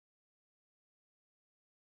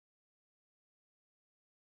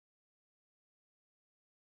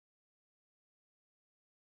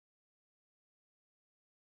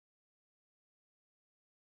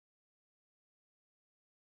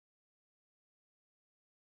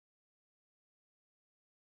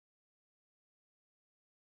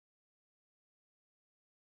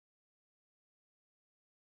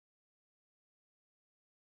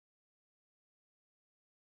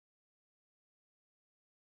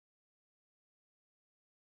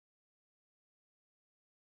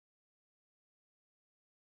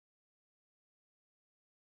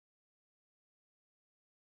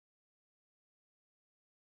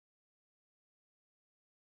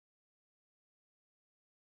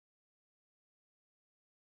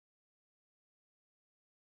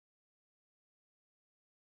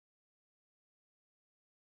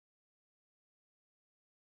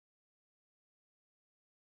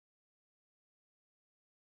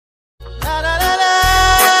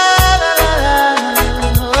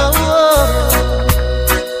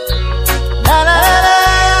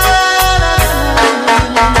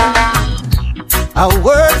A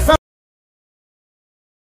word from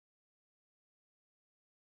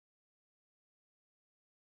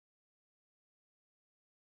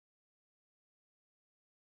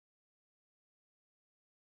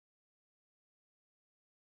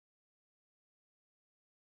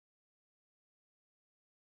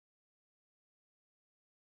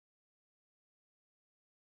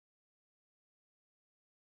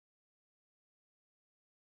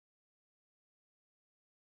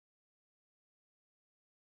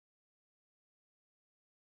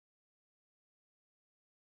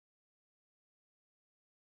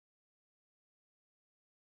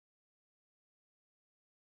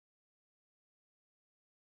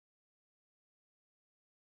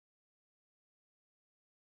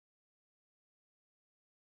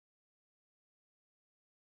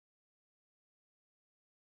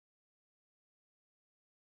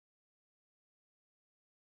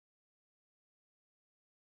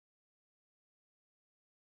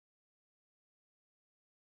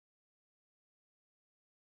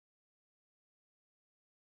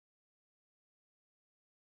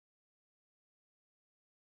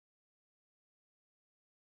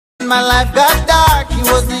my life got dark. He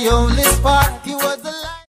was the only spark. He was the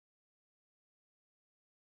light.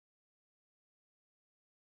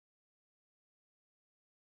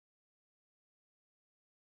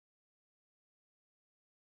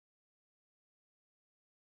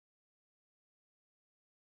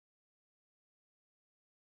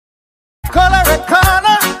 Color a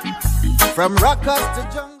corner from rockers to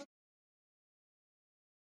jungle.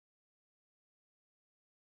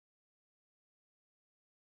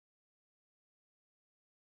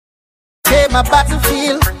 Came my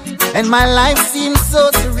battlefield, and my life seemed so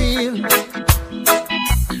surreal.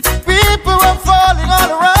 People were falling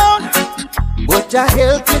all around, but Jah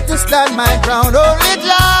helped me to stand my ground.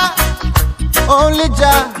 Only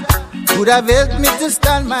Jah could have helped me to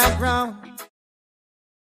stand my ground.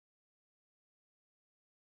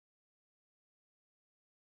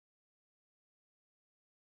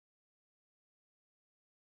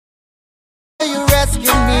 You rescued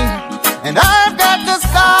me, and I've got the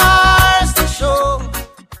scars to show.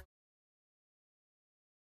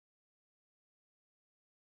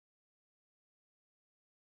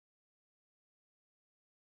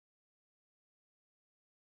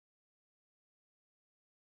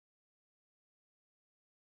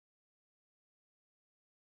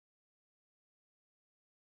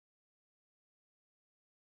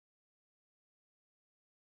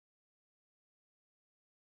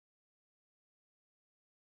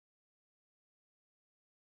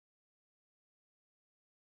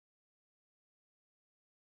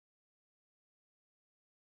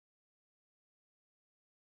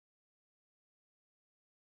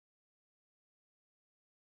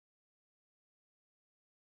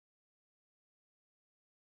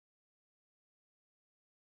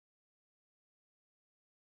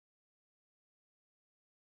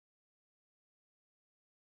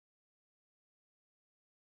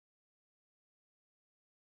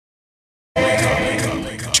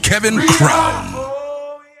 Kevin Crown.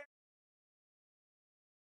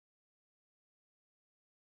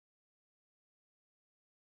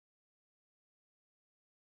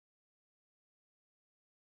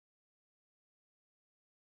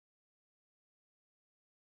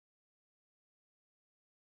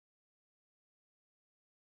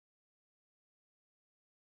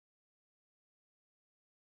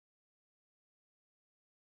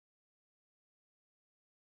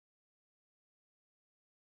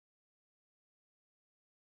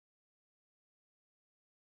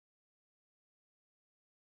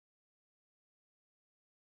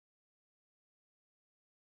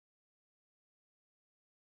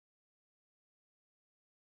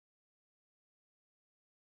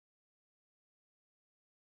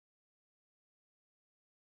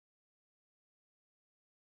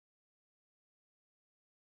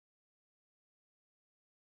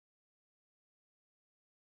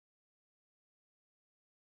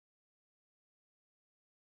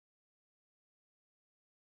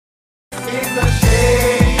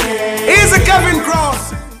 He's a Kevin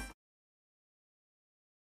Cross.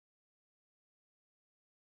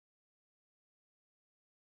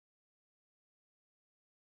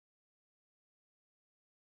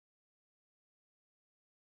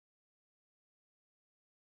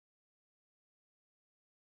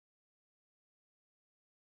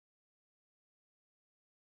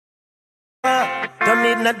 Don't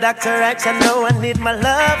need no doctor action, no, I need my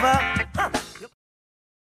lover.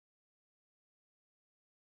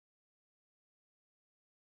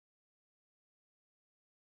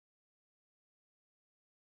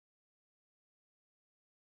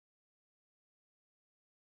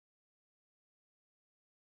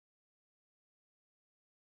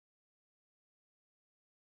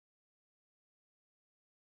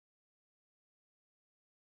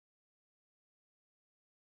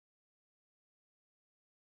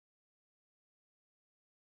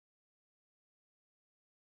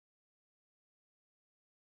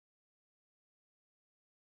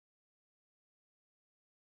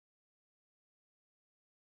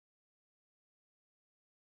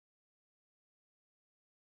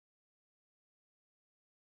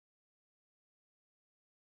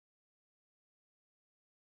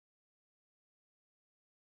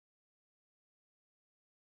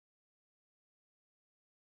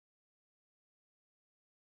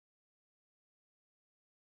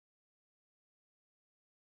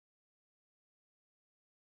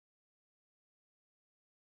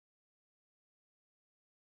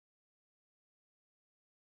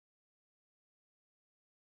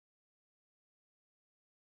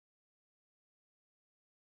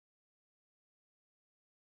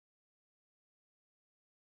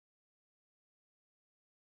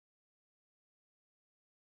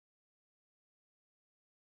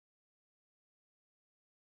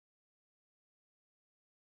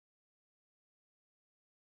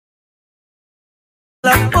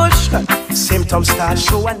 love push. Symptoms start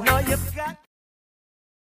show. I know you've got.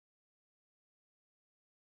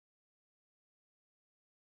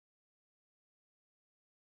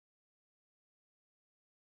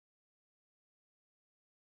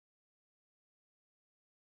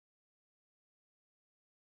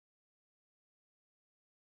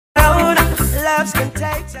 Love's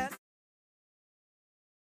contagious.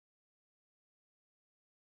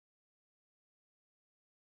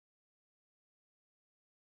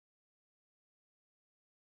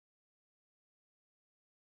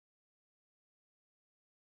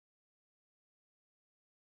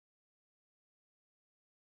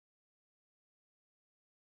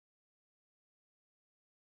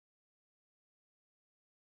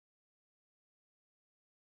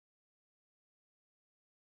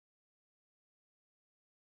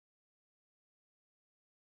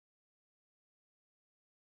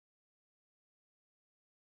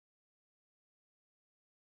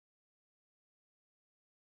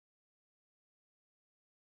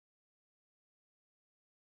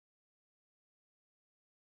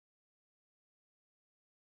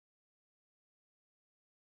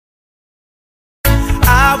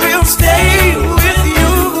 I will stay with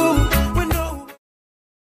you when no.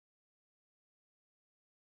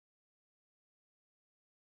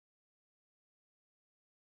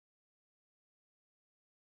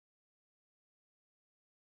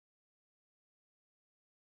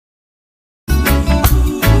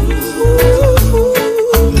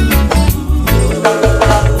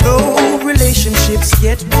 Though relationships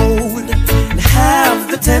get old and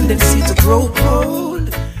have the tendency to grow cold.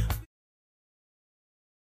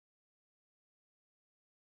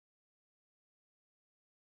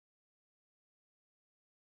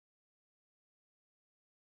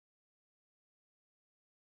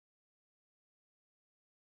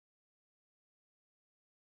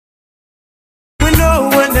 When no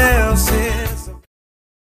one else is.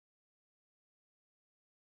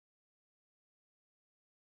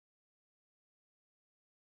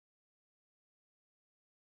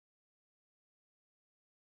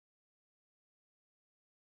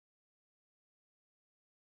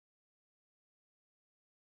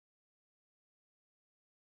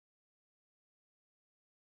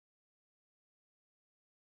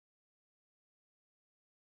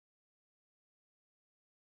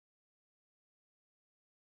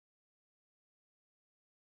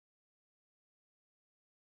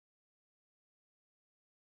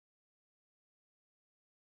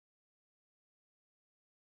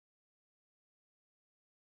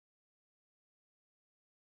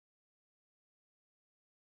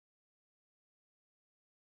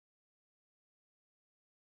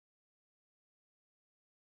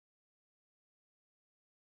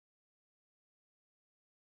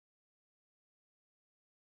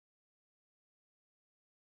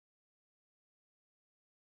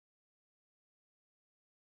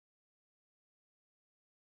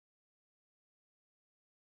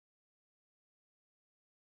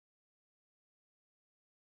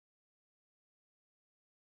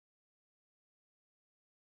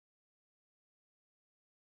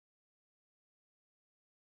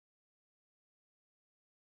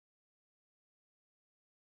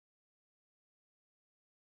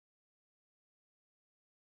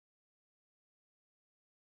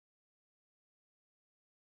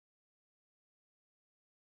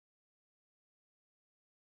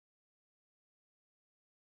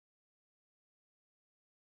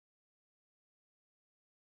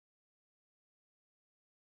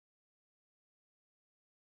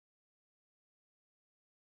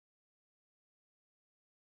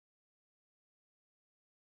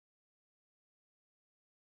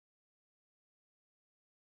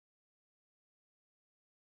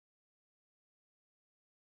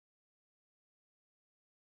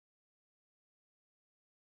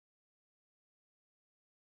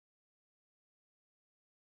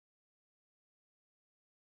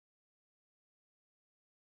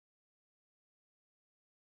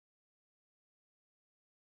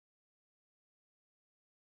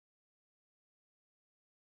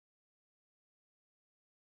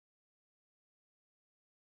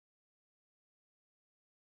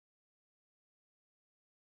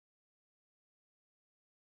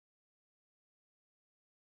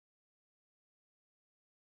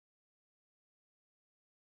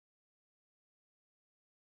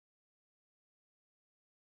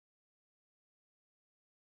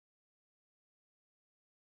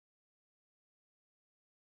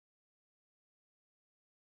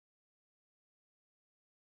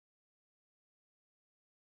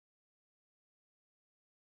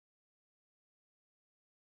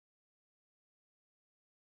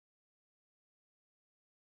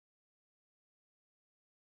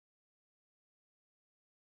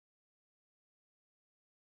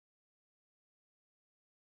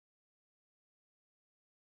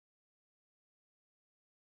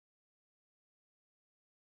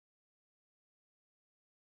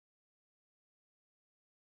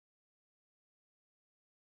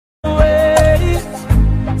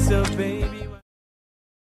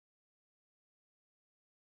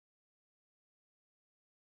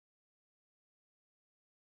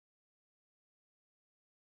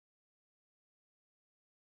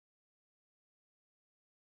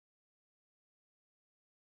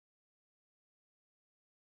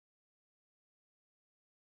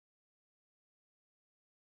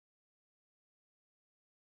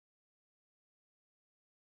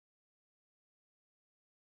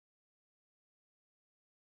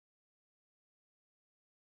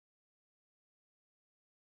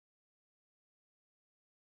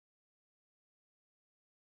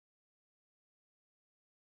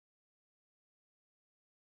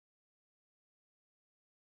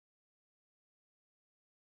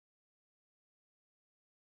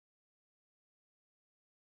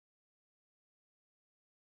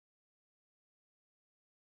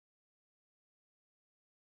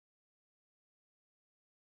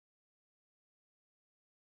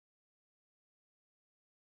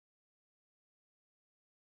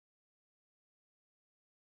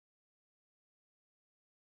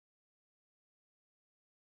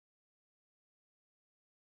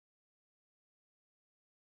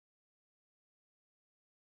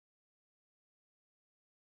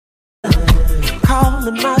 soul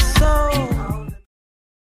in my soul.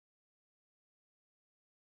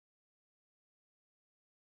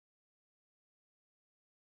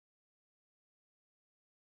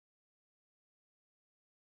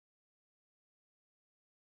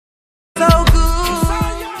 So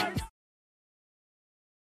good.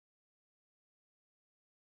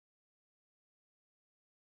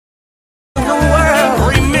 The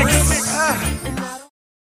world remix.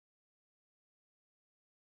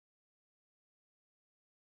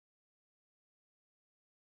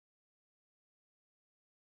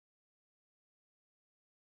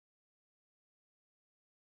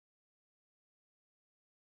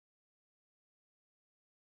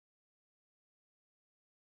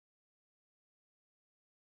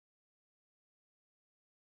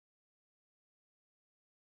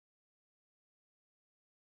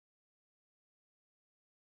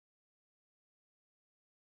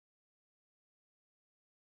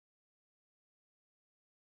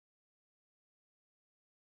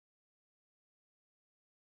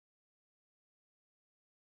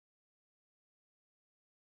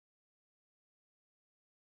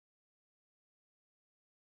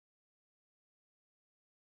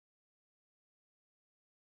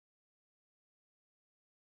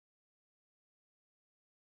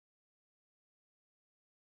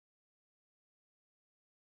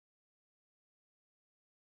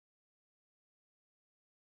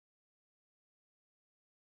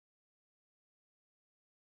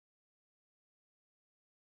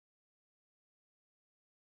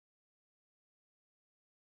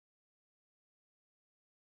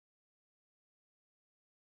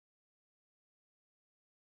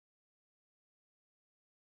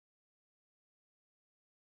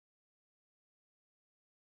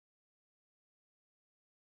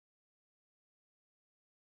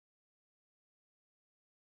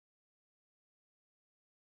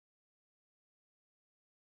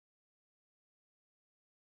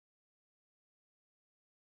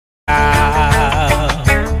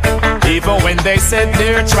 Even when they set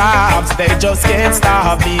their traps, they just can't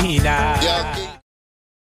stop me now.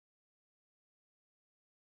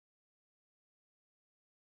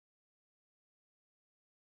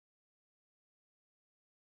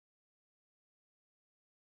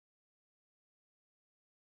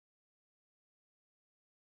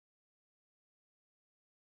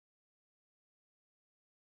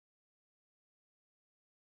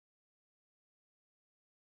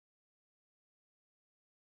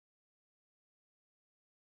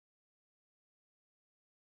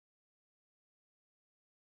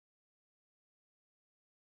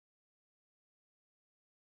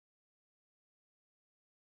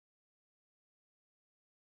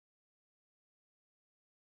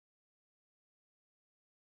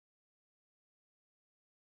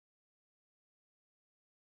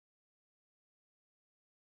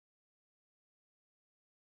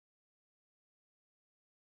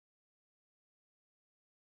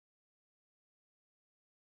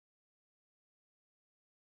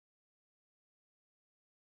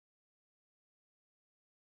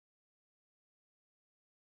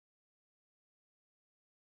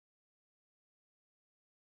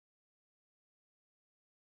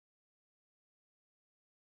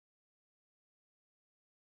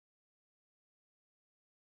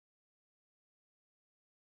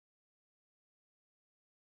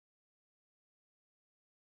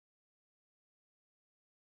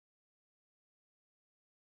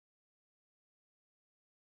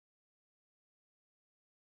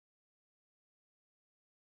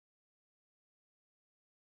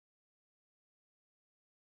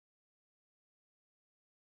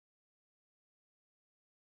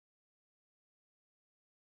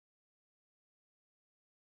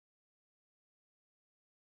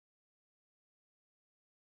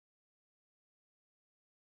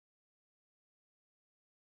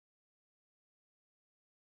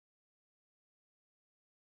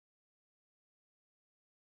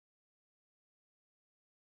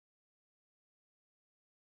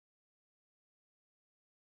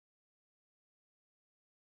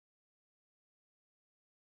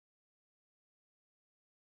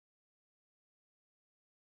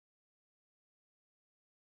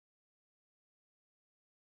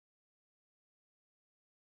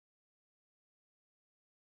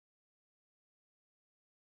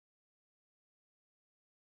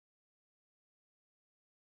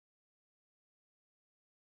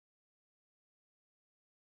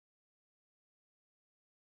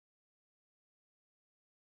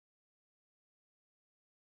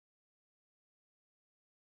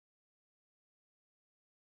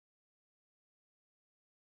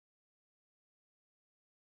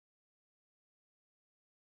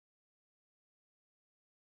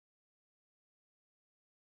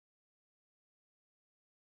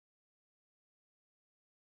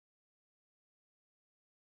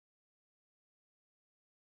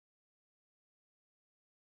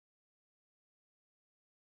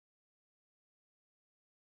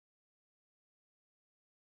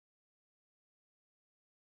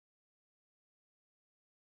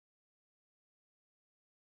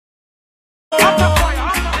 Guide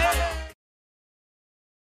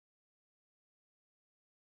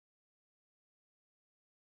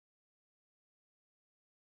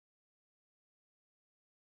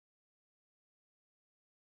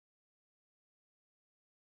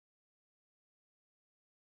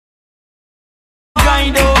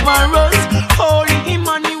over us, Holy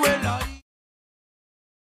Emmanuel.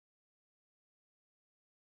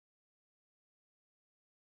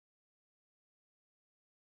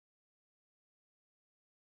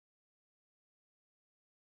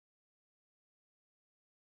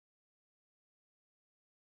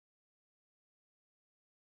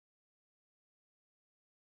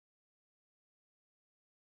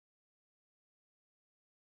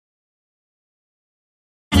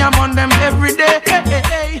 I'm on them every day.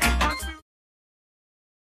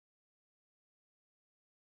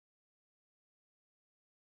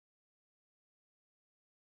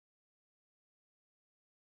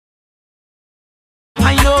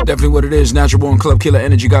 I know. Definitely what it is. Natural Born Club Killer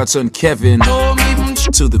Energy Godson Kevin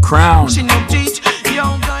to the crown. She no teach,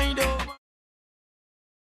 young guide over.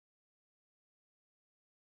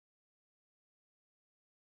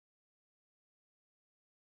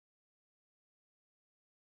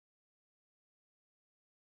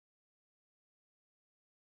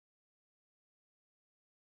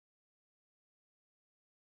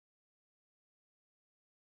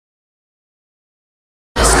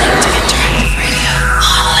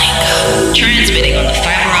 Transmitting on the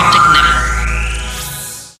fiber optic network.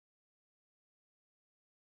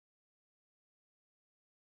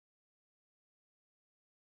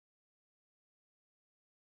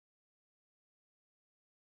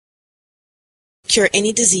 Cure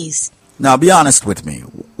any disease. Now, be honest with me.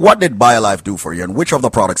 What did BioLife do for you, and which of the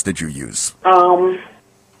products did you use? I'm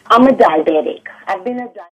a diabetic. I've been a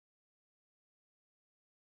diabetic.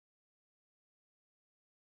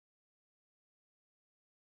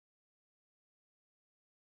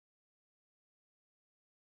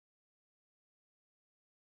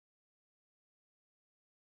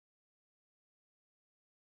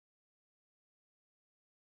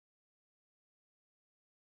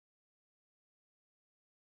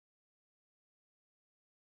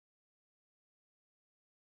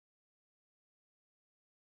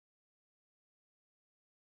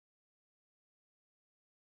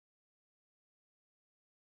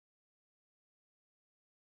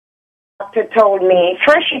 Doctor told me,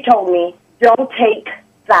 first she told me, don't take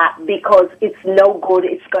that because it's no good.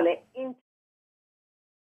 It's going to...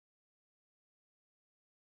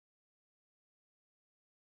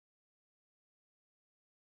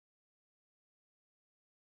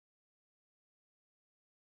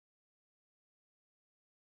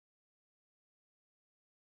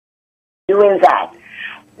 doing that.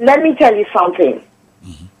 Let me tell you something.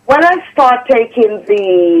 Mm-hmm. When I start taking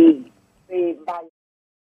the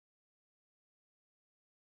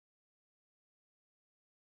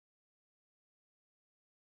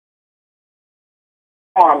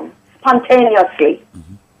spontaneously,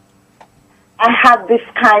 mm-hmm. I had this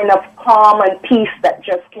kind of calm and peace that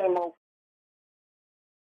just came over.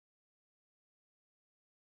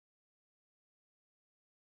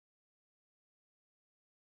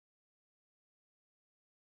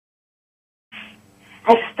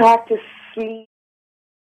 I start to sleep.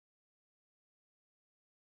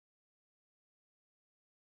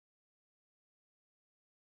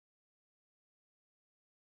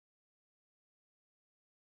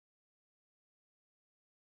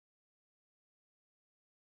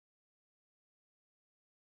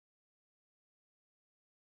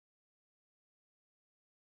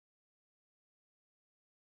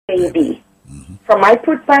 Baby. Mm-hmm. So I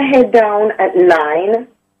put my head down at 9.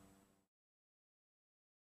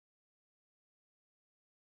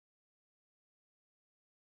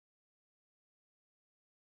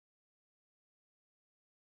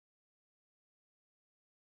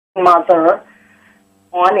 Mother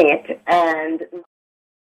on it, and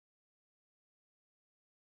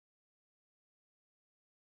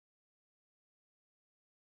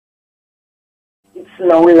it's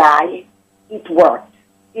no lie, it worked.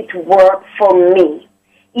 It worked for me.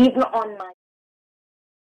 Even on my...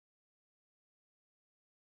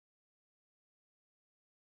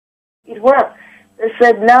 It worked. They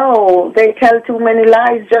said, no, they tell too many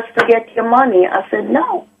lies just to get your money. I said,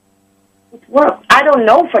 no, it worked. I don't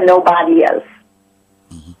know for nobody else,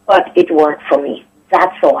 but it worked for me.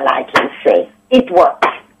 That's all I can say. It worked.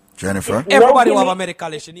 Jennifer? Everybody who have a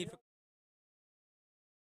medical issue need...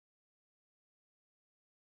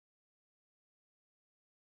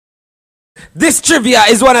 This trivia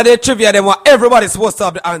is one of the trivia them what everybody's supposed to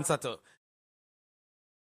have the answer to.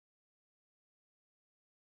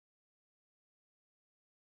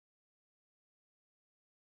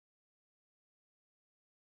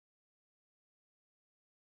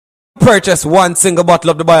 purchase one single bottle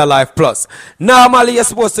of the BioLife Plus. Normally, you're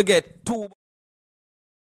supposed to get 2.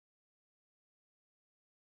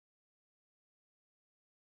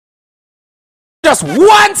 Just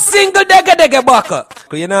one single dega buckle.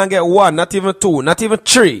 You don't get 1, not even 2, not even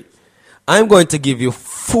 3. I'm going to give you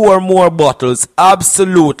 4 more bottles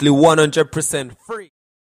absolutely 100% free.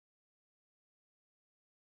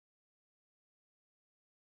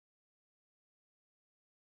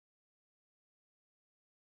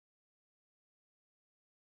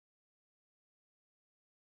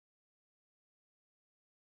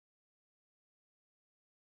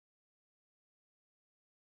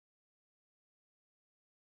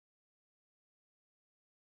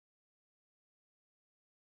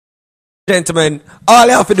 Gentlemen, all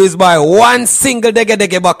you have to do is buy one single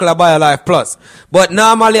dege buckle of BioLife Plus. But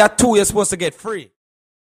normally at 2 you're supposed to get free.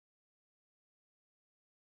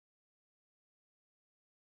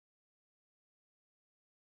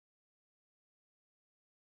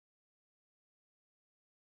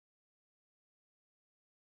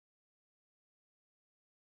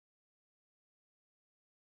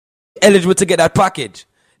 Eligible to get that package.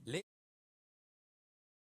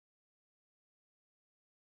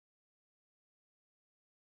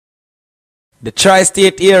 The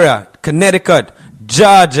tri-state area, Connecticut,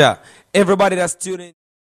 Georgia, everybody that's tuning.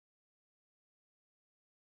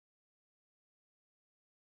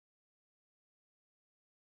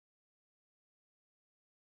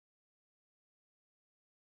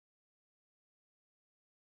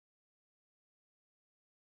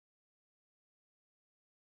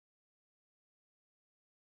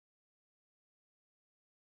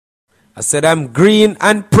 I said I'm green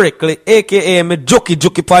and prickly, aka me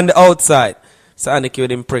jokey on the outside. Sonic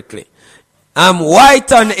with him prickly. I'm white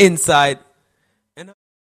on the inside. And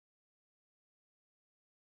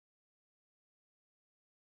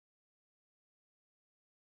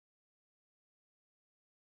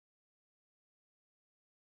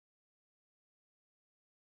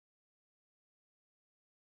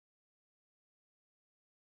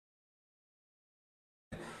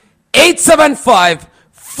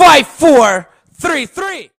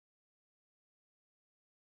 $875-5433.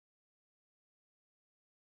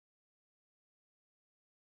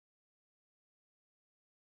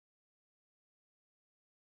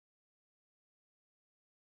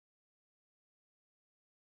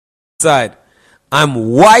 Side. I'm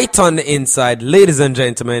white on the inside, ladies and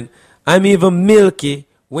gentlemen. I'm even milky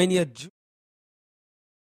when you.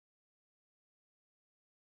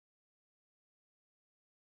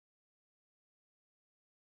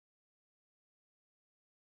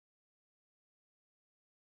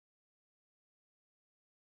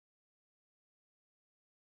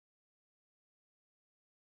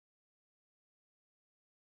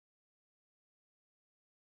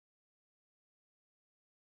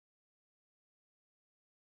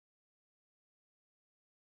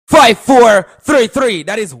 $5433.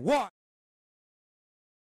 That is what.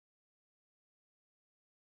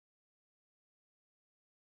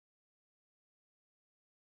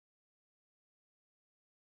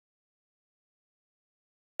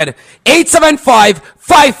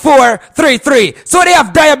 $875-5433. So they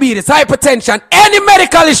have diabetes, hypertension, any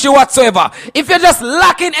medical issue whatsoever. If you're just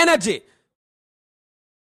lacking energy.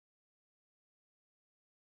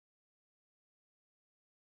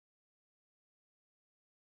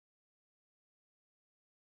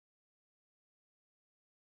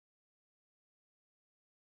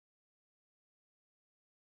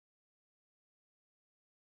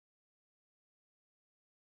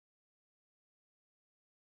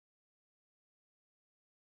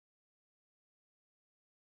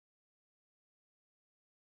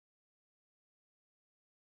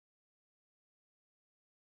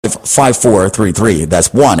 $5433. That's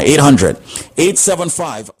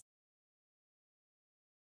 1-800-875.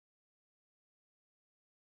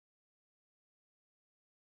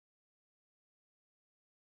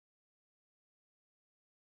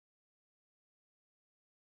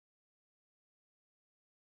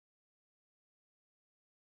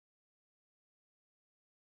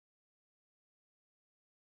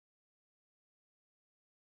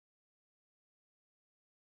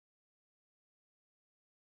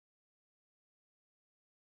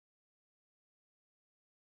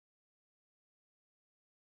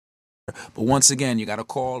 But once again, you got to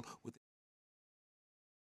call with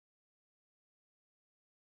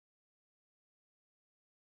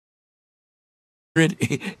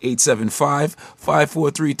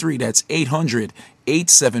 875-5433. That's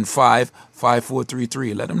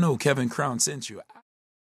 800-875-5433. Let them know Kevin Crown sent you.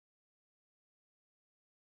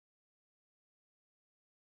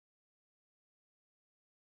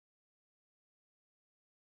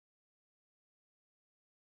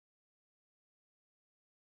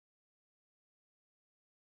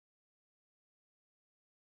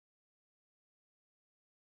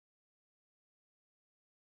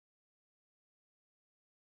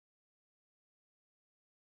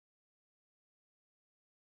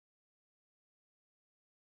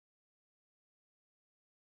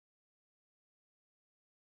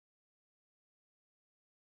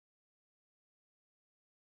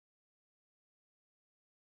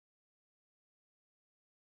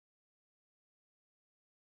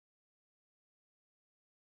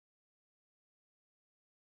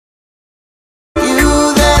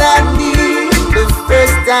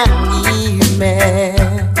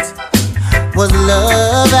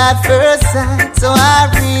 at first sight, so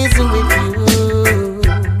I reason with you.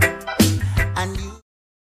 And you.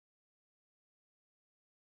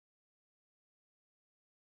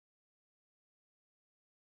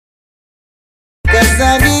 Cause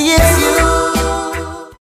honey, it's you.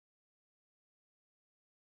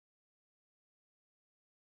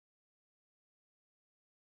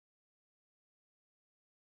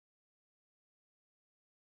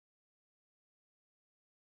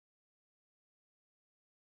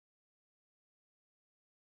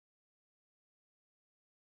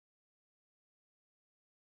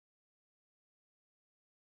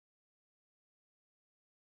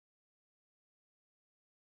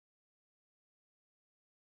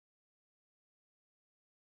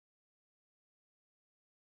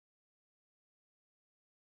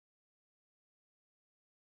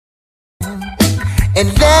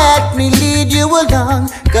 And let me lead you along,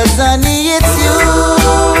 cause honey, it's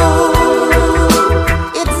you.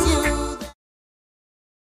 It's you.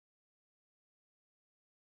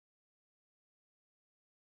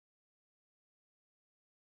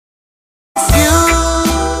 It's you.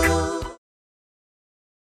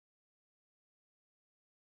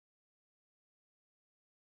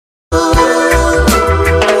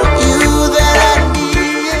 You that I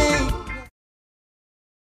need.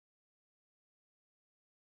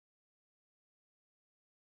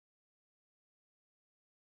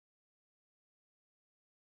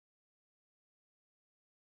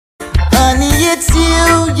 Honey, it's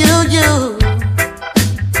you, you.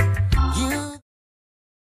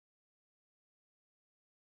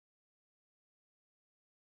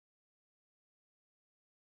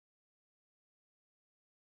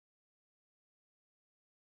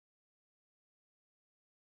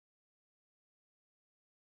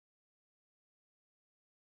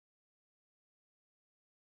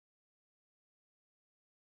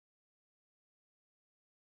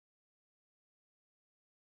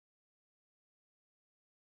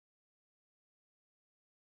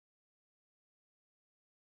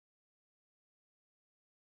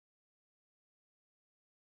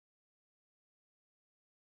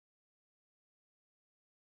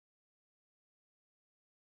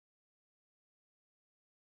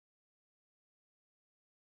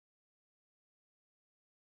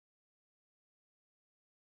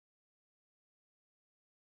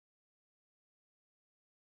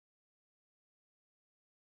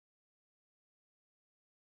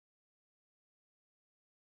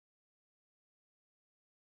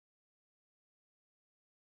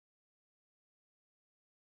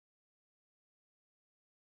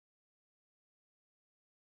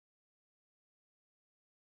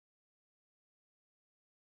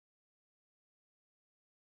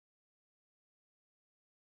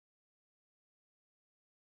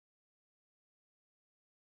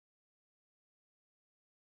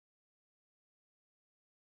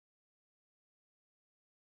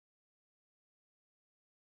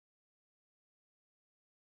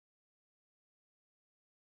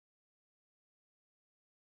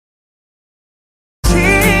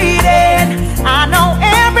 I know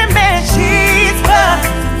every man cheats, but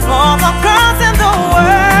for the girls in the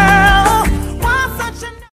world, why such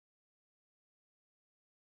a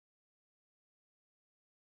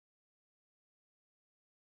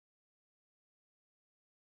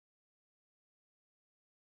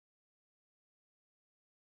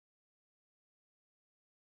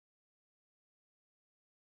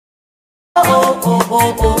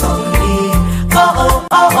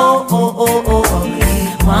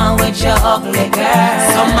one with your ugly girl.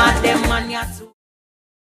 Some of them man ya too.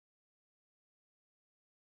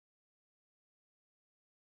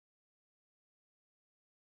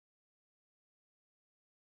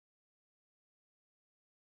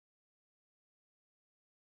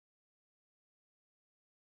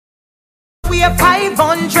 We are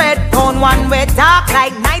 500 pound, one way dark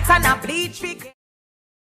like night and a bleach.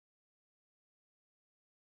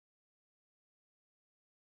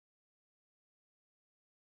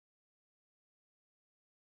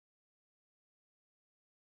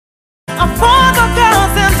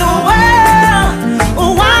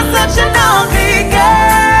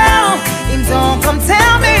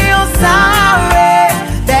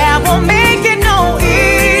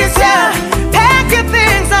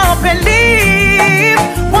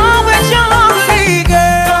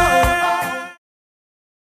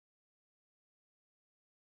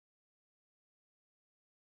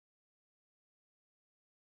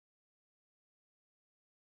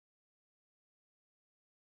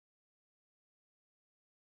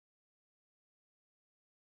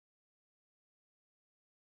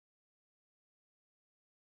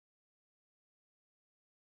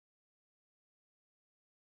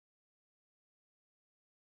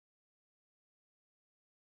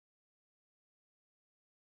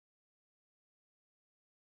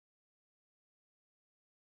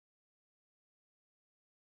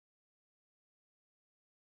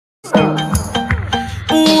 Whoa.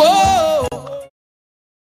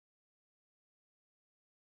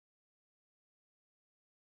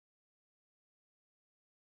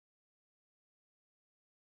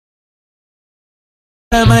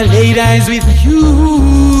 I laid eyes with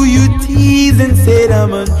you, you teased and said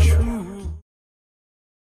I'm untrue.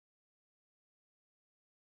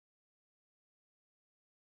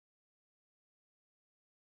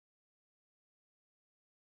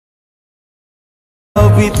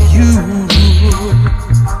 With you,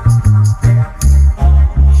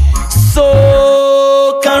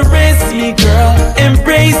 so caress me, girl,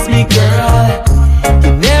 embrace me, girl.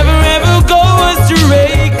 You never ever go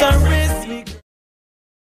astray. Caress me,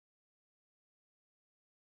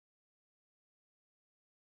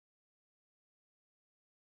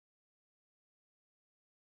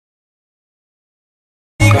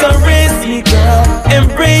 caress me, girl,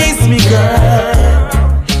 embrace me, girl.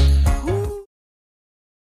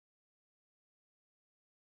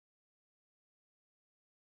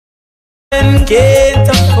 And can't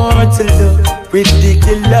afford to look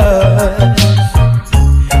ridiculous.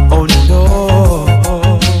 Oh no.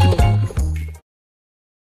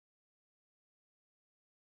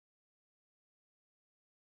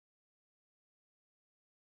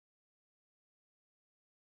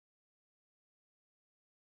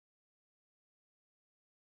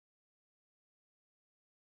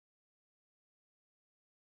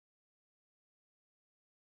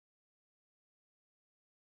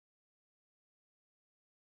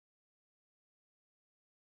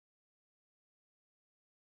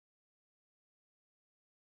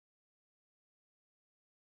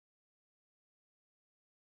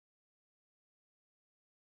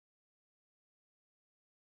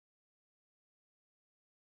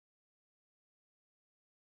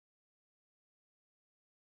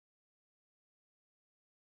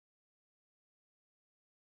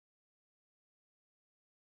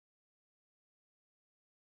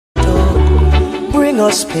 Bring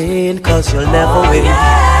us pain, cause you'll never win.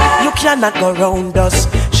 You cannot go round us.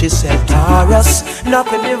 She said, Taurus,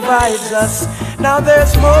 nothing divides us. Now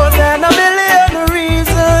there's more than a million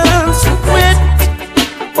reasons to quit,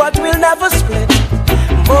 but we'll never split.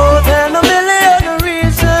 More than a million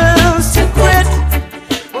reasons to quit,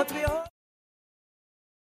 but we all.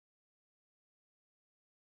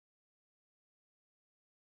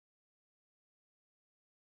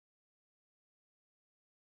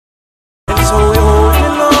 And so we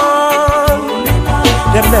holding on.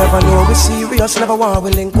 Them never know we serious, never want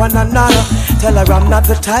we link one another. Tell her I'm not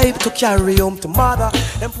the type to carry home to mother.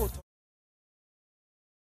 Them put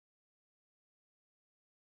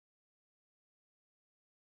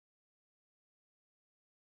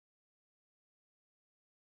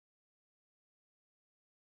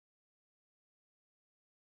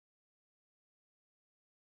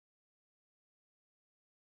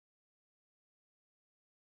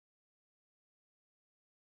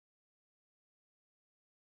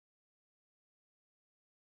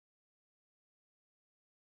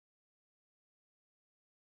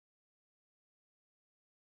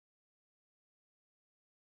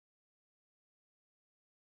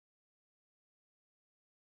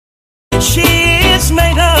she is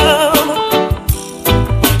made up.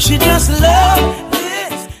 She just loves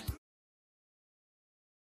this.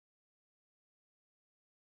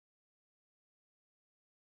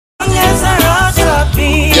 Yes, I heart stop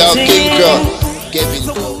beating. Yo, King Crown,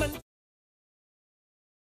 Kevin.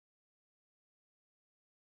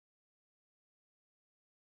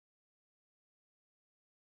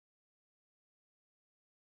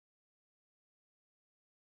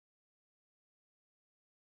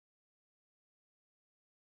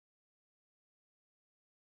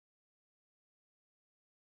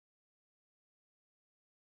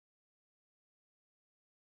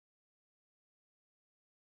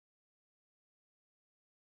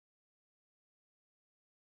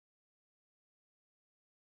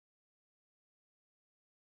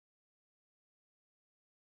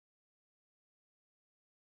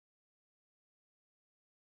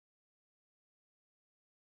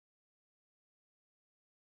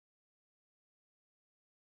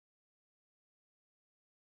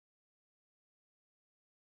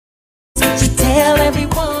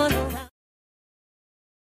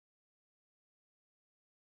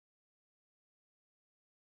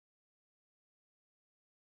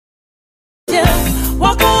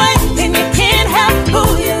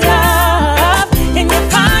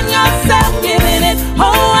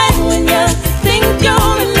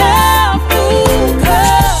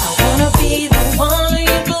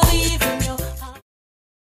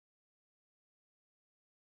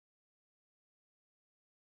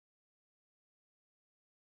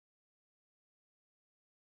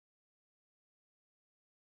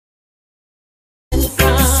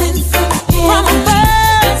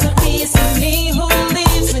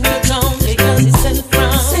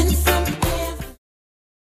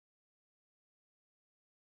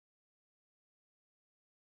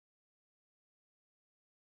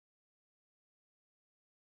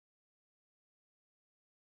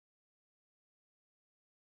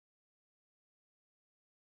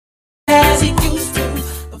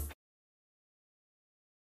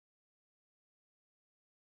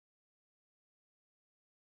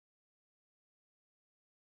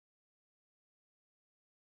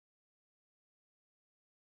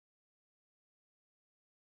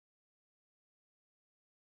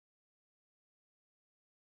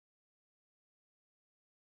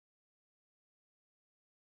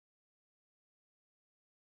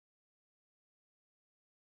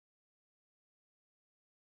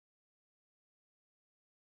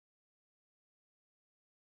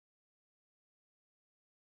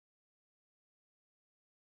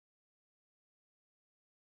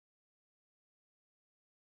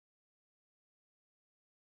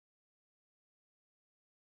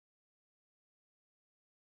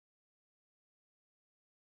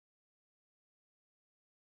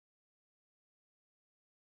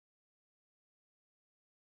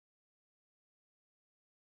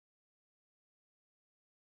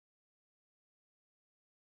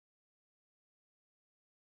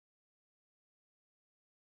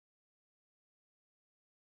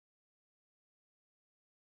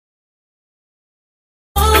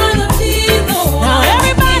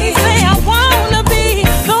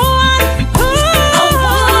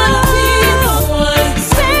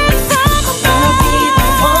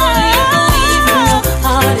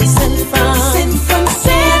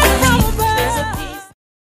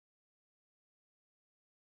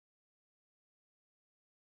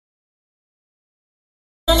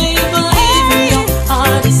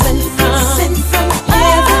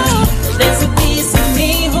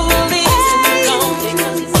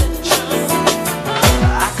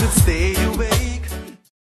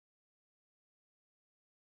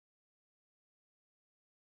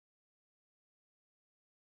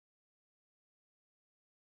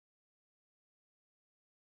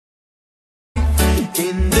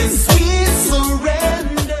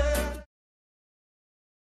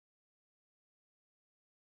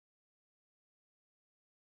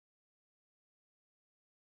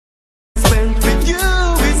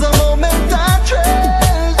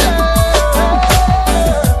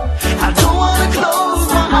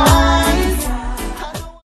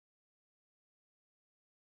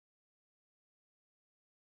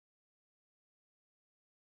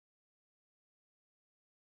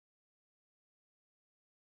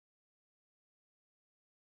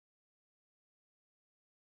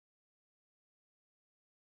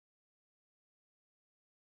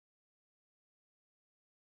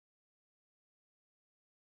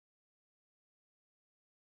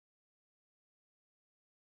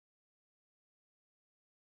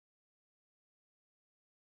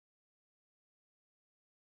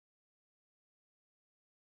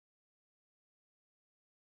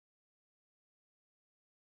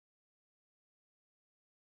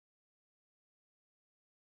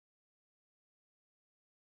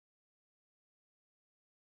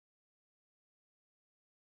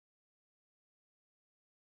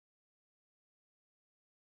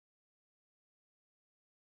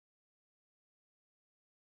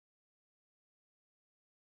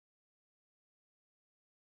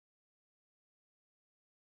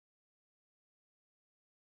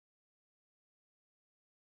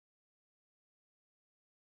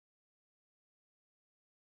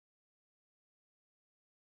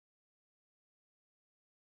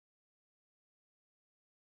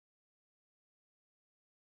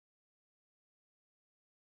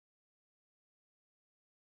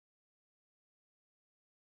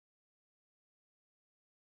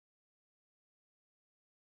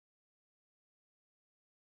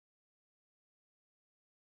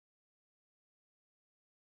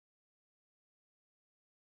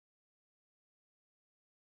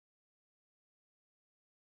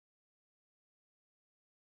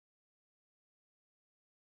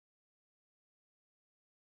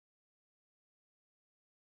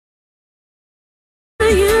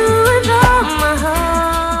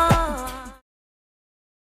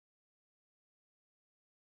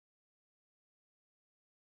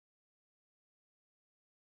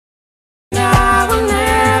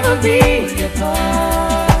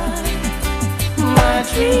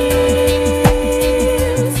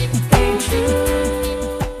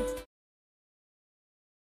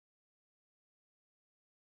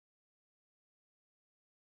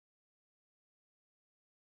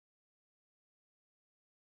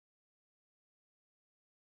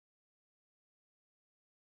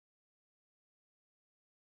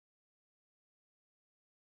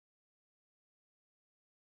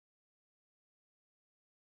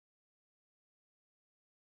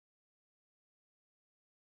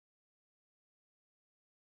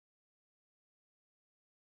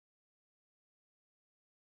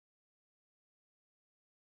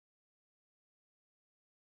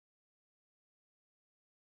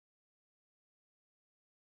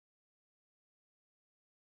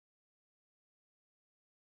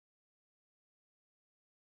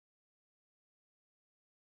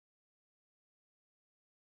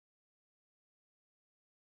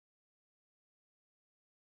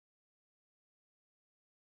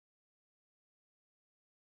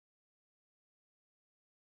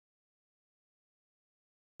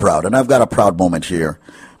 proud, and I've got a proud moment here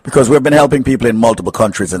because we've been helping people in multiple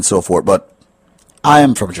countries and so forth, but I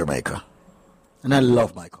am from Jamaica, and I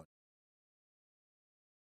love my country.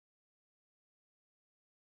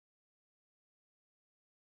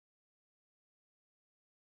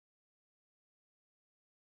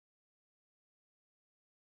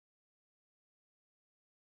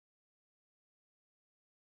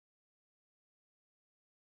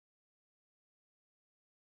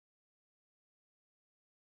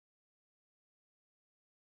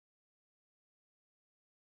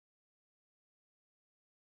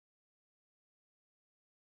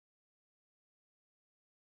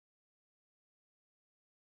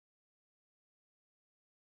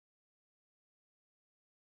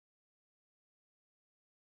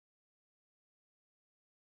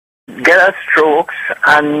 Get a strokes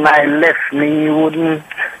and my left knee wouldn't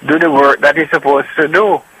do the work that it's supposed to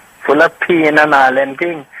do. Full of pain and all and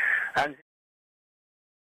thing. And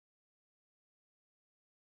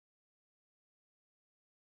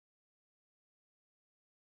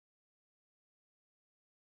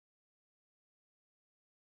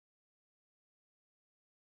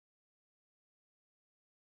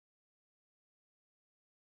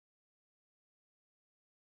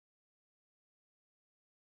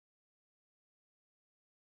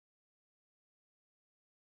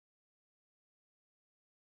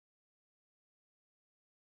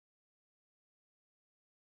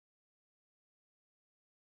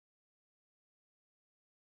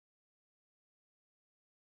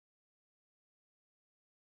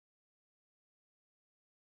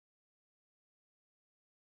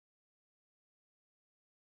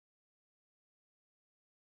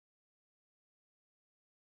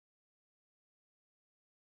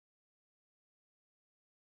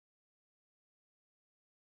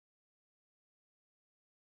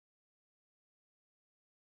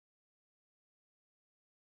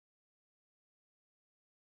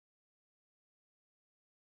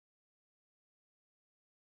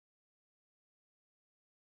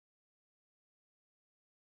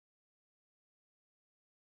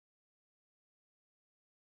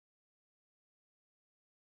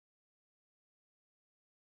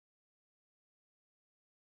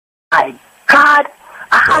my God,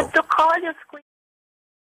 I had to call you, Squeak.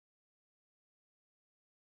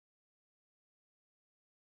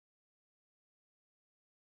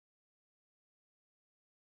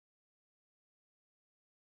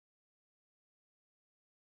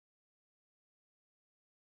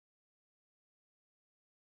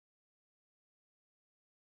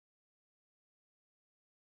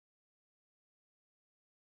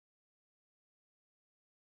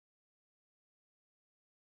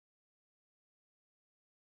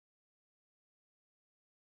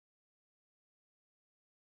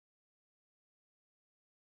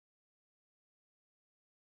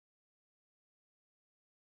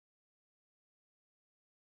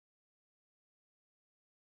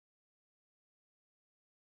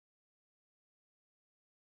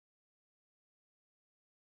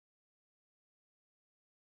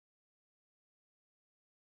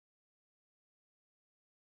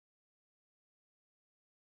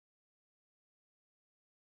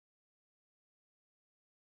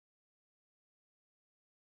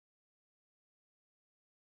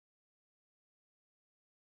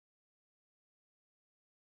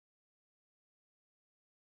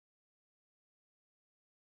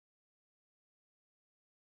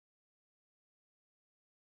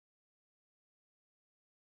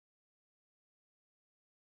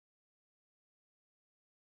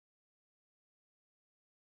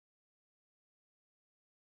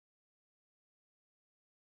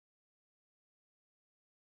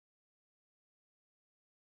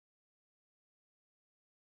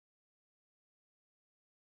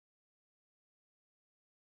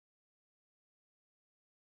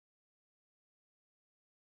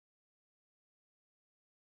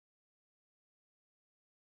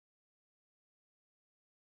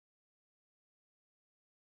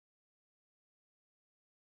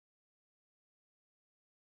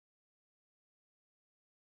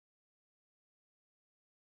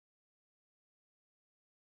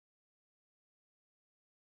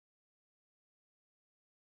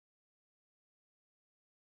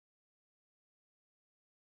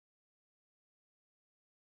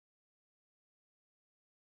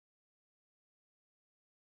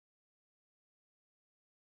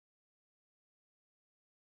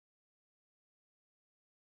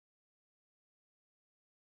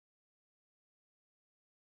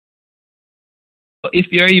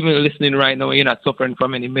 If you're even listening right now and you're not suffering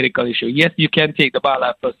from any medical issue, yes, you can take the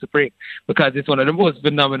BioLife Plus Supreme because it's one of the most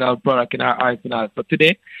phenomenal products in our arsenal. So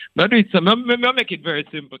today, I'll do it. So I'll make it very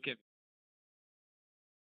simple, Kevin.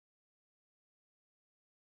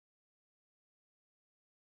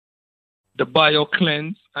 The Bio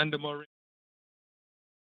Cleanse and the Moringa.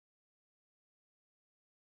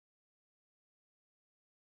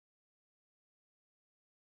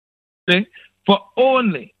 For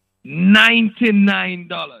only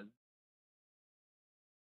 $99.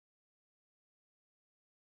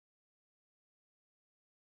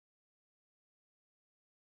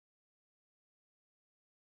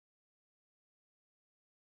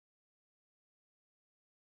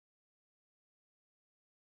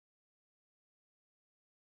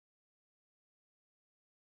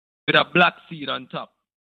 With a black seed on top.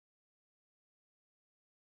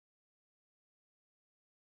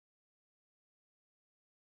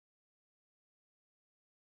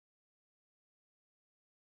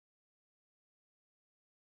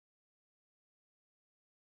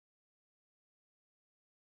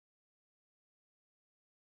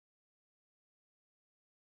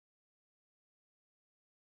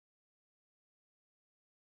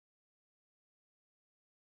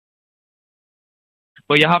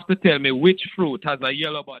 But you have to tell me which fruit has a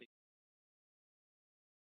yellow body.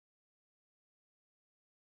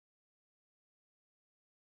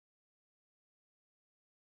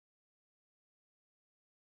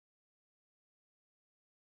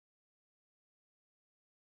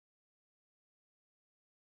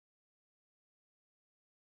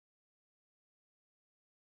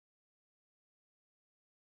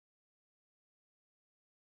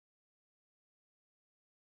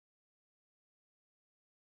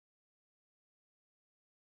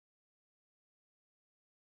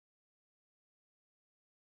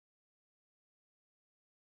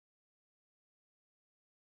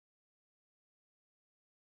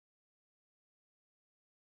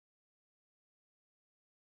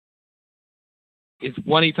 Is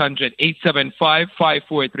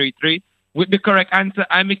 1-800-875-5433. With the correct answer,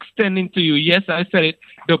 I'm extending to you. Yes, I said it.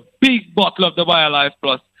 The big bottle of the BioLife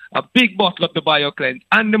Plus, a big bottle of the BioCleanse,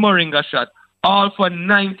 and the Moringa shot, all for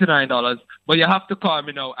 $99. But you have to call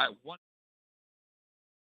me now at 1.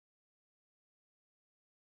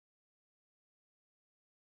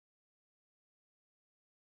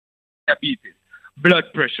 Diabetes,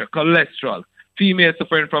 blood pressure, cholesterol, females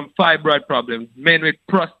suffering from fibroid problems, men with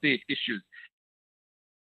prostate issues.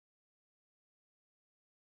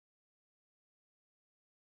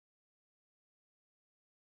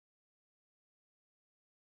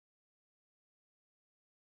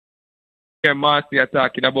 Hear Marcia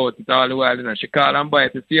talking about it all the while, and she called and buy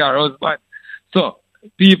it to see her husband. So,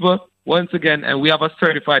 people, once again, and we have a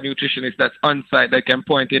certified nutritionist that's on site that can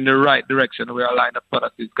point in the right direction where our line of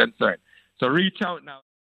products is concerned. So reach out now.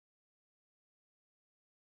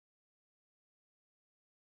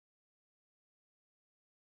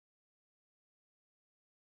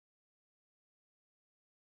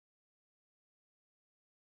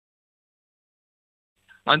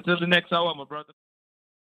 Until the next hour, my brother.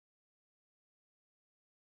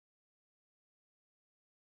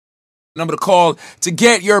 Number to call to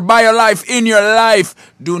get your BioLife in your life.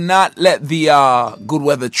 Do not let the good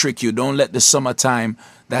weather trick you. Don't let the summertime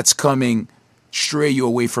that's coming stray you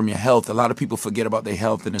away from your health. A lot of people forget about their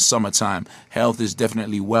health in the summertime. Health is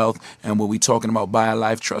definitely wealth. And when we're talking about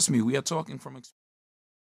BioLife, trust me, we are talking from experience.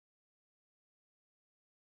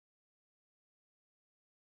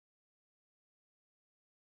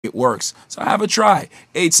 It works. So have a try.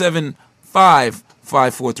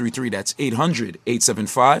 875-5433. That's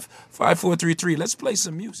 800-875-5433. Let's play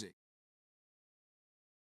some music.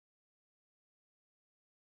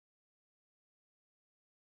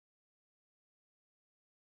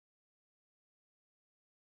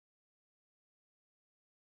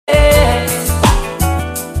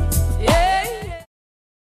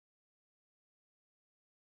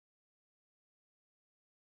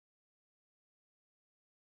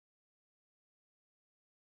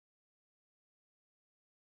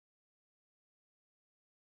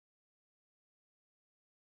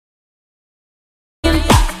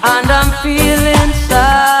 And I'm feeling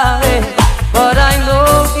sorry, but I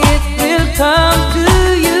know it will come to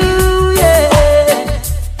you, yeah.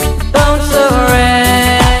 Don't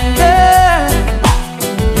surrender.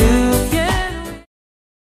 You can.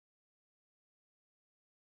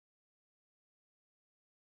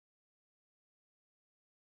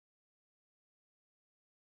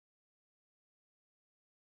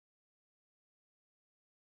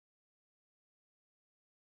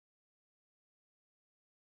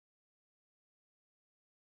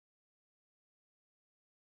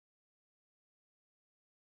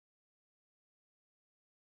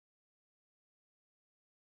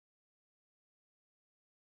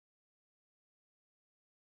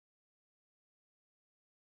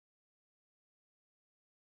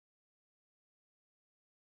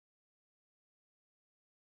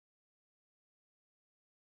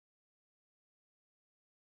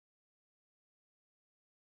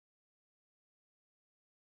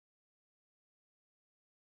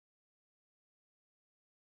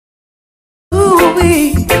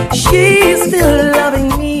 she's still loving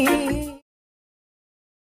me.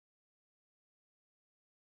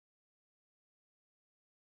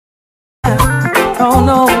 Oh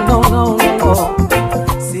no, no, no, no,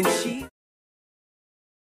 no. Since she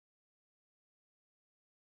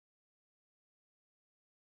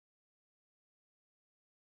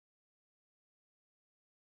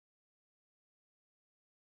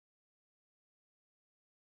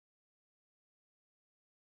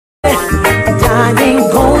I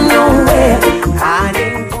ain't going nowhere. I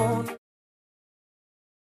ain't going.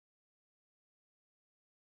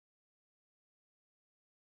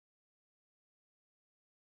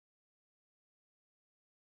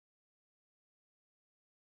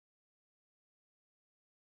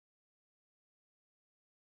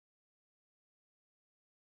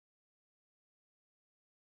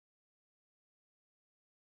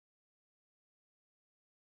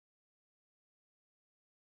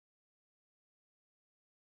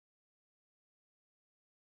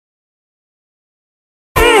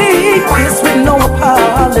 Kiss with no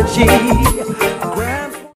apology.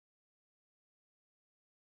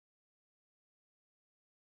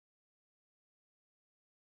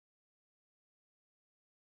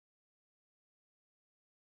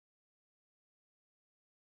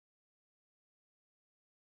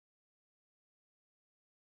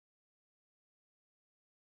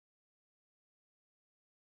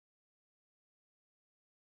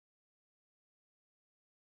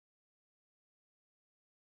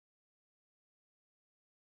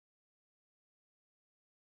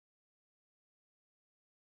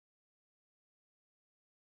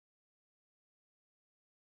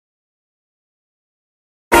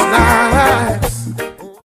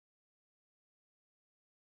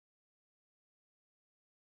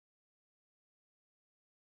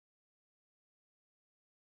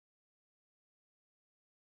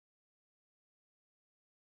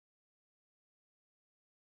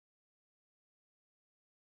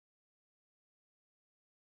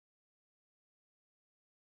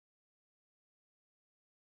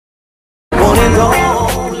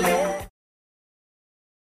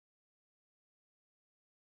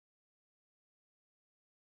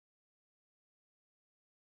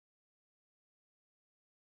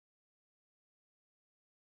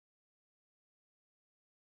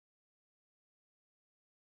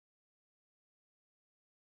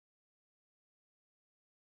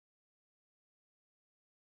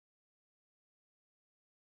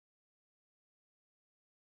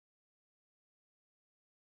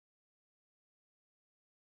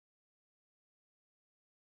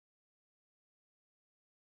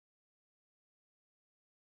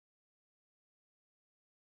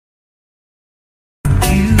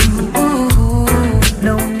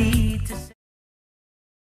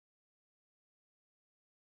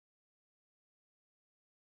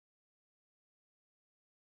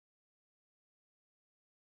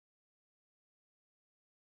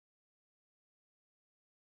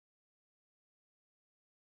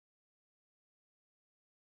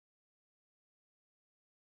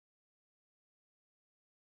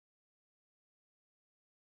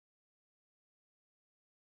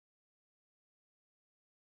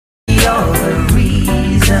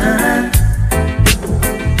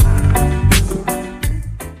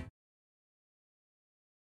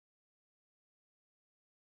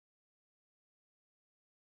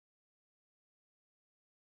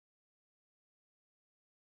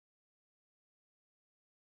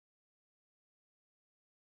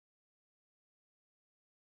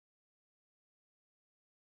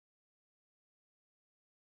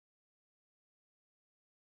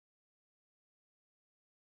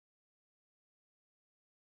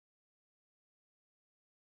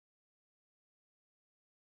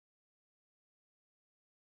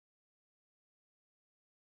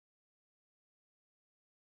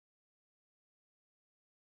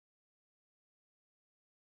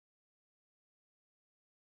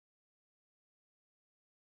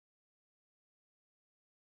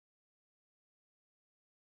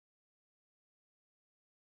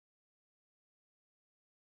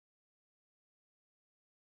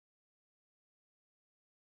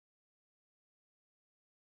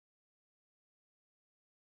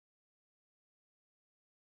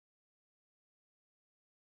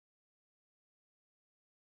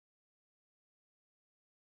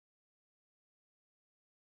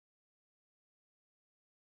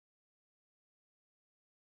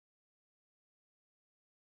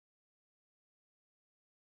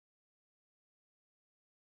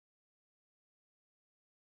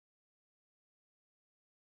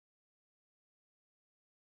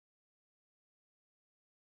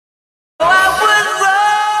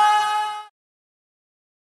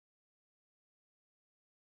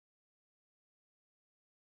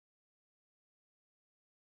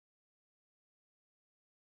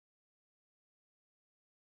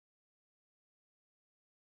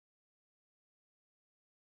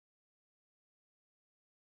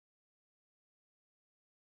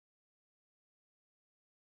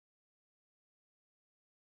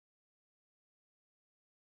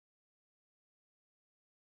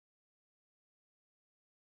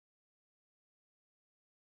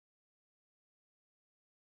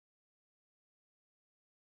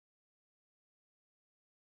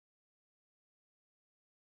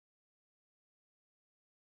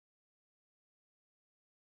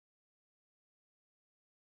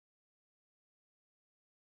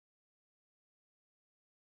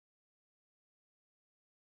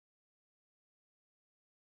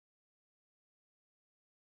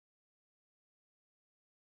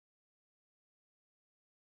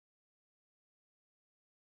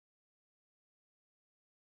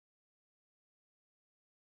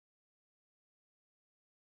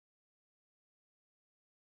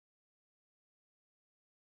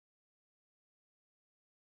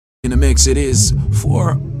 In the mix, it is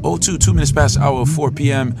 4:02, 2 minutes past the hour, 4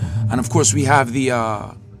 p.m. And of course, we have the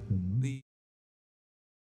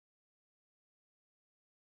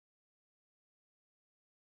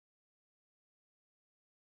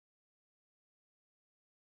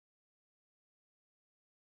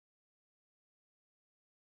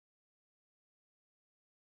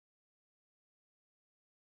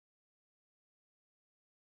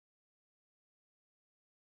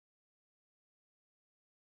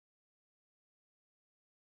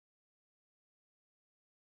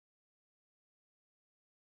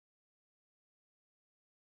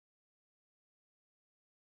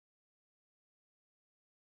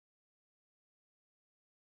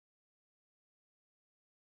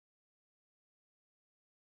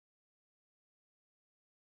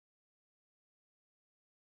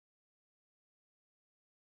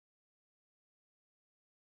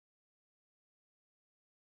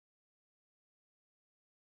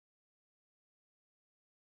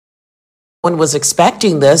one was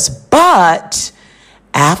expecting this, but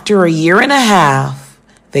after a year and a half,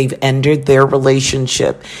 they've ended their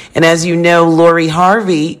relationship. And as you know, Lori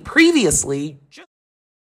Harvey previously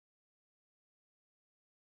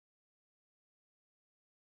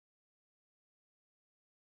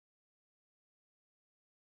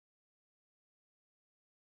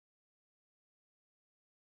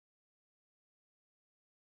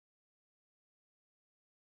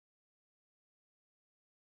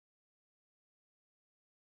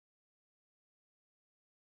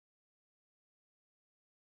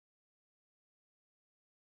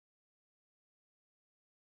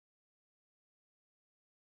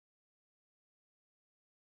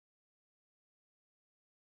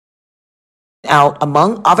out,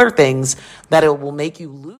 among other things, that it will make you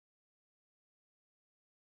lose.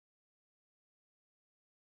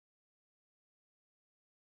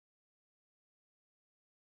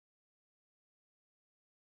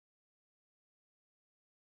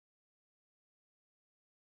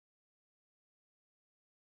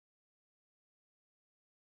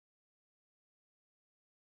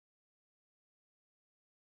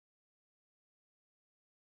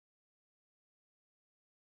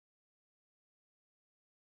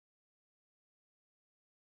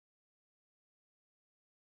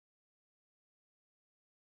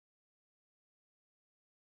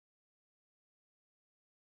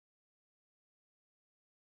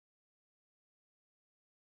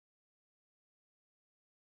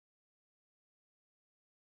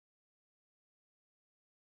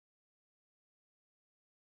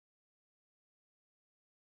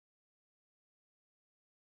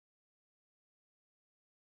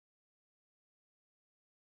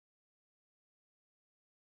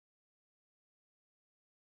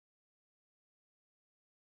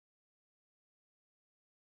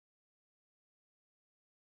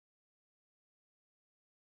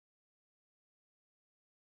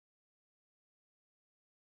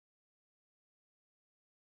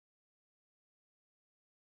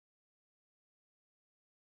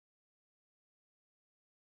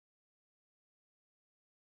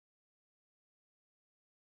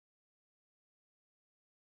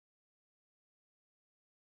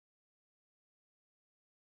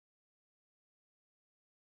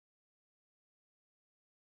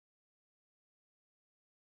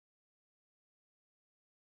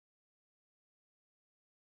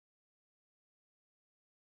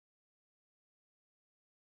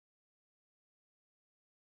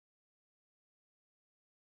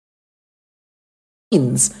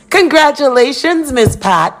 Congratulations, Miss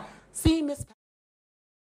Pat. See, Miss Pat.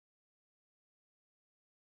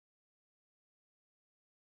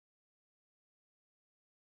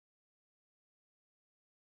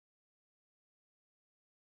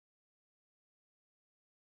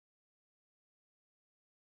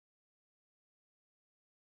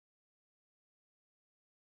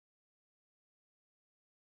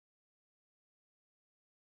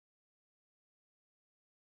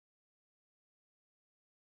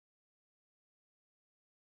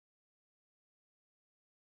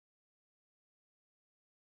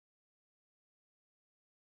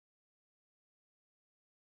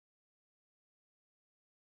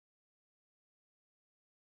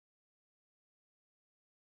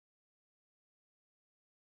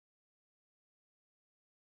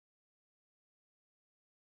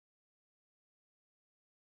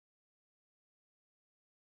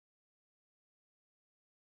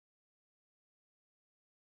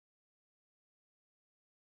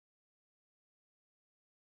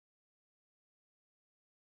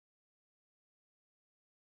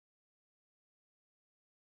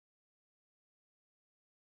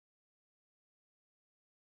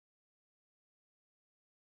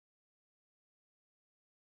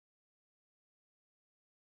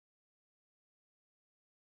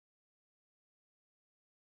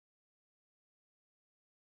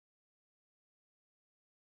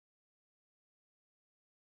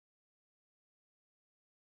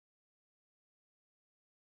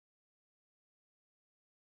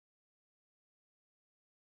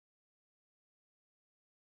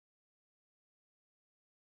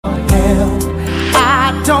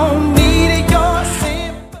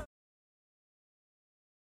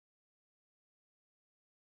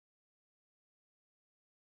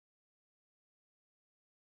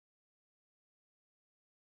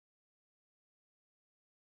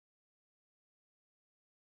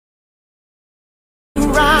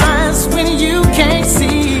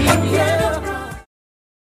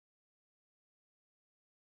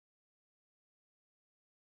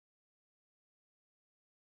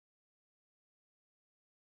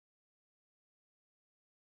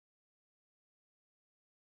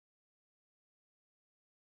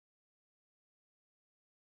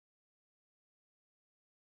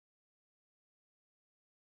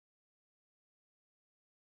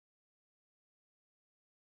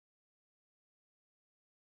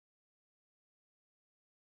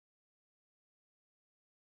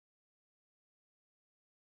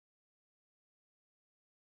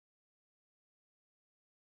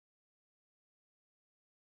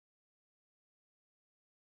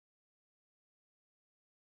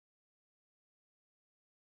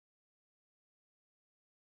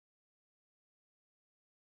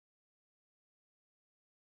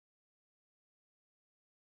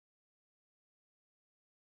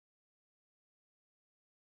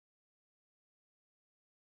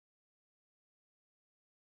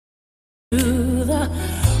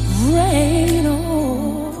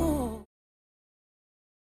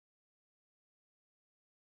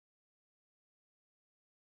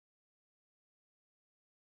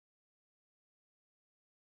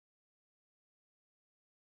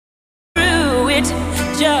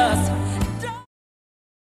 right. Just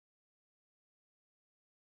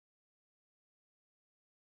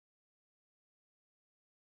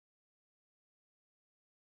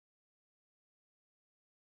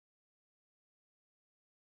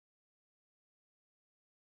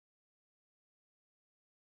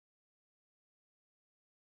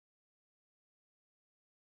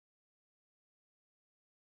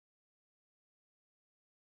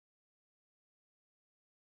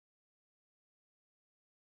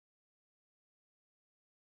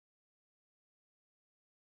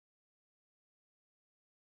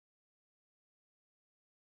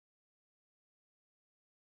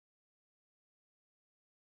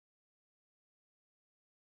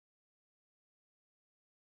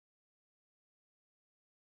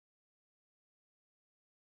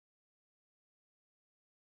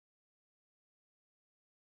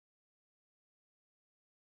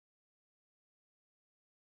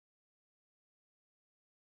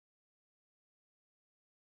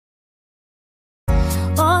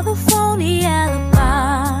all the phony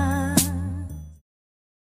alibis.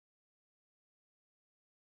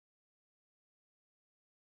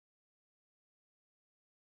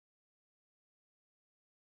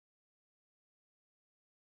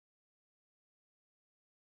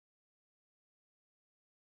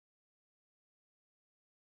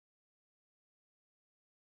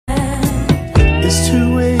 It's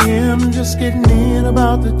 2 a.m. just getting in,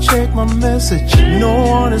 about to check my message. No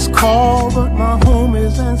one is called but my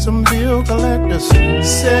homies and some bill collectors.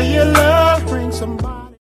 Say your love, bring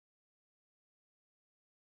somebody.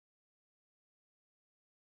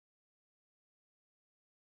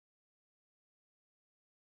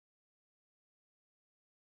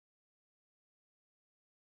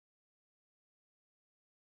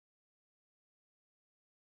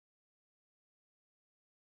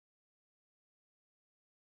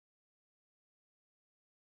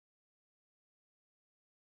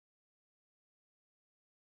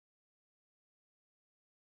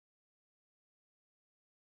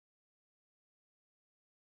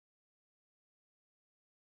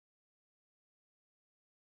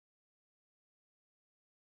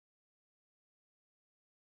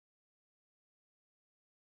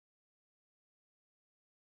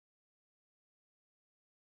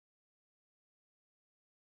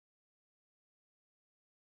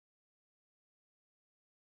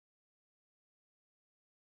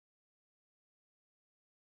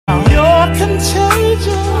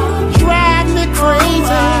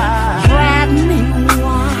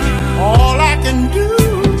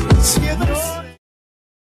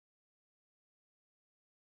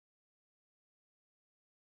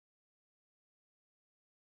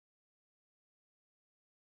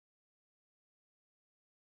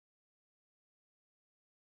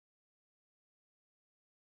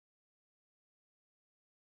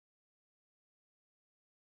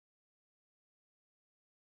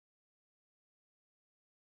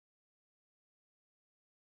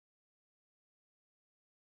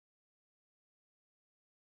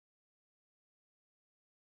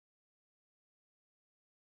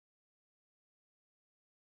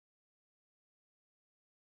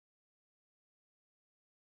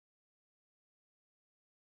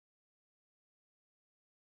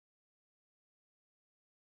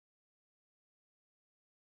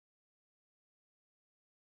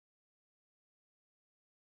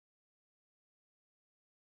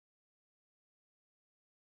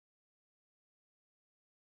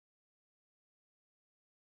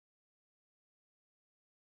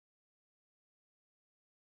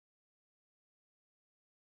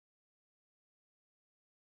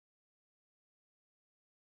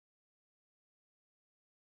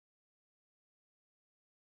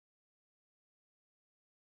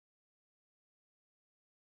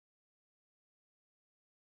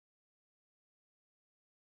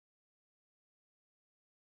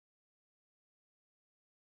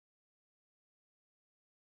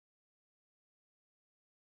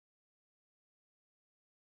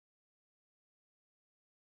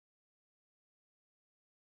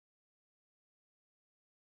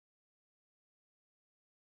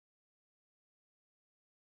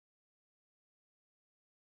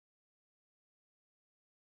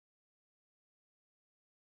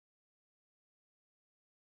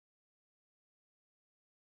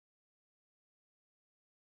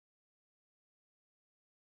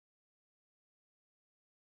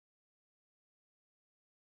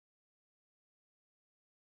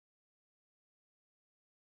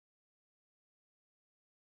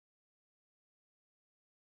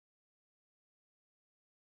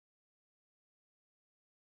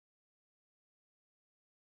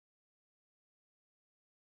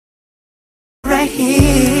 right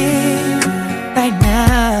here, right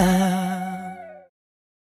now.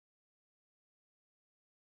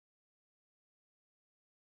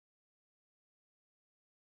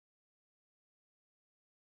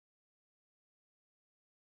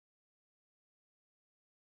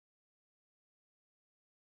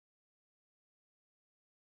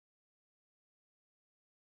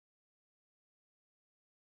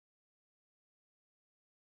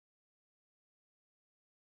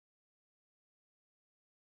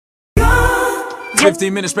 It's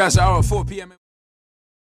 15 minutes past the hour, 4 p.m.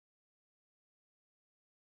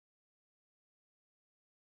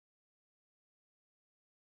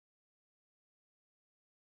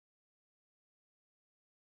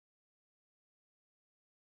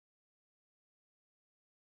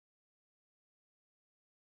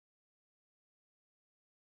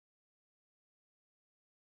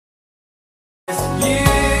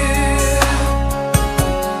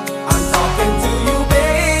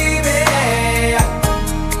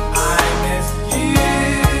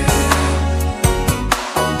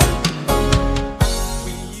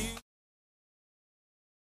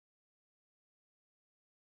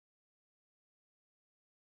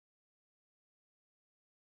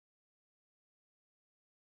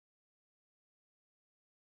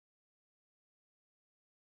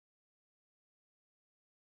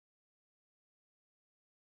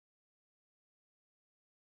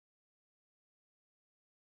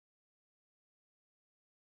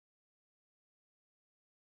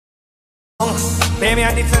 Baby,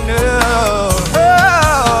 I need to know.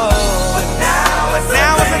 But now it's a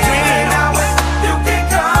dream. You can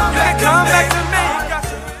come back to me.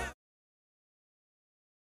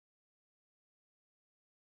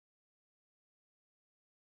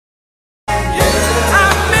 I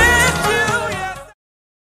miss you, yes.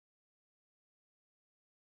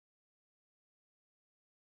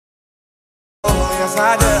 Oh, yes,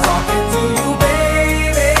 I do. Talking to you,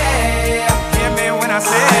 baby. Hear me when I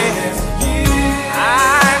say I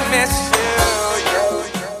miss you.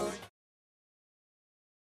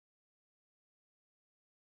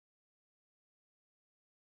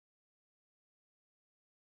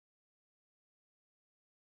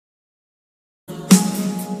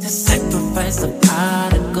 To sacrifice the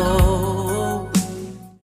pot of gold.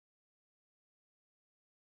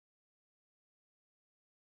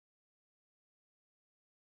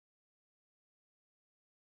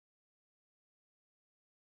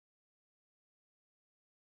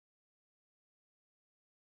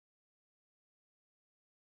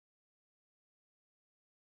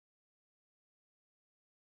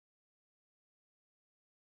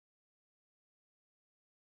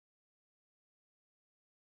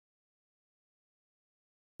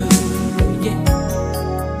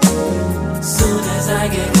 Soon as I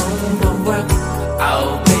get home from work,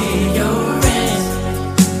 I'll pay your rent.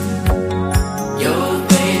 Your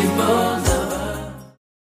faithful lover.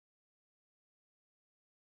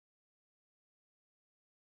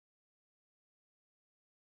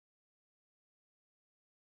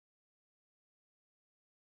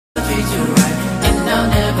 I'll treat you right, and I'll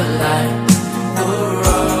never lie. For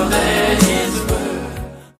all that it's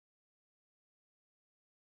worth.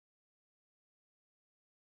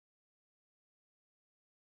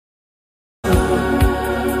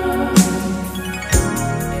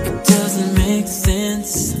 Doesn't make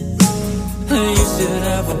sense. You should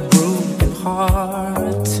have a broken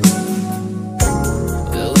heart.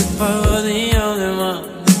 Well, if I were the only one,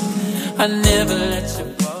 I'd never let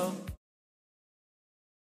you fall.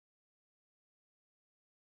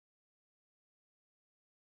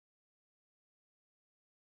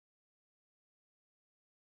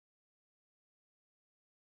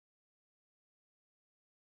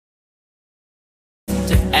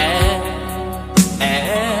 To ask,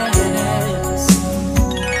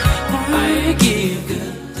 I give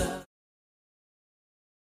good love.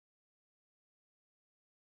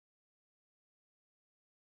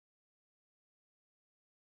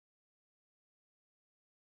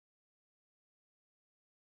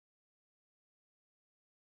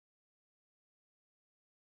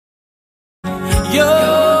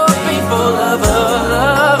 Your faithful lover,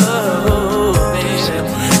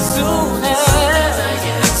 baby. Soon as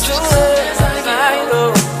I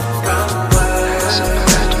go from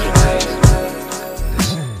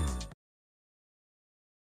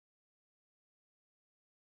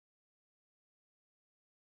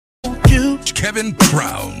Kevin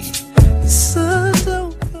Crown.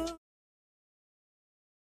 So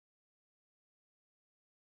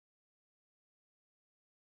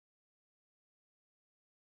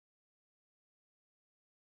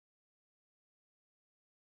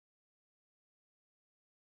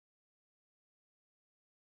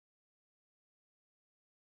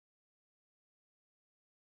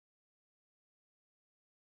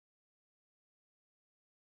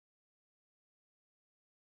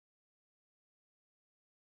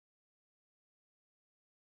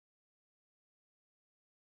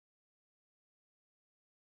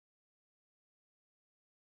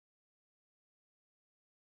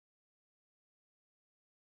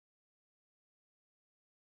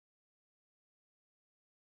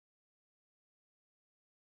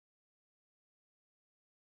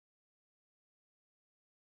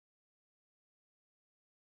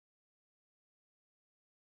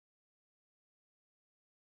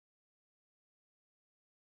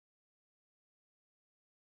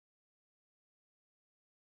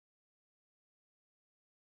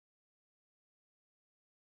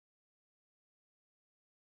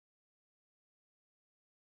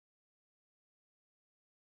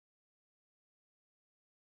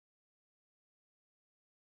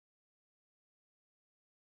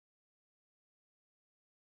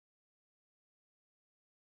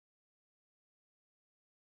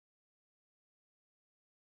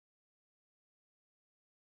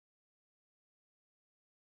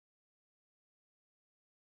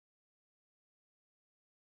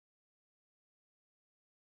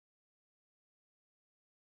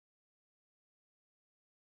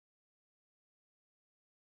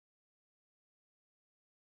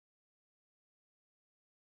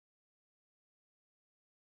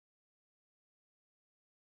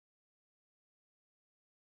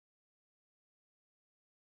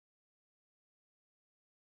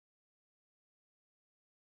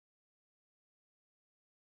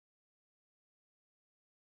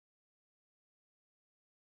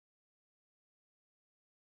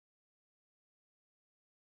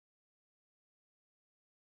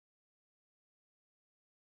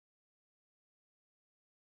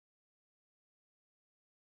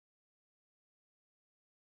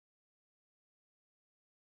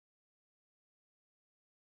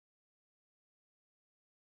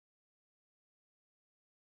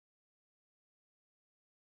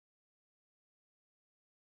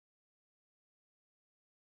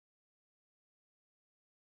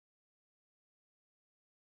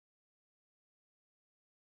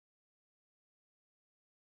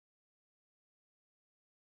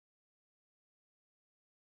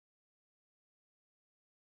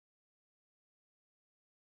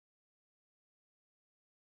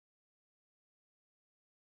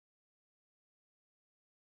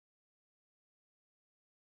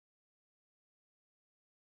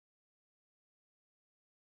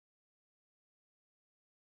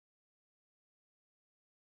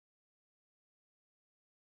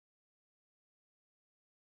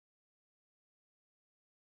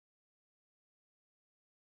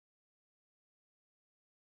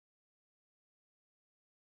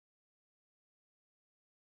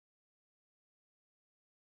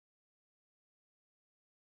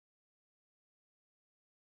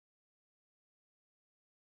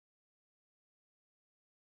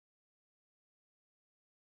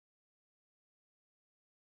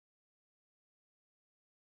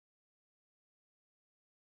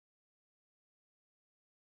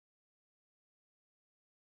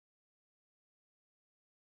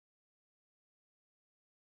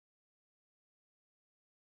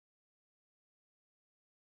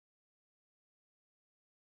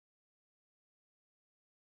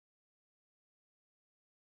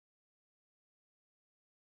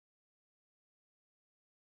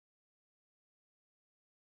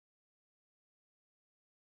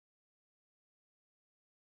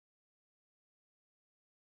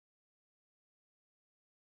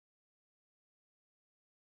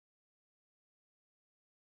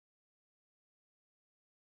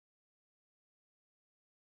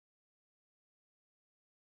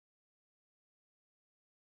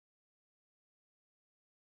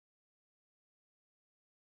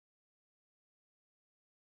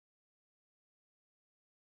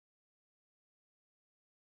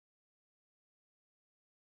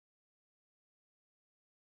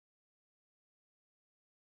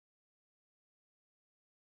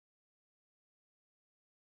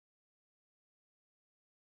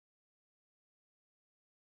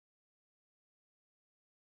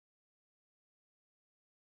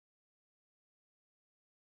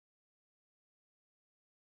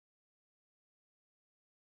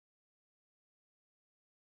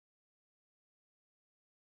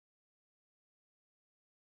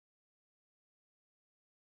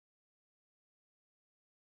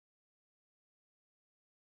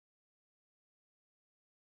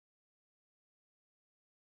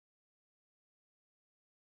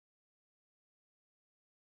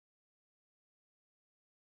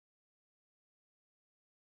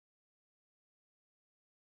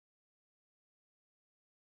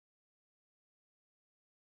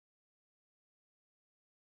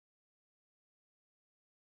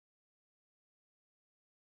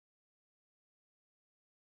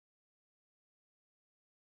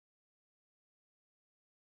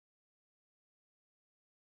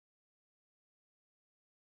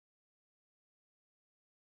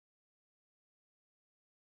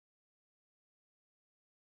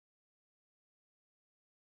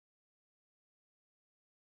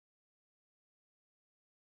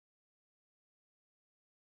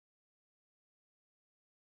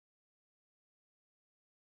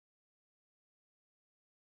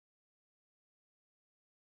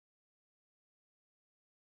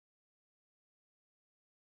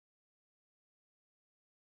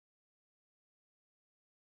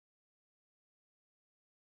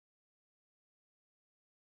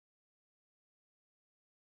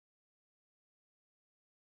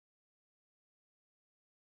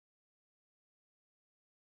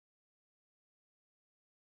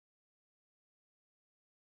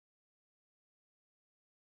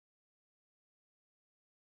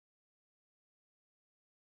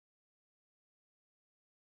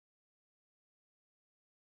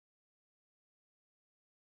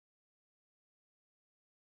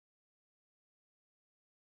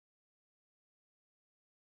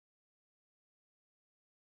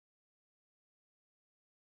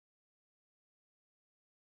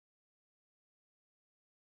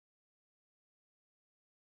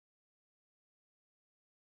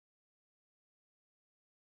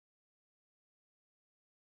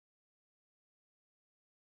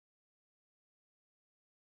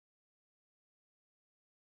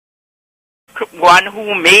one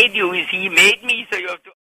who made you. Is he made me, so you have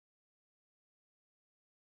to.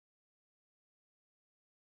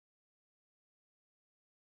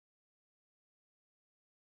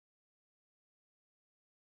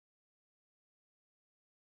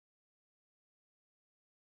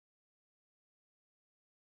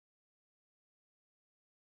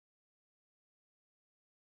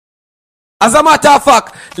 As a matter of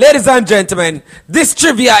fact, ladies and gentlemen, this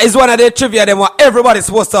trivia is one of the trivia them what everybody's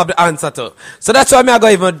supposed to have the answer to. So that's why I'm going to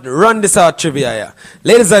even run this out trivia here.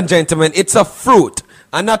 Ladies and gentlemen, it's a fruit.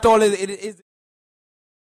 And not only it is.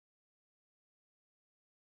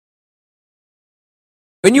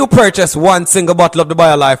 When you purchase one single bottle of the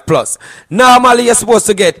BioLife Plus, normally you're supposed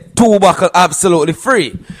to get 2 bottles absolutely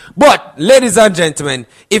free. But, ladies and gentlemen,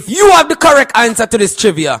 if you have the correct answer to this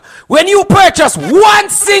trivia, when you purchase one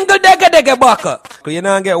single Dega bottle, you're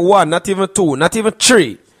not going to get 1, not even 2, not even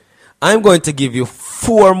 3. I'm going to give you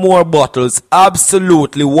 4 more bottles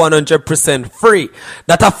absolutely 100% free.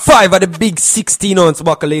 That are 5 of the big 16-ounce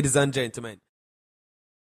bottle, ladies and gentlemen.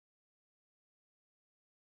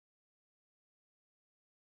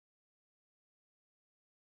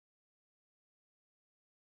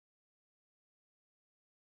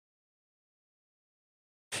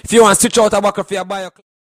 If you want to switch out a bucket for your bio.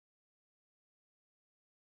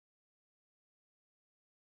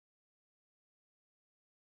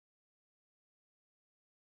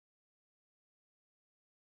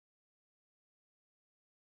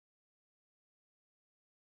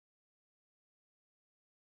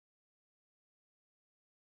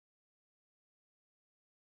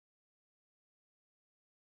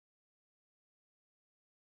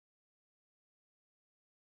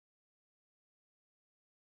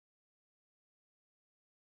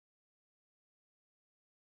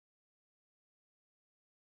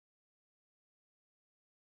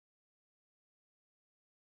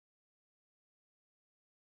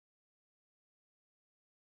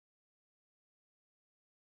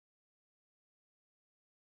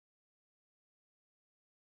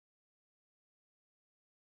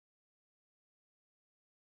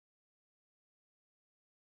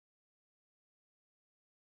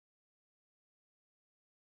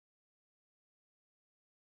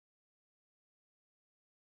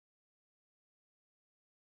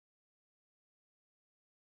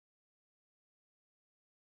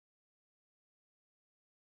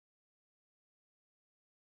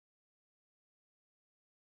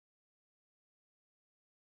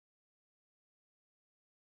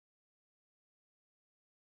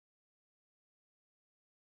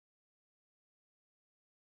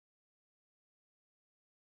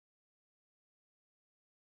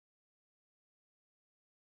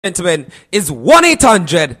 Gentlemen, is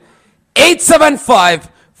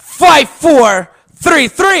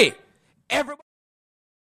 1-800-875-5433. Everybody.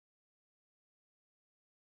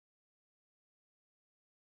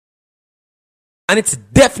 And it's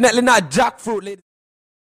definitely not jackfruit, ladies.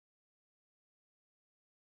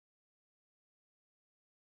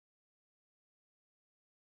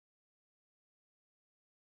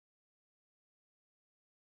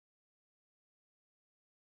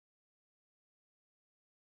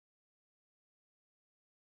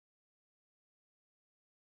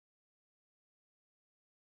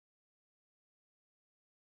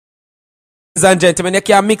 Ladies and gentlemen, you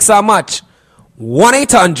can mix and match.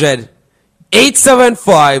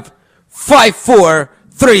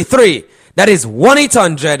 1-800-875-5433. That is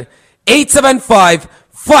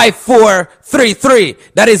 1-800-875-5433.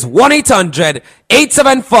 That is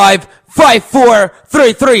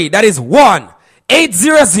 1-800-875-5433. That is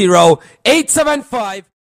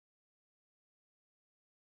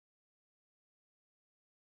 1-800-875$1-800-875-5433.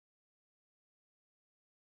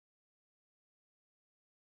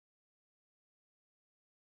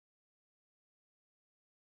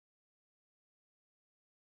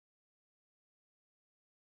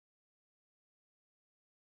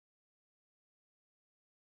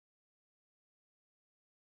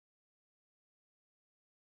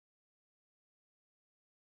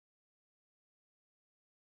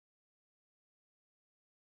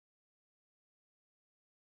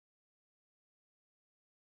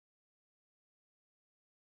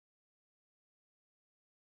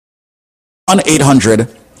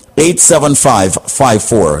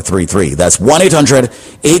 That's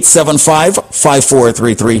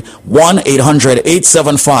 1-800-875-5433.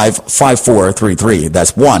 1-800-875-5433.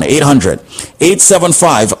 That's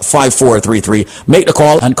 1-800-875-5433. Make the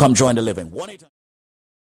call and come join the living. 1-800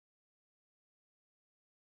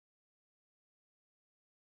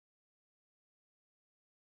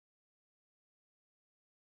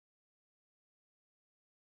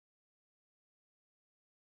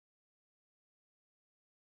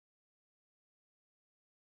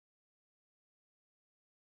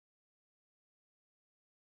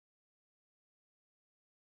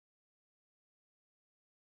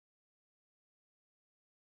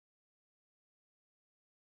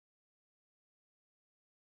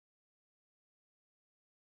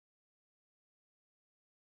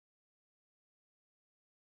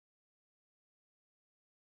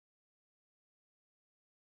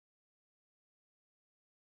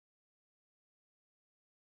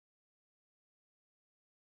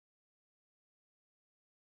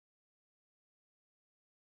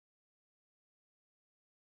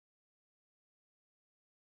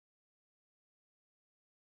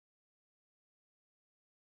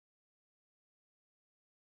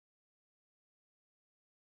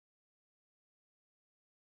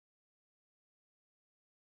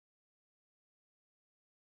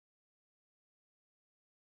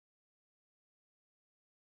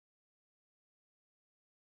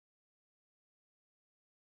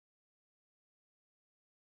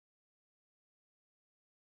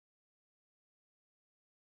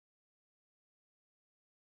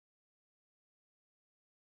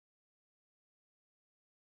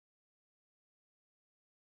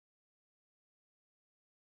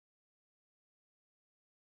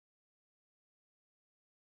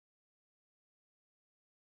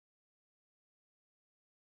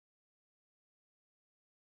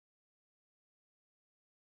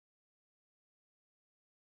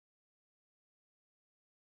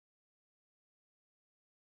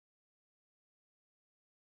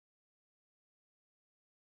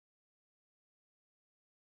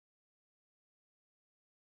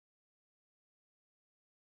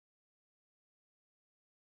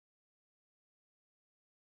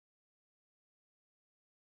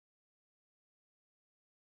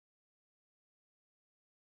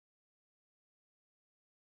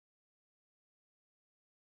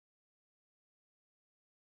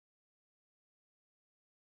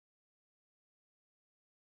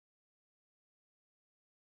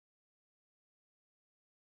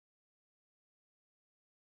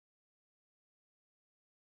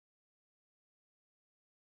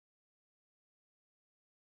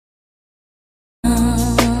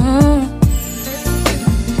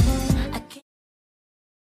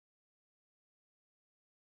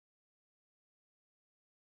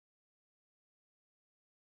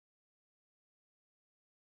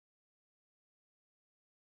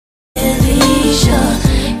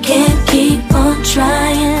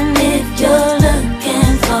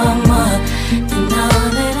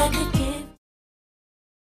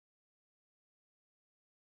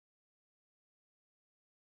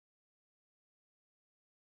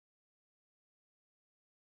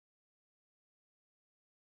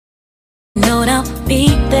 showed I'll be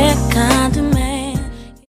that kind of man.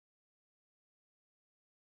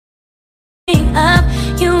 Up,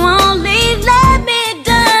 you only let me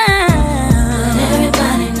down. But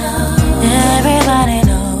everybody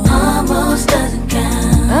knows, almost doesn't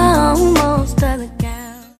count. Almost doesn't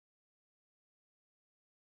count.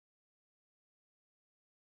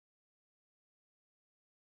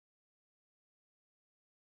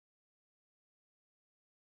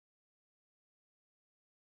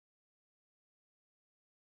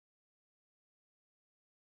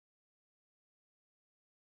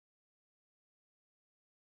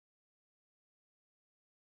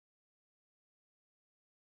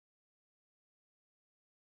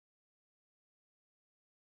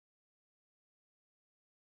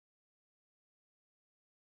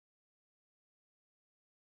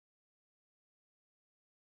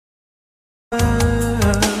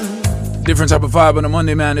 Different type of vibe on a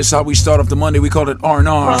Monday, man. This is how we start off the Monday. We call it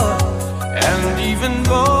R&R. And even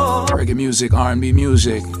more. Reggae music, R&B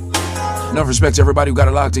music. Enough respect to everybody who got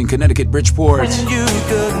it locked in Connecticut, Bridgeport,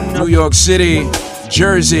 New York City,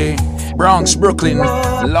 Jersey, Bronx, Brooklyn,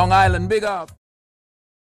 Long Island. Big up.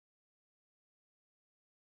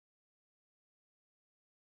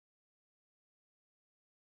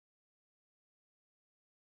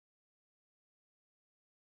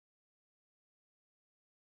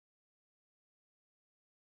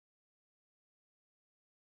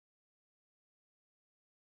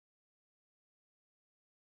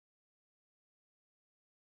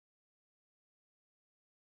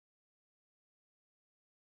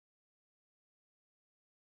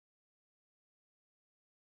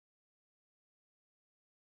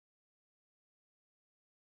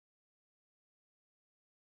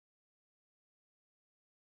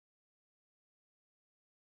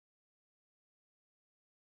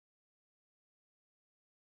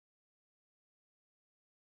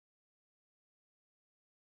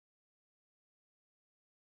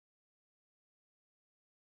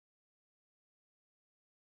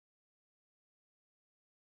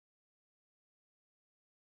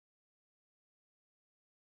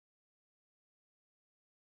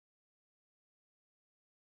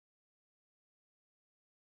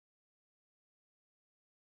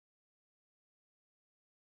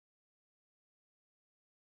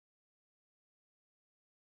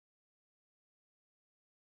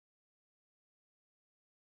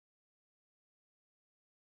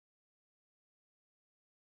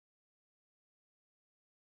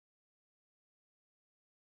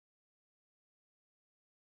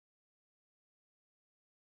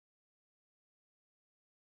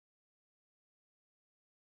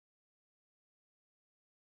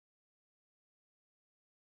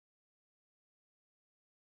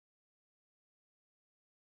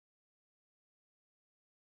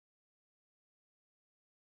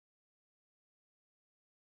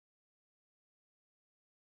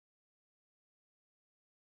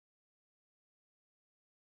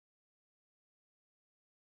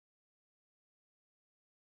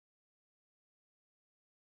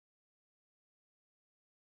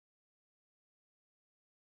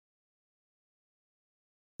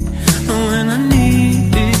 When I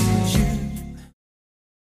needed you,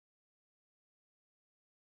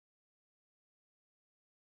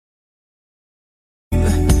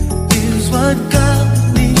 is what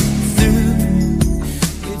got me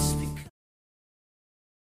through. It's because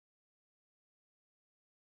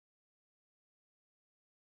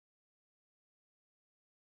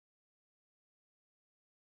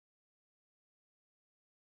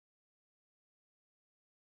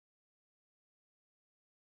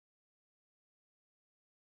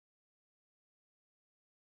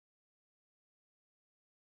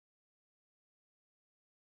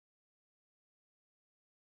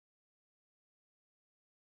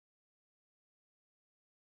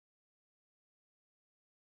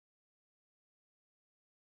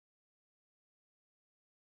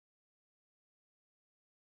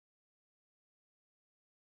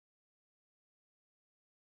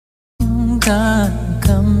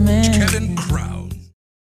coming. Kevin Crown.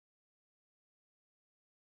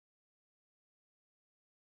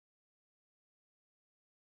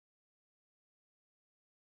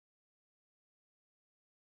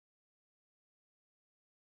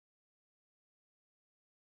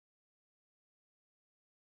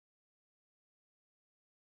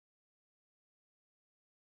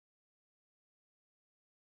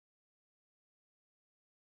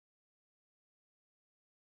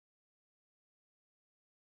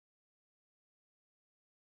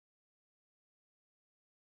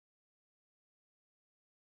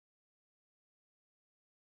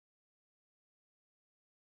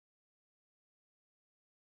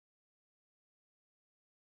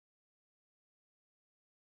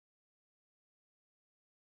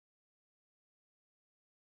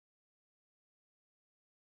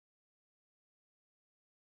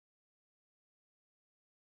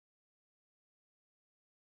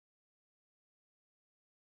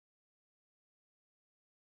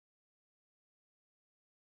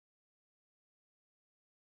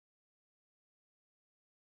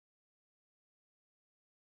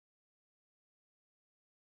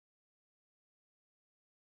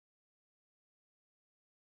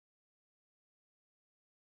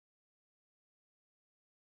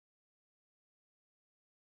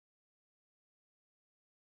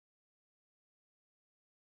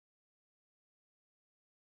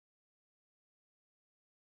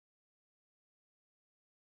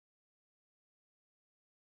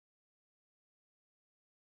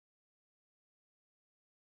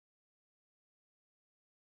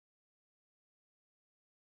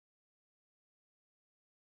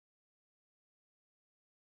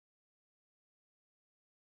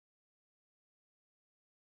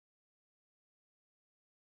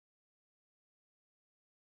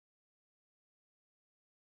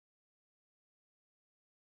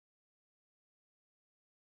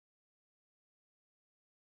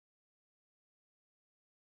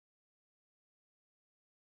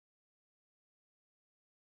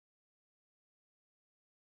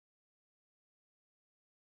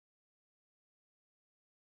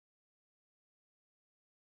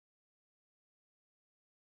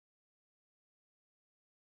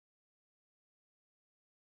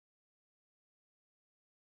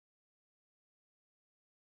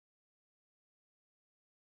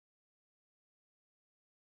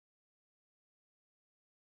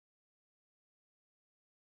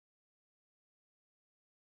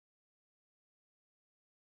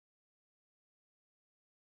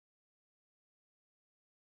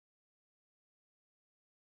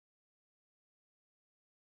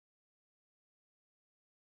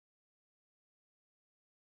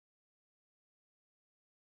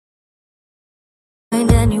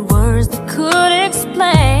 find any words that could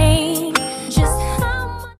explain just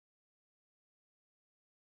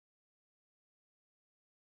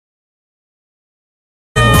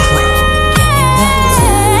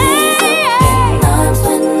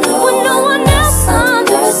when no one else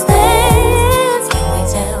understands. Can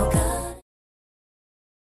we tell God?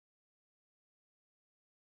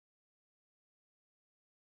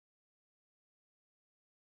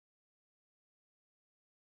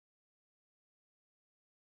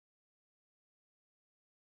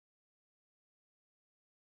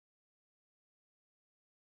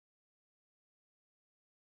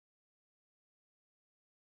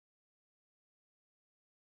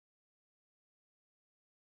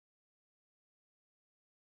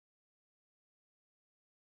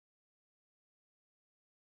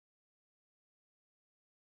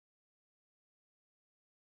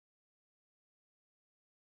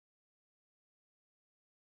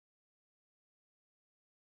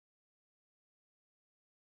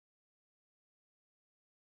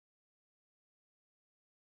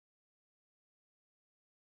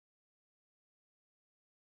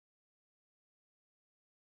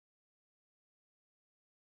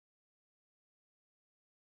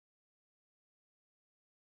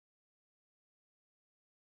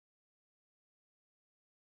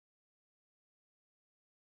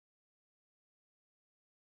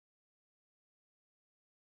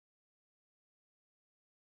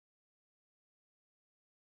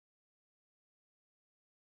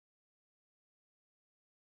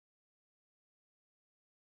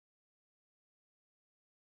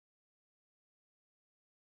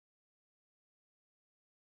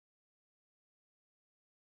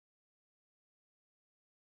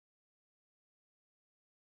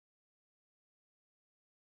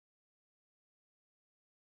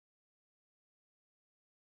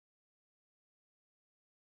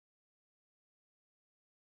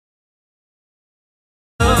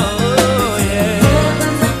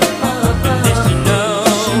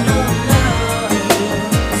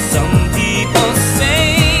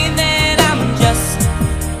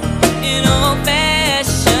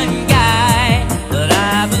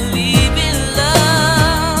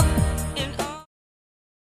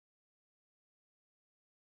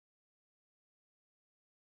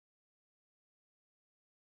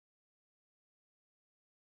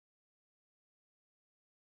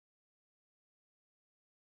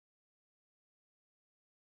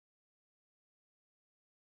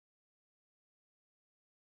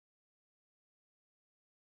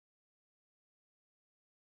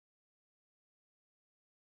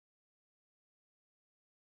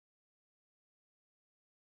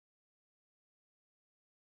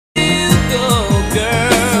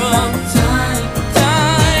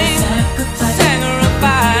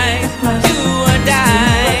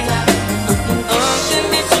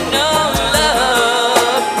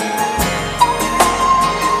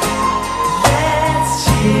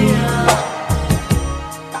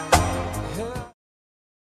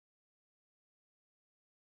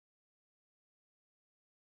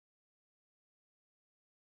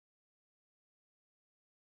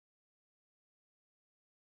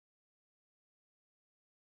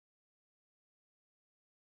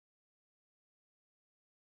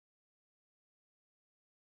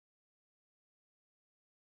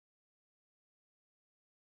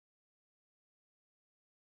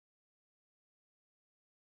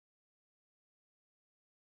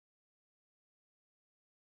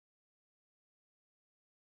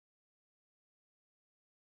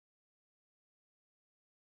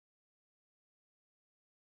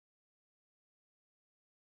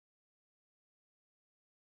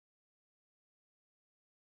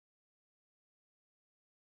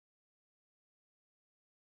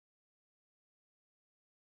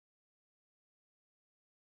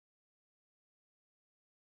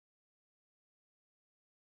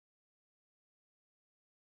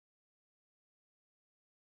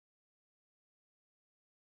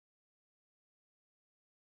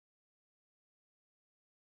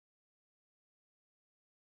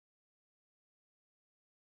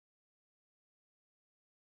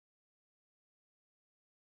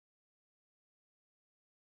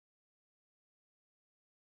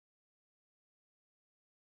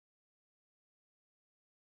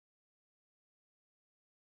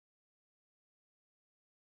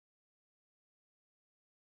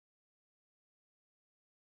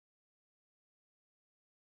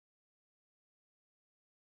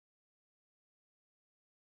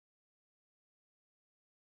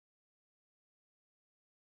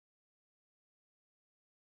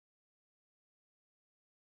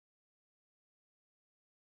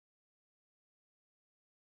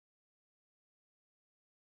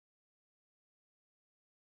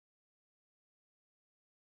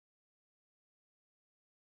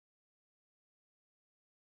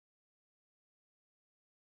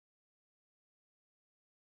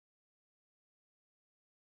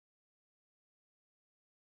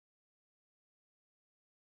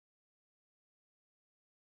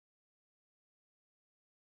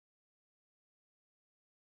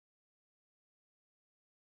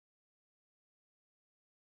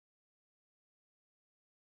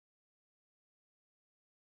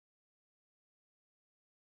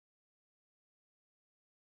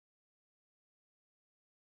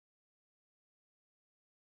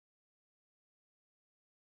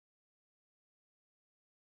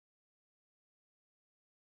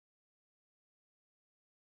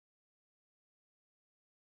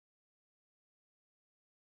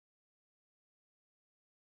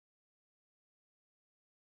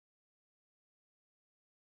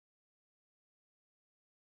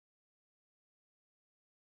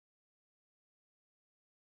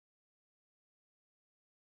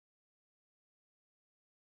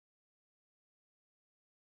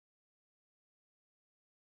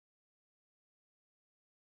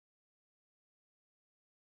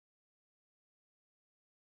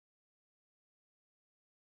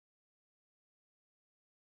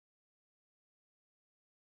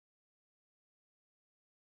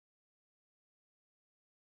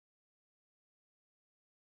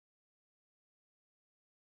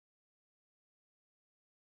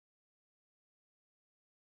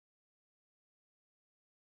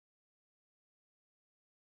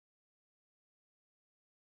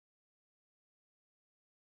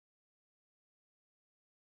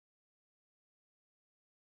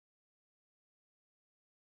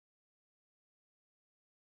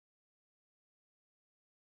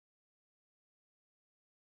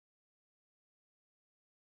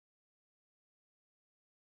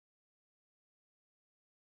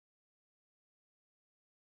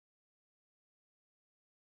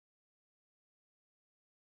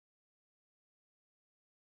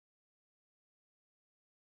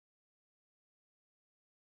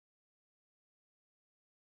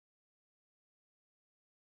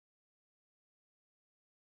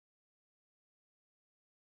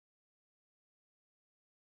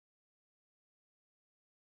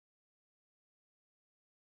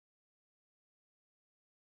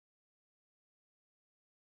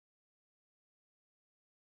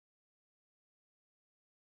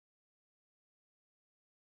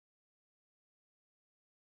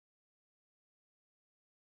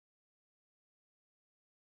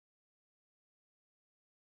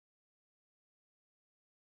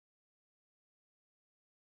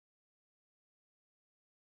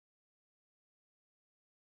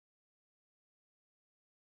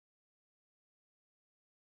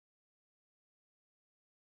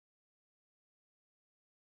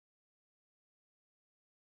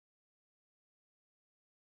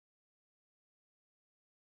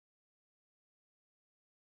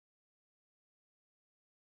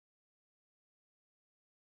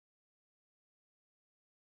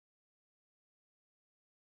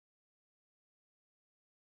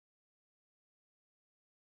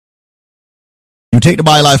 You take the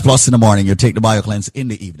BioLife Plus in the morning, you take the BioCleanse in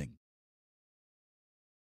the evening.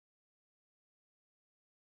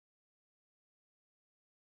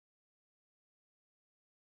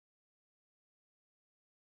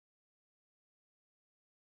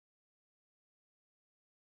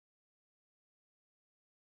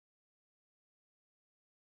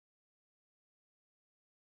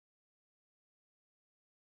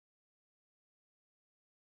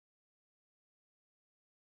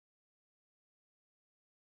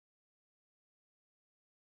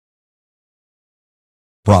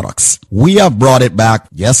 Products. We have brought it back.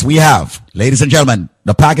 Yes, we have. Ladies and gentlemen,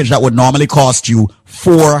 the package that would normally cost you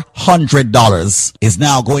 $400 is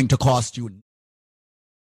now going to cost you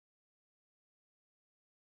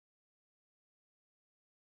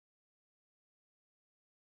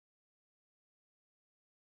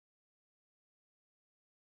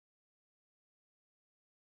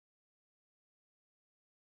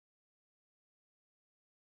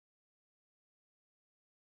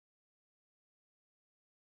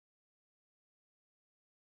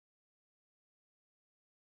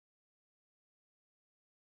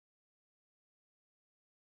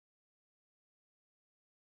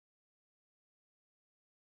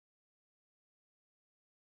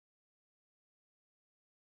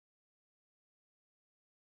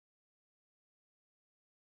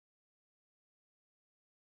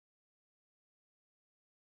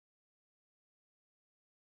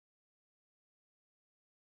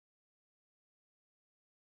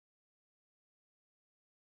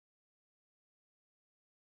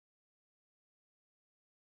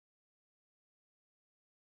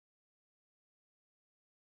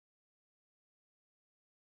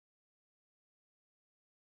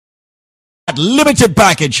limited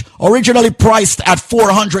package, originally priced at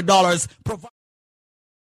 $400.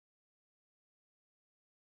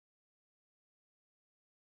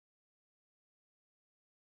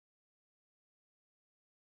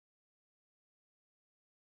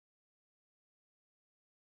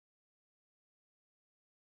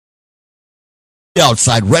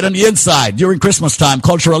 Outside, red on the inside. During Christmas time,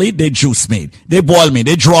 culturally, they juice me, they boil me,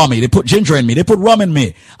 they draw me, they put ginger in me, they put rum in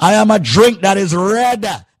me. I am a drink that is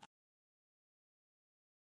red.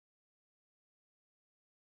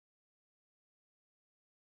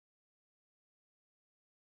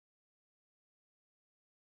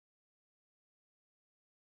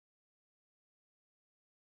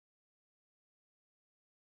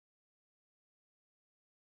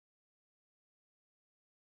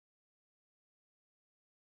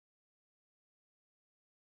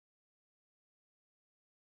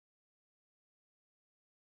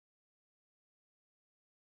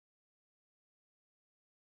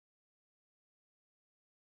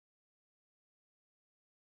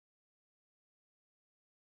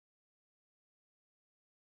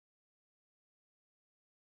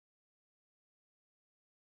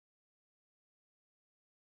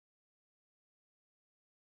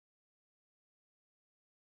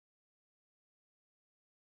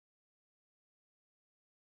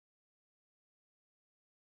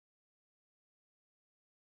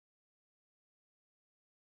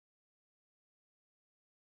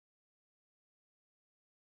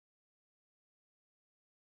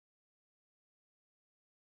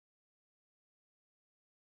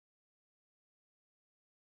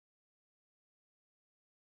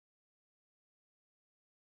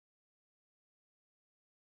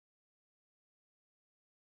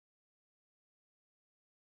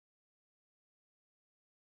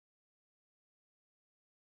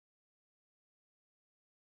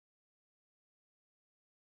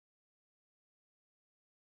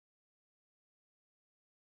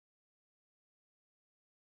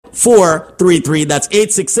 $433. That's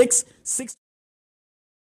 866-6.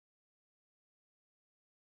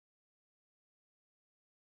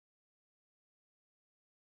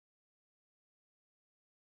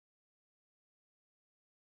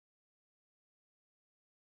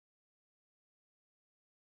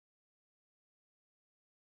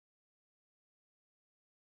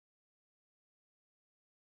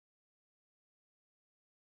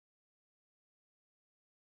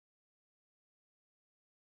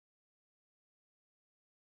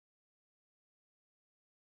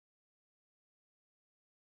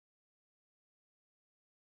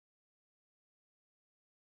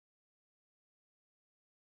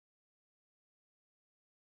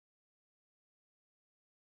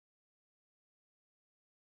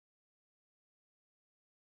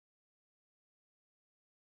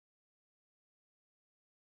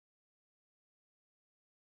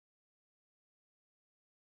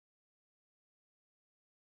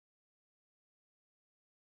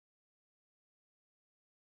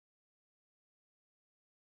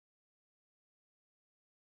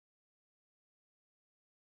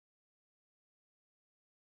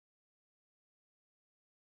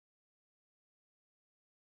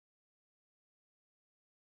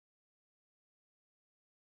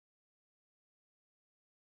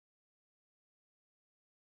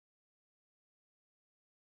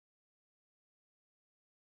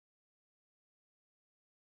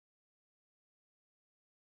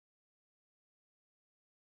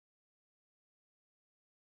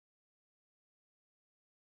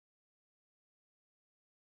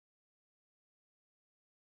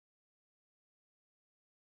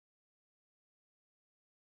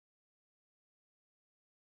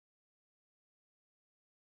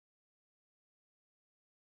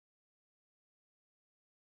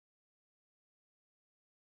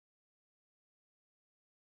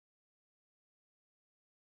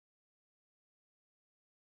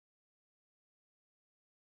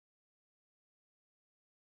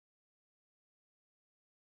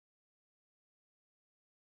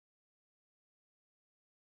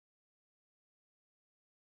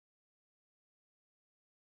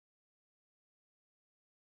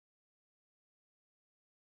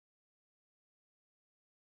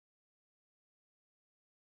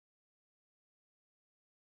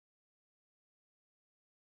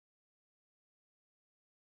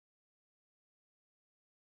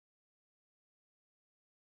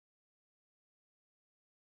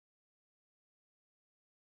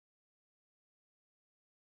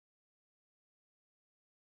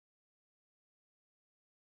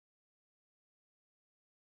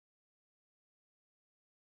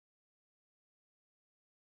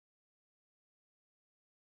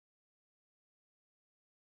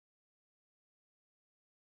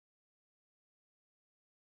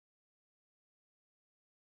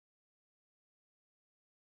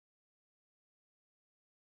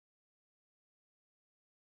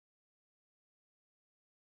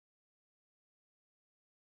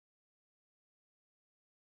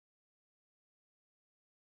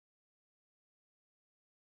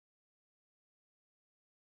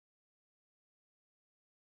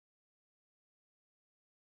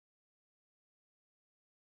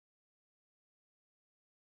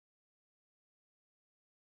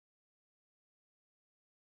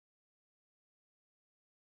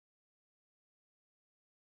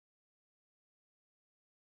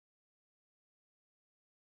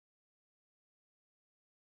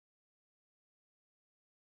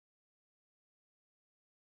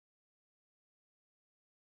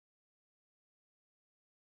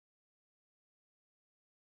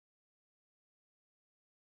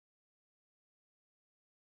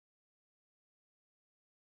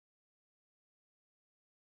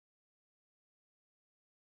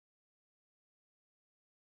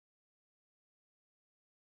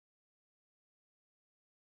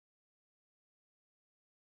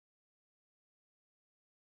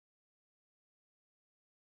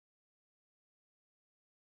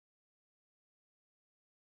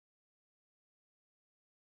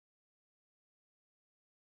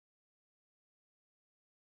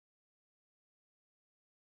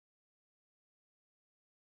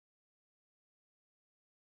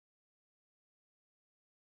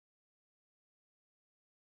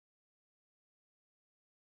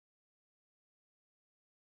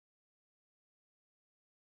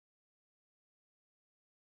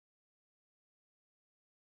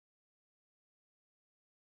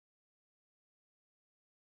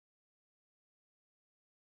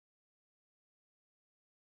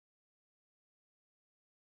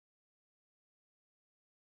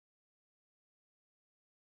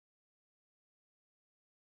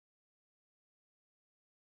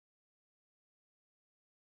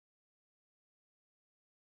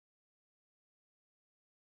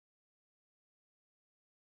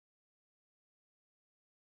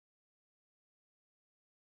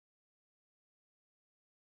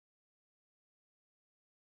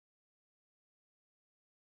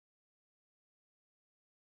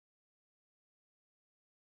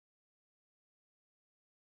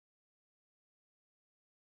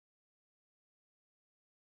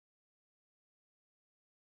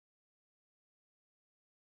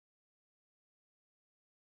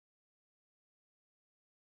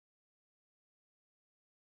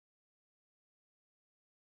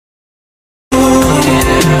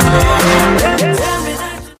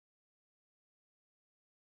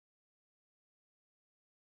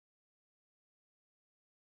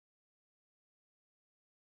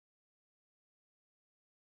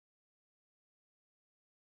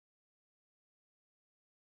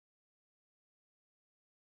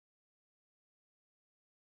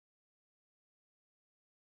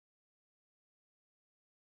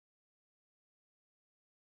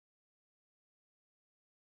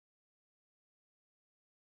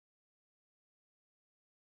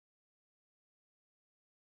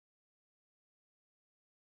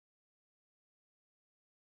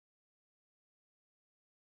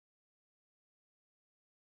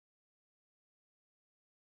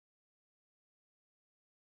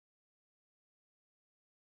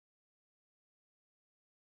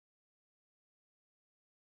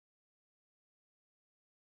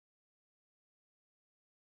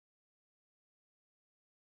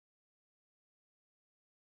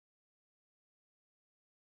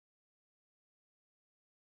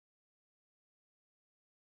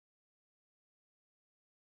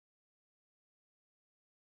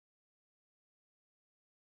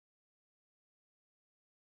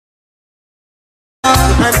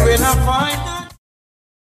 And when I find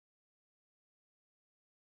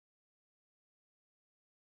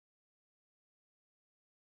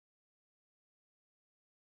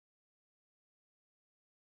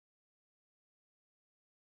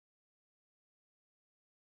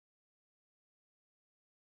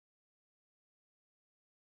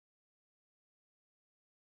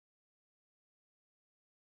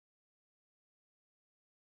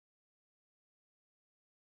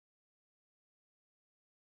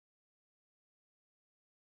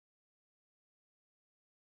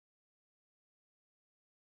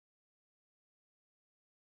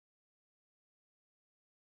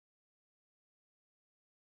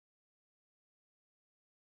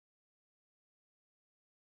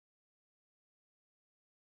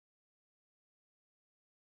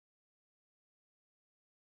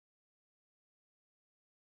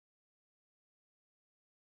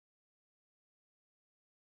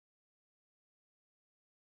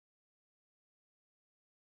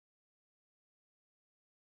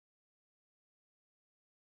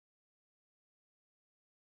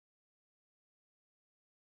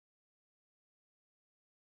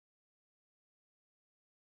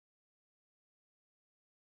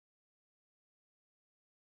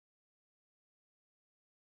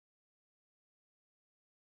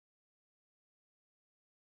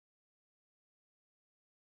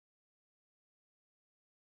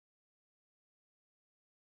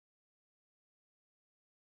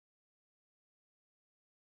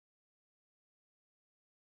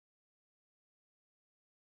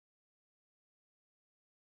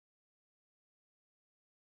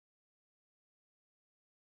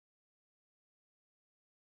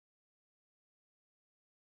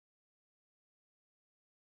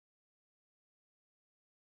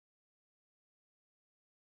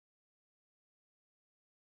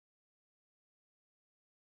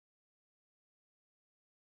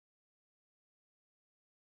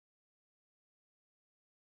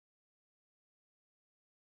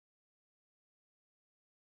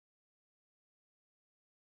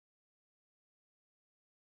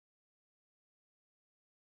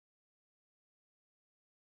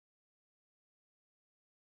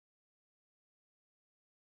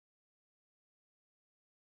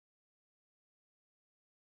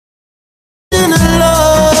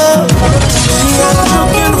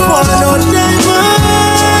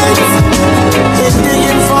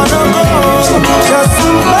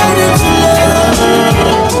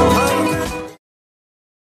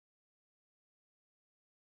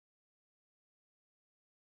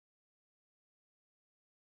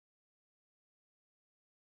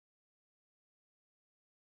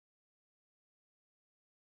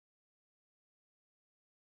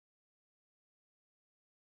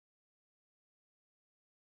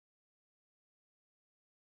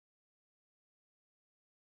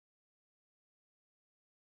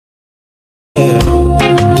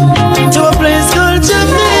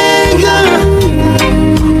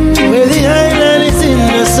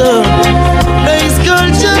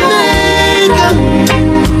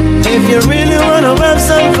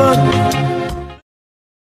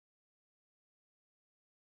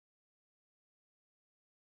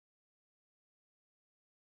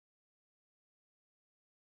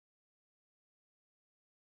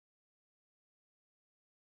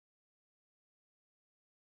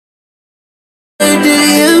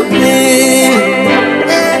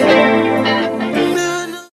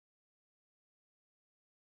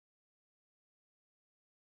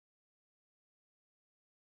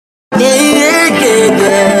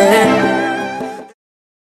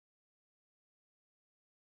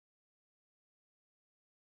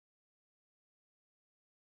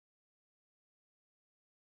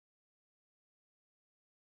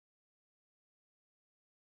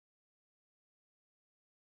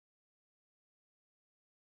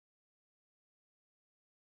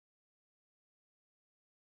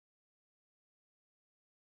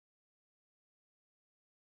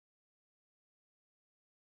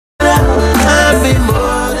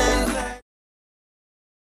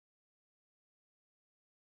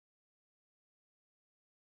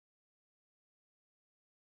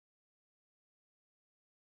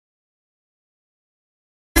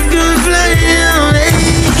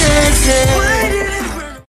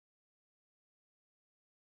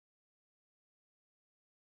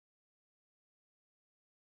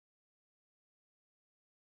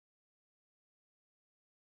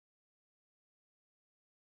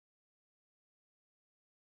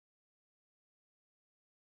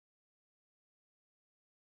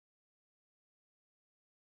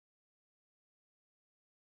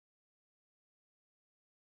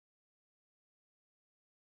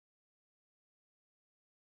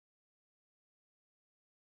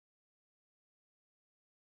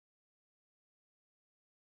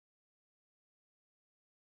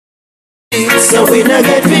so we not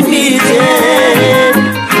get we meet, yeah.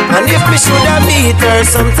 And if me shoulda meet her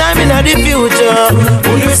sometime in the future,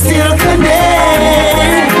 will you still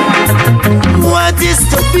connect? What is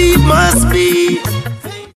to be must be.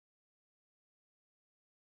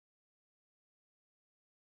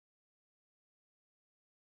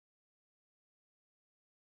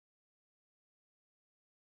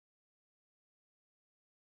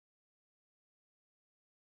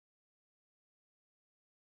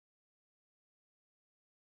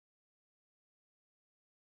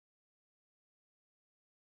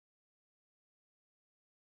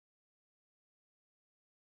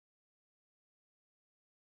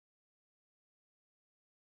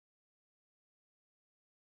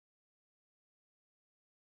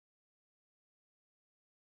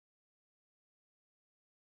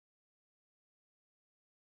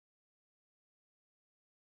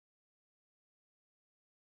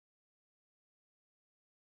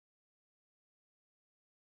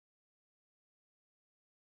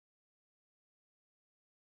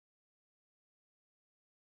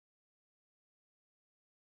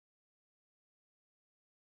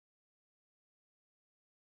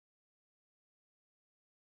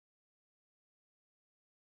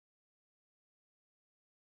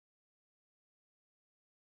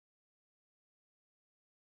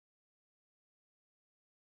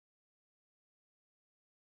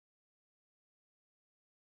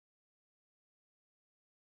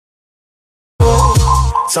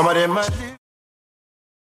 Some of them might live.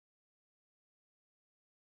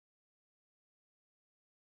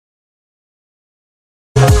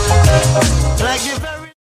 Like the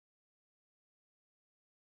very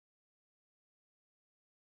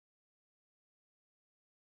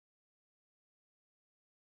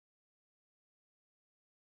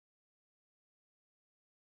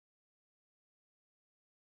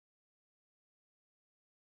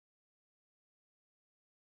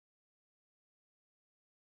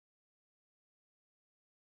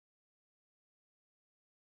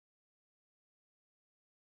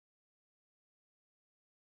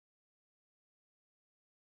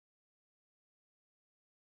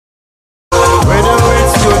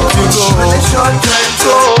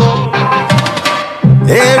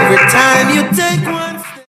every time you take one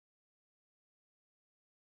step.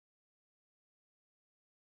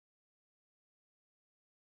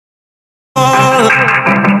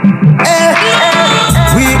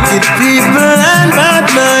 Wicked people and bad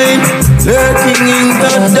minds lurking in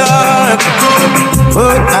the dark,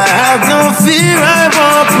 but I have no fear, I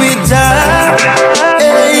walk with Jah.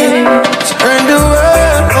 Hey, turn the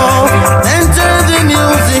world off and turn the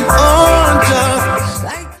music on, just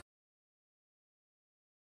like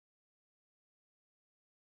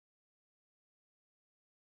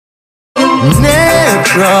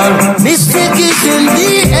natural. Mystic is in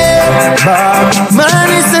the air, but man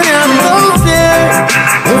is saying I'm out there.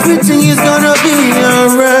 Everything is gonna be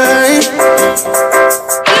alright.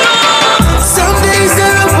 Some days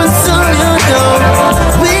are up and some you down.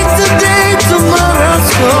 Week today, tomorrow's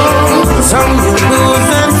gone. Some you lose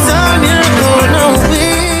and some you're gonna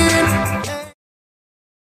win.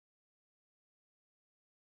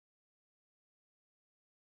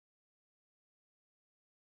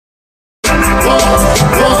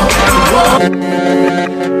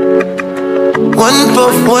 One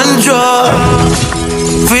puff, one draw,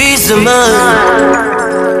 freeze the mind.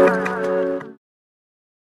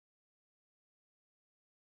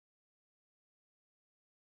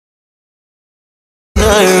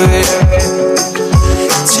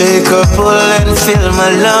 Take a pull and fill my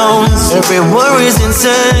lungs. Every worry's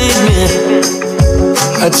inside me,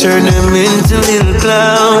 I turn them into little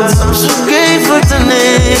clouds. I'm so grateful to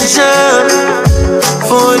nature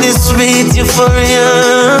for this sweet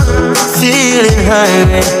euphoria, feeling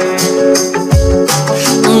high.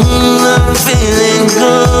 I'm feeling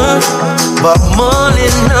good, but more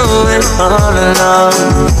than knowing all along.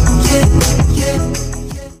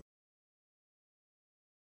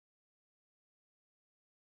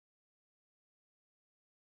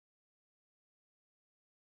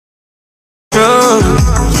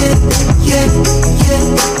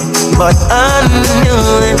 But I knew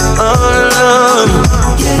it all along.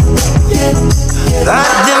 That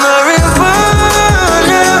them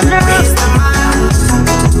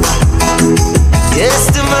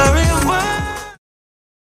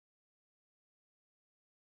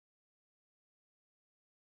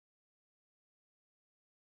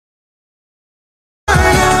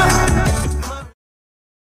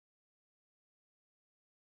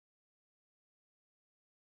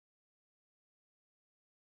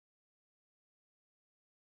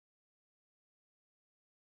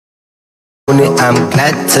I'm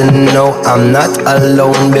glad to know I'm not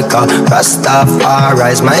alone because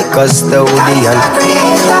Rastafari is my custodian.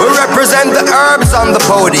 We represent the herbs on the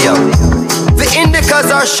podium. The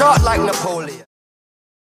indicas are short like Napoleon.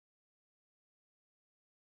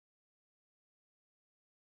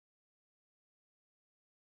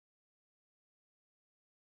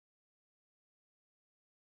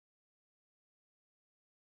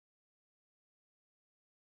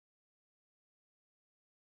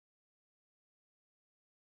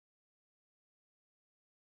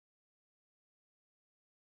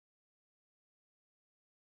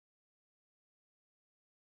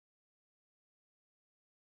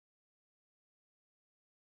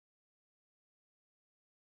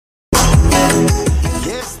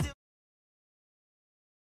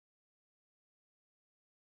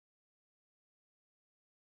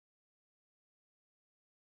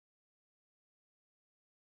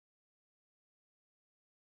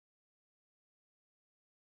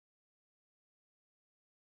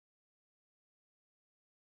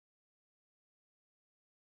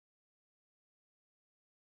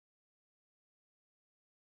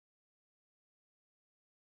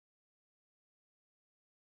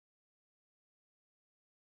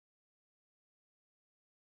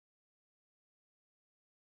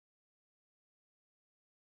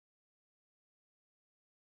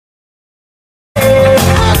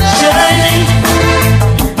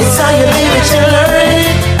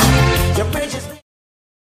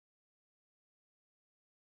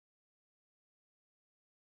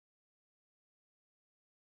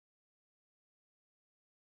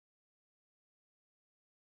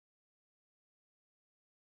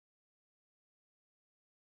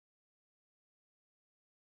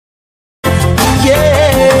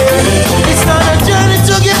 It's not a journey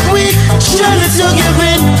to get weak, journey to get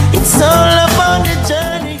win. It's all about the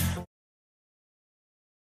journey.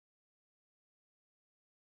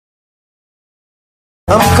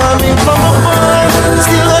 I'm coming from afar,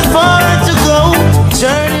 still got far to go.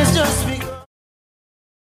 Journey's just begun.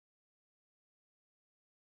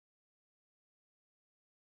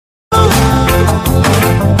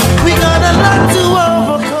 We got a lot to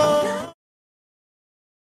overcome.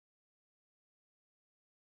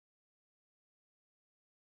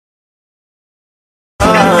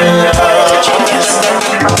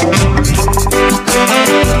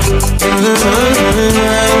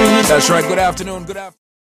 That's right. Good afternoon. Good afternoon.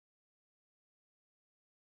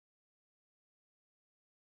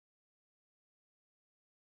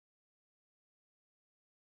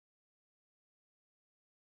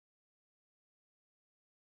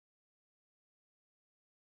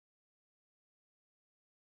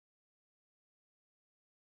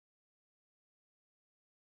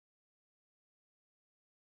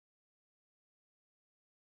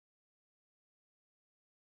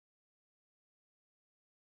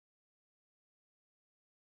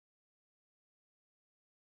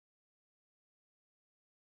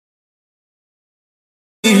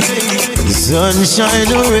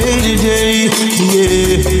 Sunshine already day,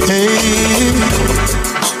 yeah. Hey.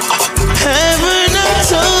 Haven't I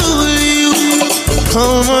told you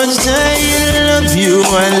how much I love you?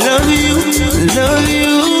 I love you,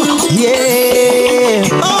 yeah.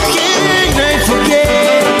 Oh, can I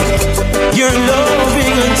forget your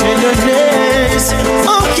loving and tenderness?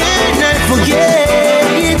 Oh, can I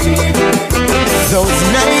forget those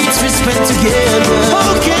nights we spent together?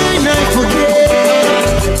 Oh, can I forget?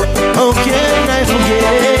 Oh, can I forget?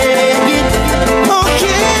 Oh,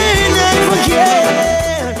 can I forget?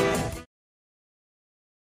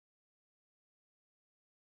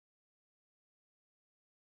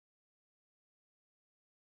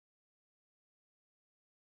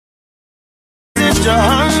 Such a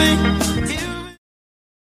hurry.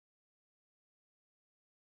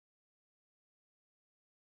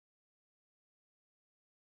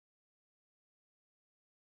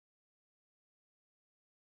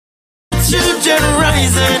 Children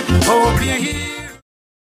rising, hope you're here.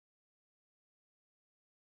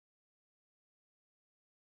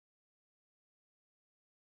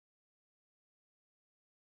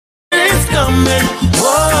 It's coming,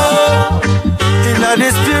 whoa. In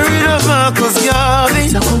the spirit of Marcus Garvey,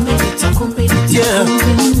 yeah.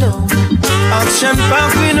 Action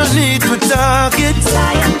back, we no need to talk it.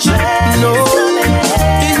 No.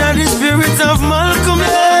 In the spirit of Malcolm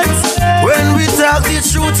X, when we talk the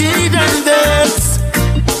truth, he done this.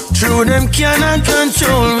 True, them cannot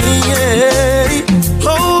control me, yeah.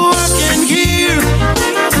 Oh, I can hear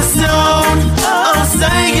the sound of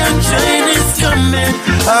Zion train is coming.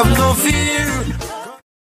 Have no fear.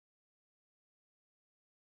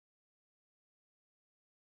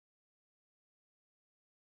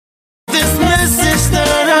 This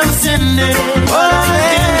listening, but I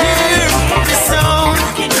can hear the sound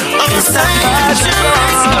of the station.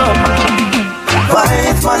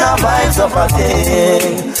 Vibes, man, a vibes up a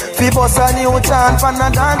thing. People say new chant from the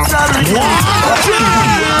dance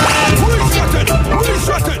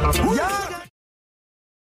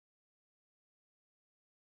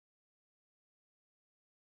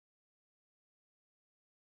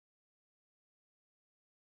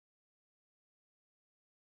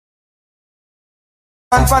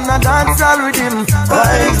and from the dancehall rhythm,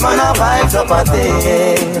 vibes, man, a vibes up a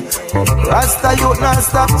thing. Rasta youth not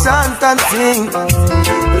stop chant and sing.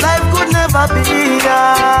 Life could never be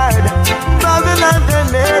hard. Babylon they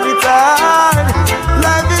made it hard.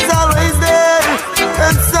 Life is always there,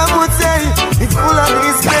 and some would say it's full of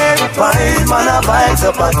despair. Vibes, man, a vibes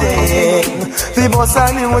up a thing. People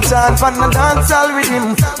say new chant from the dancehall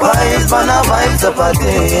rhythm. Vibes, man, a vibes up a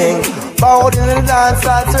thing. Bow in the dance,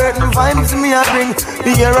 certain vibes me a bring.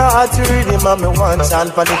 The air a hot to rhythm and me want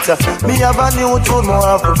chant for it. Me have a new tune, more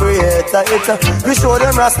have to create it. We show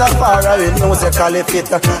them Rastafari with musical fit.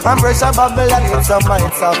 And pressure Babylon with some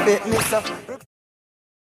minds of fitness.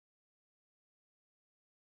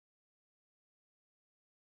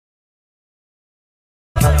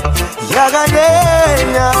 Yaga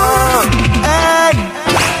yeah, hey,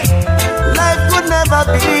 life could never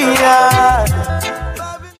be hard.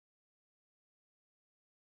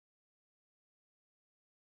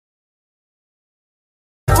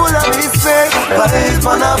 Full of respect, but it's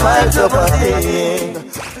man a vibes up a thing.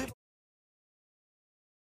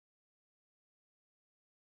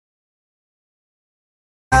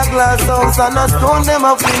 A glass house and a stone them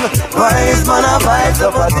a fling. Vibes man a vibes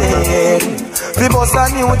up a thing. We bust a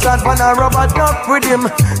new chant when a rubber duck with him.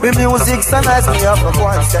 The music so nice, me up go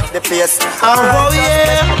and set the pace. Oh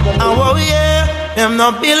yeah, them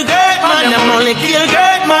no build great man, them only kill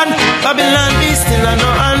great man. Babylon be still a no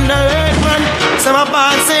underrated man. Some a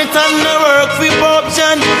bad Satan no work for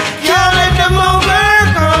corruption. Can't let them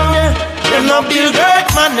overcome, yeah. Them no build great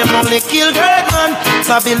man, them only kill great man.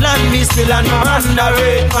 Babylon be still a no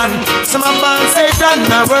underrated man. Some a bad Satan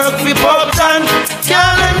no work for corruption.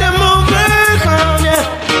 Can't let them overcome, yeah.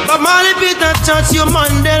 But Molly beat that church, you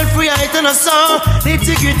Mandel free height and a song.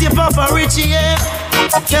 Integrity Papa Richie, yeah.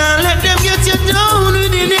 Can't let them get you down with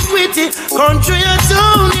iniquity. Country and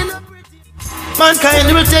town in a pretty. Mankind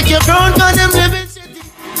will take your crown, cause them living shitty.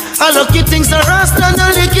 I lucky things are rasta and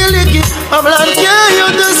a licky licky. Babylon can't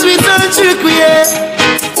use the sweet and tricky, yeah.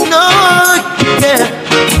 No, yeah.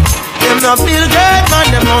 Them no feel great man,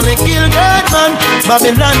 them only kill great man.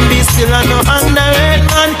 Babylon be still a no underrated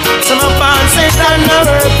man. Some of us say that no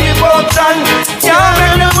work people done. Can't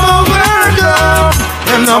let them overcome.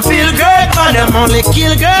 Them no feel great man, them only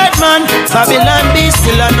kill great man. Babylon be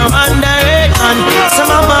still a no underrated man.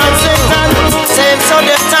 Some of us say that same so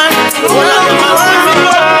they turn. All of them are work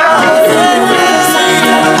people.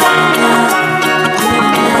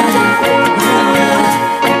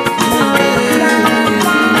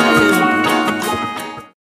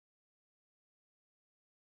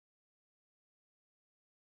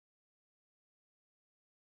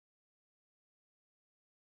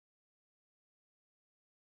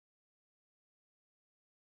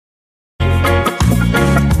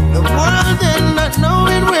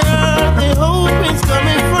 Knowing where the hope is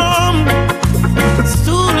coming from. It's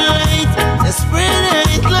too late, they're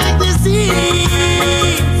spreading it like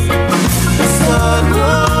disease. So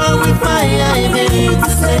no, we fight it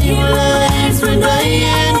to save lives, we're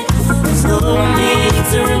dying. There's no need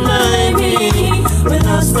to remind me we're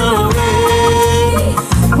lost away.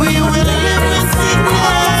 We will live with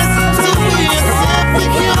sickness till we accept the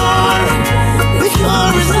cure. The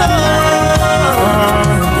cure is love.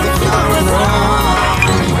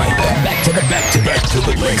 Back to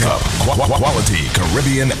the wake up. Quality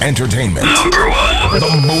Caribbean entertainment. Number one. The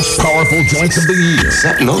most powerful joints of the year.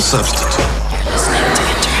 That no substitute. Listening to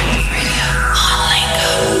Internet Radio on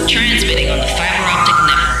Lingo. Transmitting on the fiber optic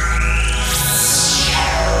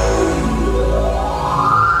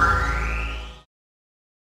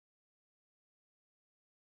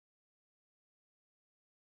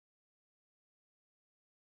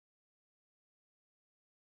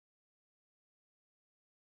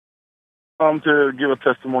To give a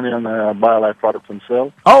testimony on BioLife products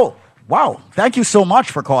themselves. Oh, wow. Thank you so much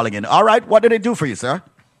for calling in. All right. What did it do for you, sir?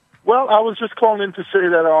 Well, I was just calling in to say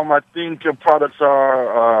that I think your products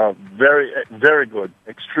are very, very good,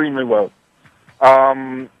 extremely well.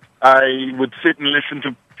 I would sit and listen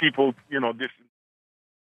to people, different.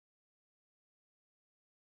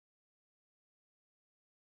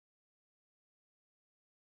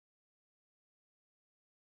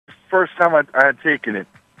 First time I had taken it,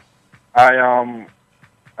 I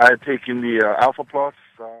I had taken the Alpha Plus.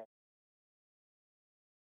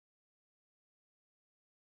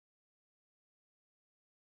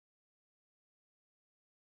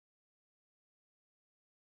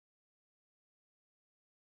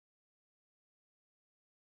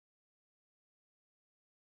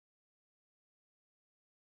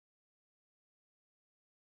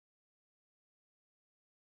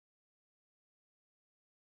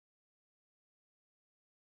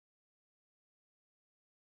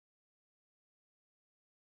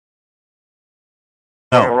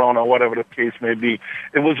 Around or whatever the case may be.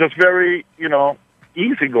 It was just very,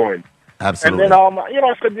 easy going. Absolutely. And then,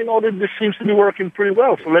 I said, this seems to be working pretty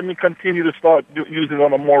well, so let me continue to start using it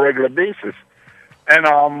on a more regular basis. And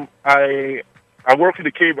I work in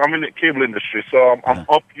the cable. I'm in the cable industry, so I'm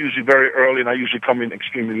up usually very early, and I usually come in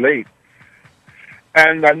extremely late.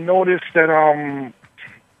 And I noticed that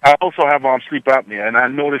I also have sleep apnea, and I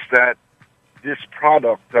noticed that this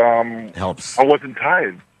product helps. I wasn't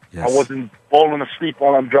tired. Yes. I wasn't falling asleep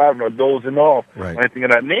while I'm driving or dozing off or anything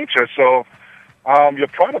of that nature. So your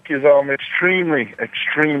product is extremely,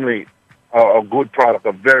 extremely a good product,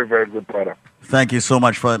 a very, very good product. Thank you so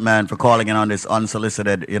much for calling in on this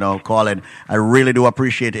unsolicited, calling. I really do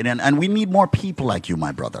appreciate it. And we need more people like you,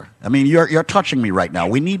 my brother. I mean, you're touching me right now.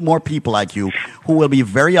 We need more people like you who will be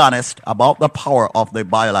very honest about the power of the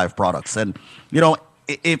BioLife products. And,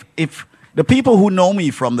 if the people who know me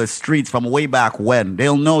from the streets from way back when,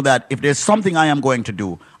 they'll know that if there's something I am going to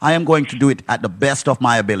do, I am going to do it at the best of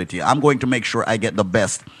my ability. I'm going to make sure I get the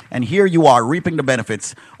best. And here you are reaping the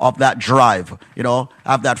benefits of that drive,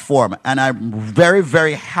 of that form. And I'm very,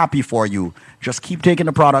 very happy for you. Just keep taking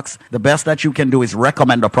the products. The best that you can do is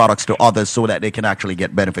recommend the products to others so that they can actually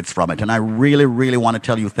get benefits from it. And I really, really want to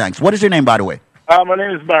tell you thanks. What is your name, by the way? My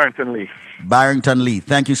name is Barrington Lee. Barrington Lee,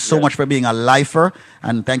 thank you so much for being a lifer,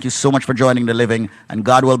 and thank you so much for joining the living. And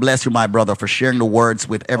God will bless you, my brother, for sharing the words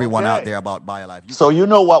with everyone out there about BioLife. So you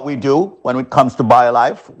know what we do when it comes to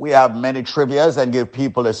BioLife. We have many trivias and give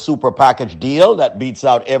people a super package deal that beats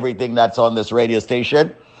out everything that's on this radio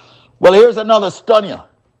station. Well, here's another stunner.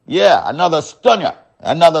 Yeah, another stunner.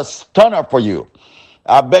 Another stunner for you.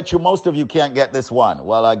 I bet you most of you can't get this one.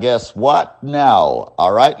 Well, I guess what now?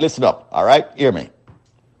 All right, listen up. All right, hear me.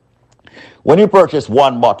 When you purchase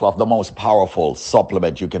one bottle of the most powerful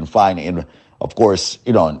supplement you can find in, of course,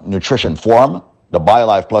 nutrition form, the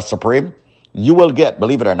BioLife Plus Supreme, you will get,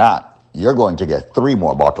 believe it or not, you're going to get 3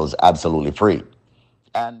 more bottles absolutely free.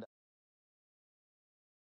 And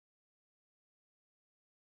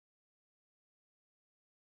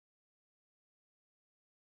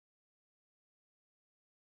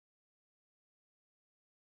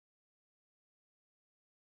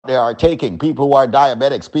they are taking people who are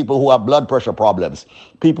diabetics, people who have blood pressure problems,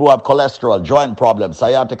 people who have cholesterol, joint problems,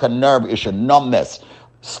 sciatica nerve issue, numbness,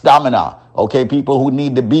 stamina, people who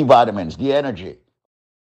need the B vitamins, the energy.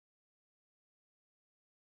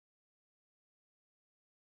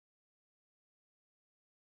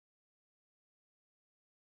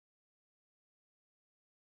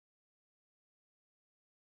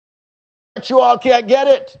 But you all can't get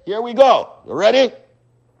it. Here we go. You ready?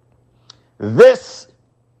 This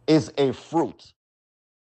is a fruit.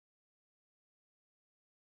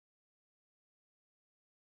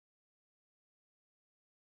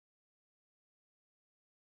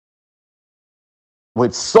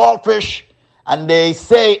 With saltfish, and they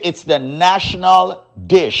say it's the national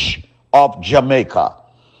dish of Jamaica.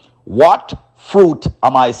 What fruit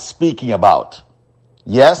am I speaking about?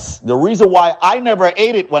 Yes, the reason why I never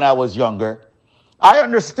ate it when I was younger, I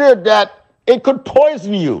understood that it could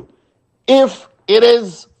poison you if it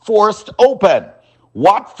is forced open.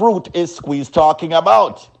 What fruit is Squeeze talking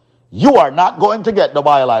about? You are not going to get the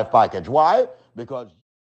BioLife package. Why? Because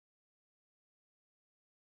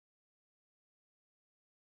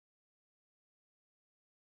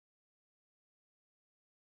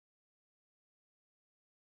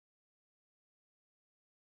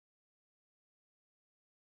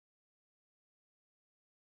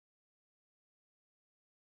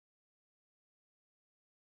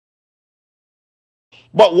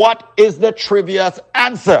But what is the trivia's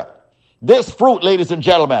answer? This fruit, ladies and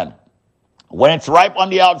gentlemen, when it's ripe on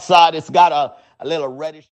the outside, it's got a little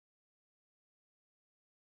reddish.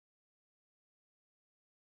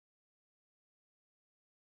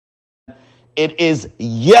 It is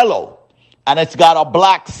yellow, and it's got a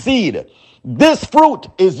black seed. This fruit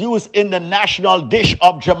is used in the national dish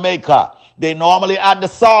of Jamaica. They normally add the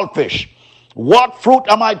saltfish. What fruit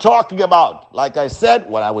am I talking about? Like I said,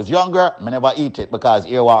 when I was younger, I never eat it because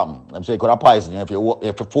I'm saying could I poison you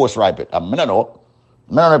if you force ripe it. I don't know.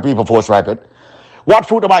 None of people force ripe it. What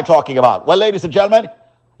fruit am I talking about? Well, ladies and gentlemen,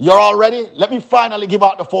 You're all ready? Let me finally give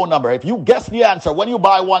out the phone number. If you guess the answer, when you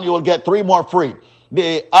buy one, you will get 3 more free.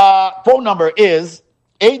 The phone number is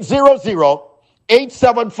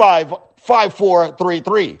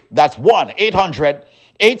 800-875-5433. That's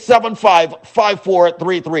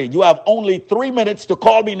 1-800-875-5433. You have only 3 minutes to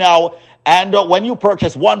call me now. And when you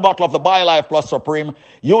purchase 1 bottle of the BioLife Plus Supreme,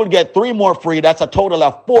 you will get 3 more free. That's a total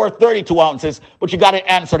of 432 ounces. But you got to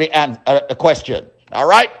answer the question. All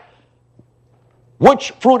right?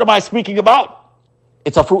 Which fruit am I speaking about?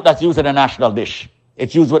 It's a fruit that's used in a national dish.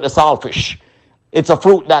 It's used with the saltfish. It's a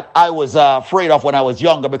fruit that I was afraid of when I was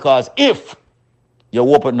younger because if you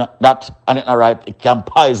open that and it's not ripe, it can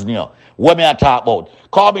poison you. What may I talk about?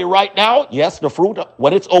 Call me right now. Yes, the fruit,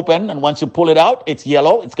 when it's open and once you pull it out, it's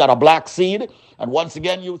yellow. It's got a black seed. And once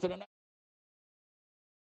again, used in a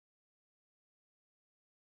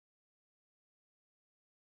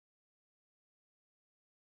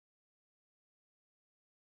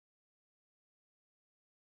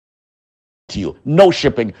to you. No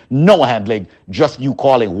shipping, no handling, just you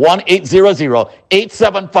calling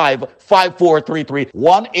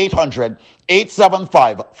 1-800-875-5433.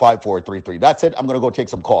 1-800-875-5433. That's it. I'm going to go take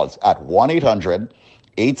some calls at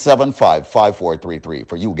 1-800-875-5433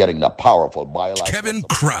 for you getting the powerful BioLife. Kevin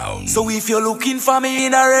Crown. So if you're looking for me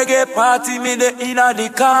in a reggae party, me in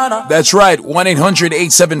the corner. That's right,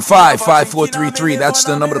 1-800-875-5433. That's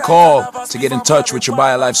the number to call to get in touch with your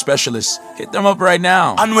BioLife specialist. Hit them up right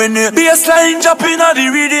now. And when the bassline drop in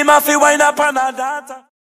the rhythm, I feel wind up on a dance.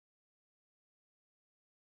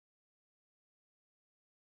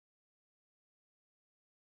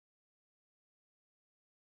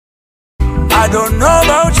 I don't know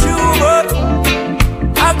about you, but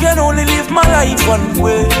I can only live my life one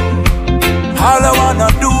way. All I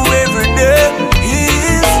wanna do every day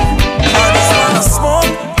is I just wanna smoke,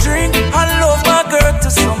 drink, and love my girl to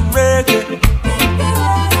some reggae.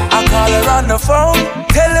 I call her on the phone,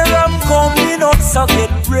 tell her I'm coming up, so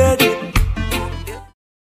get ready.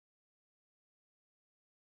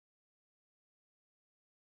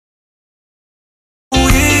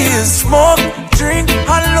 Smoke, drink,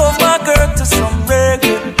 and love my girl to some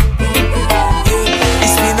reggae.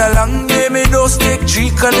 It's been a long day, me those take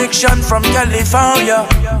G connection from California.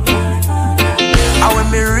 And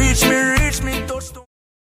when me reach, me touch the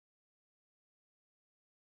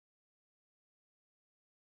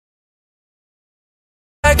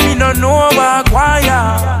like me no know about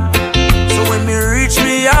choir. So when me reach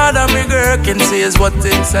me yard and me girl can say is what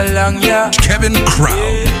takes a long, yeah. Kevin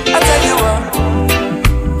Crown. I tell you what,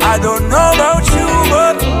 I don't know about you,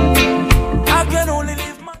 but I can only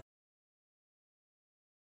live my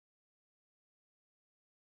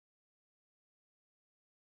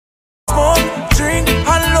smoke, drink,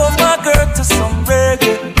 and love my girl to some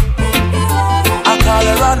reggae. I call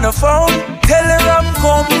her on the phone, tell her I'm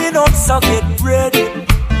coming up, so get ready.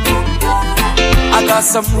 I got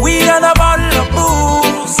some weed and a bottle of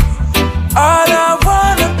booze. All I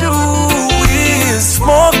wanna do is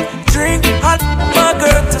smoke, drink, and my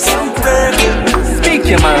girl to some reggae. Speak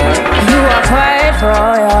your mind. You are quite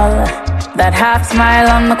royal. That half smile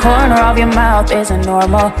on the corner of your mouth isn't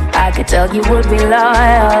normal. I could tell you would be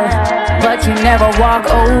loyal, but you never walk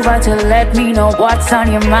over to let me know what's on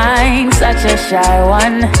your mind. Such a shy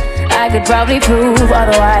one. I could probably prove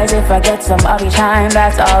otherwise if I get some of your time.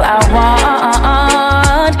 That's all I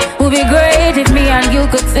want. Would be great if me and you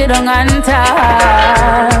could sit on and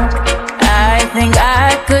talk. I think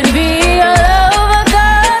I could be your lover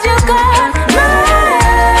 'cause you got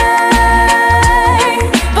mine,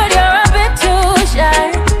 but you're a bit too shy.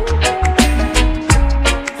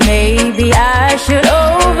 Maybe I should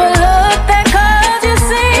overlook that 'cause you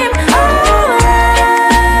seem alright.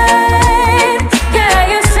 Yeah,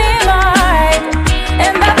 you seem alright,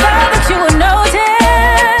 and I thought that you would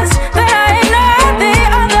notice that I ignored the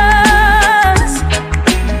others.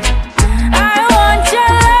 I want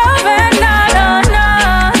your love and not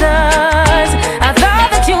another's. I thought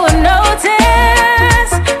that you would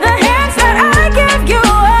notice the hints that I give you.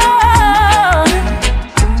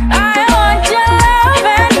 I want your love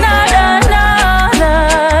and not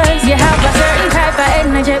another's. You have a certain type of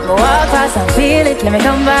energy, but walk past and feel it. Let me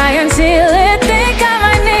come by and seal it. Think I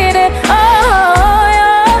might need it. Oh,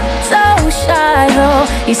 you're so shy though.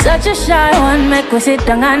 You're such a shy one. Make we sit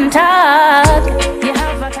down and talk. You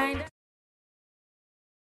have a kind of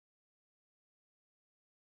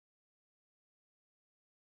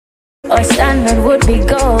or standard would be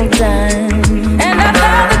golden. And I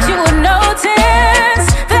thought that you would notice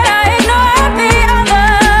that I ignored the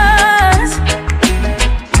others.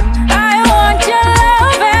 I want your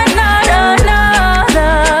love and not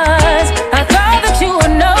another's. I thought that you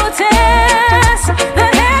would notice the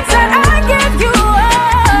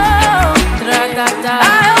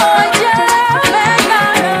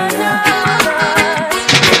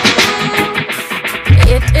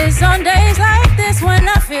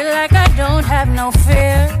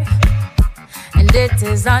It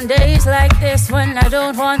is on days like this when I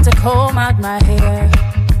don't want to comb out my hair.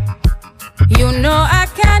 You know I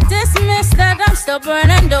can't dismiss that I'm stubborn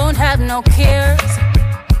and don't have no cares.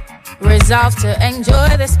 Resolved to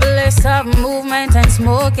enjoy this bliss of movement and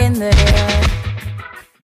smoke in the air.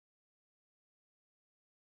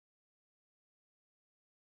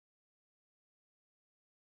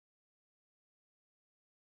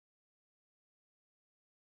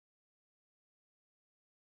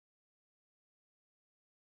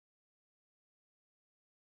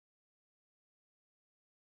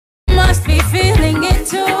 Must be feeling it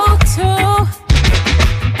too.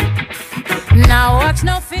 Now watch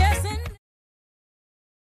no fears in.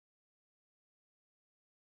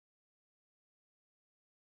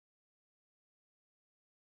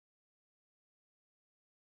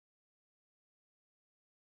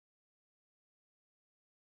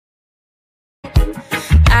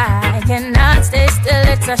 I cannot stay still,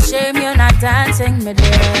 it's a shame you're not dancing, my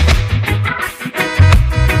dear.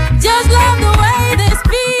 Just love the way this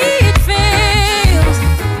beat feels,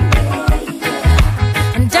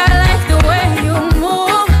 and I like the way you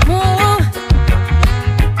move.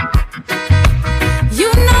 You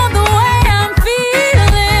know the way I'm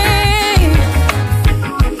feeling.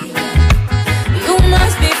 You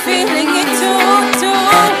must be feeling it too.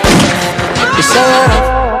 You say,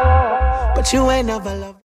 but you ain't never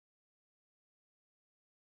loved.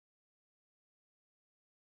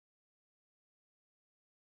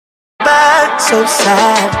 Bad, so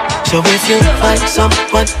sad. So if you find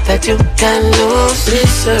someone that you can lose, please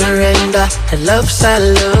surrender. And love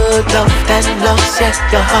salute, love and lost, yet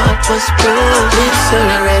your heart was bruised. Please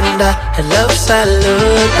surrender. And love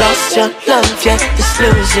salute, lost your love, yet it's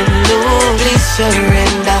losing lose. Please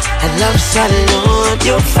surrender. And love salute,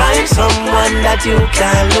 you'll find someone that you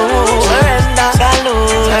can lose. Surrender,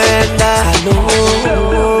 salute, surrender, salute.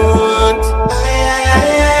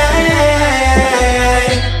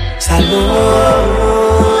 Salute.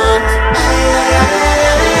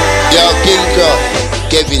 Yo, King Crow,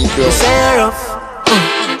 Kevin Crow. Sarah,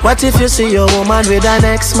 what if you see your woman with an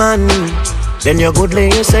ex-man? Then you're good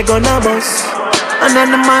lady, you say gonna bust. And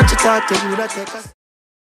then the man to talk to you, that take us.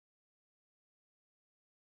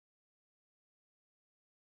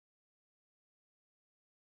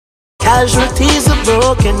 Casualties of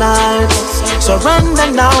broken hearts.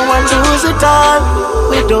 Surrender now and lose it all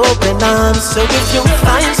with open arms. So if you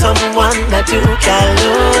find someone that you can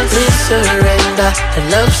lose, please surrender. And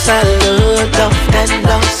love salute, love and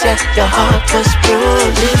love set your heart was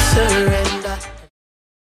bruised. Please surrender.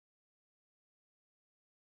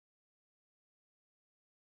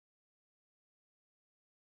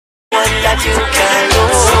 One that you can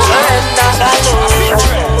lose, surrender,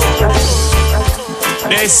 salute.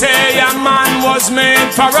 They say a man was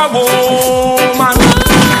made for a woman.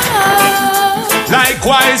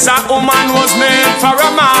 Likewise a woman was made for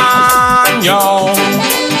a man, yo.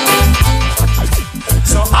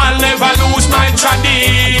 So I'll never lose my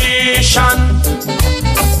tradition.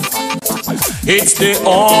 It's the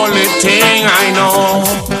only thing I know,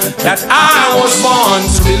 that I was born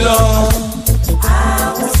to be loved.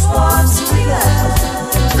 I was born to be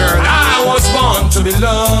loved. Girl, I was born to be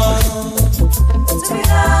loved.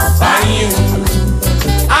 By you,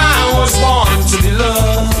 I was born to be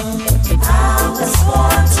loved. I was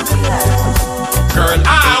born to be loved. Girl,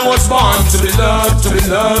 I was born to be loved, to be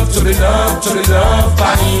loved, to be loved, to be loved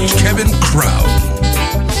by you. Kevin Crow.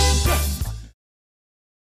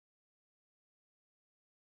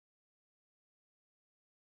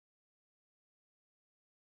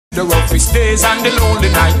 The roughest days and the lonely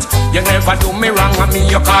night. You never do me wrong, and me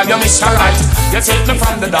you call you Mr. Right. You take me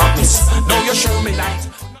from the darkness, now you show me light.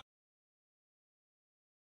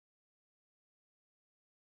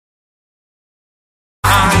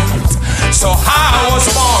 So I was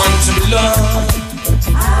born to be loved.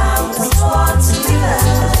 I was born to be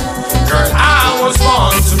loved. Girl, I was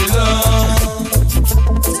born to be loved.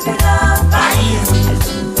 To be loved by you.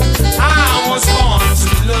 I was born to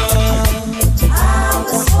be loved. I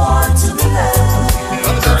was born to be loved.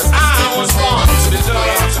 Girl, I was born to be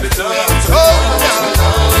loved, to be loved, to be loved.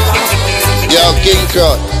 Yo, King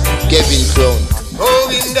Crow, Kevin Crow.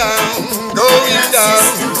 Going down, going down.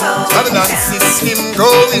 Babylon system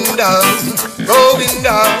going down, going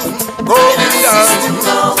down, going down.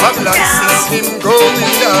 Babylon system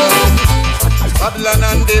going down. Babylon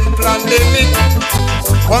and them pandemic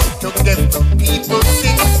want to get the people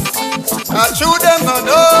sick. I show them I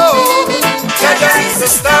know Jaja is the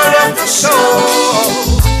star of the show.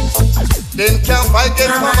 Them can't fight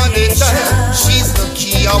against Mama Nature. She's the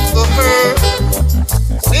key of the herd.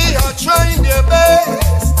 They are trying their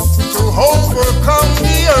best to overcome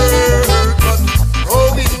the earth, but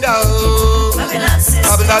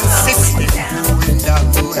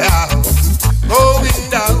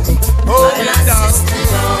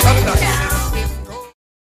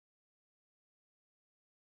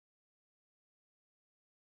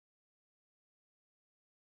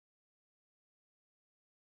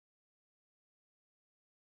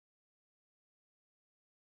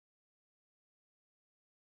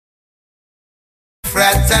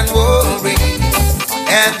regrets and worries,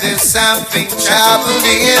 and there's something troubled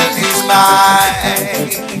in his mind.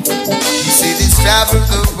 He said he's traveled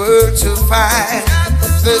the world to find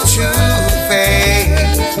the true faith,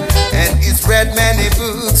 and he's read many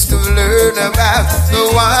books to learn about the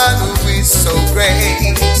one who is so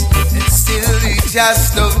great, and still he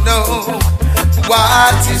just don't know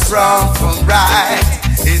what is wrong from right.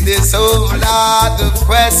 In this whole lot of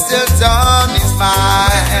questions on his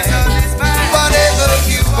mind. Whatever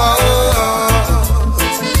you want,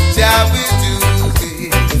 Jah will do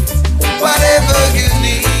it. Whatever you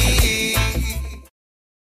need.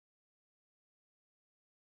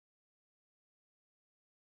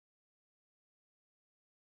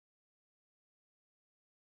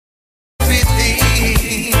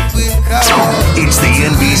 It's the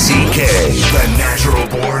NBCK, the Natural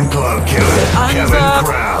Born Club Killer, Kevin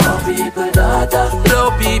Crown.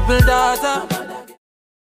 Low people data.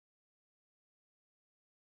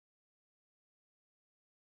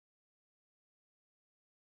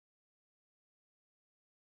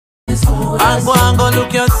 I'm gonna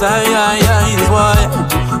look your size,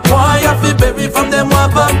 why you feel baby from them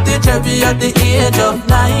one pop the cherry at the age of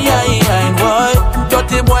 9, why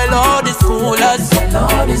dirty boy Lord the schoolers.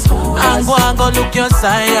 I'm gonna look your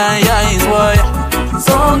size, why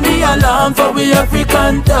sound the alarm for we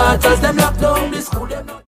African daughters. Them lock down the school, them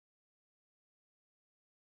not.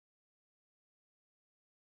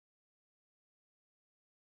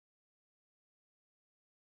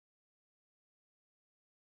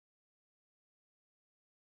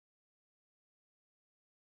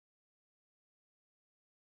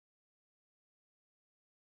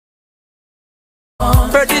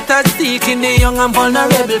 Predators seeking the young and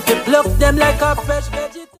vulnerable, to pluck them like a fresh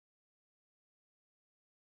vegetable.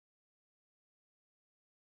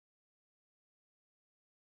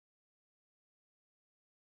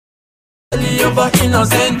 But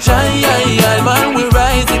innocent child, man, we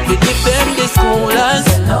rise if we defend the schoolers.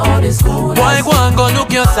 Why go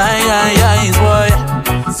look your size, boy?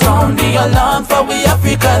 Sound the alarm for we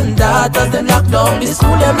African daughters. Them lock down the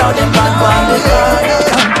school, them now them back on the ground.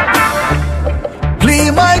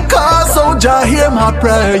 Plead my cause, so Jah hear my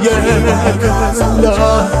prayer.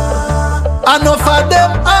 Enough of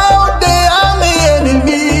them out there are me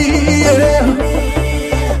enemy,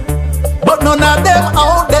 but none of them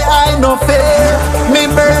out there I no fear. Me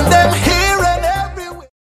burn them here and everywhere.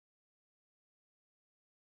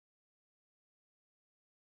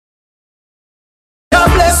 Jah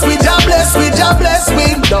bless we, Jah bless we, Jah bless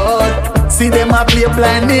we, Lord. See them a play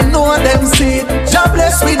blind, they know them see. Jah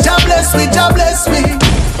bless we, Jah bless we, Jah bless we.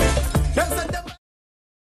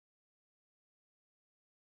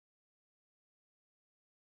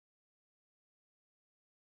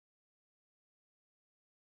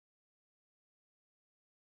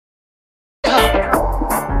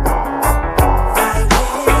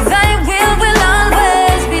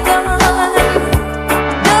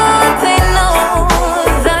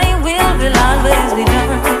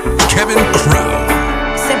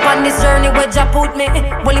 Put me,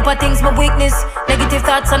 well if I think's my weakness. Negative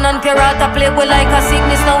thoughts and non-pirata play well like a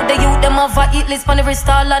sickness. Now the youth them have a hit list on every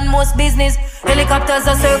stall and most business. Helicopters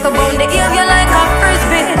are circle round the area like a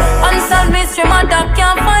frisbee. Unsolved mystery, my dog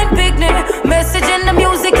can't find picnic. Message in the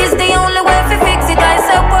music is the only way to fix it. I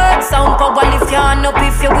say word, sound power, lift your hand up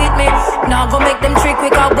if you're with me. Now go make them trick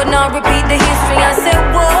quick out, but now repeat the history. I say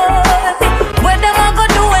word, where them I go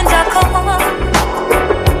do when Jah come?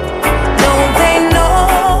 Don't they know?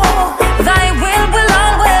 Thy will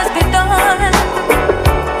always be done.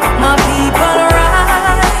 My people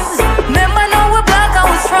rise. Remember now we're black and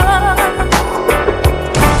we're strong.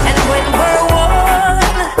 And when we're one,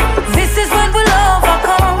 this is when we'll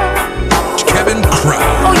overcome. Kevin Crown.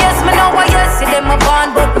 Oh yes, me know why yes, see them a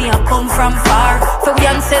born, but me I come from far. For we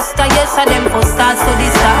ancestor, yes, and them for stars to the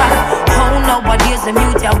star. How nowadays the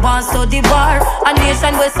mute ya born so the bar. A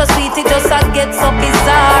nation where so sweet it just a get so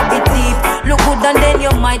bizarre. It deep. Look good and then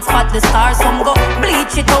you might spot the stars. Some go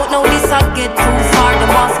bleach it out, now this I get too far. Them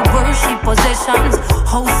off worship possessions,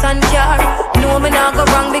 house and car. No me not go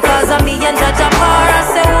wrong because of me and Jah Par. I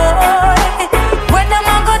say why, when them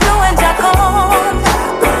I go do when Jah come?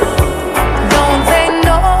 Don't they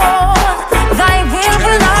know thy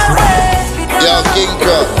will always be done? Yo, King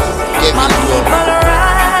Crow, give my people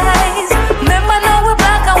rise. Remember now we're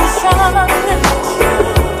black and we're strong.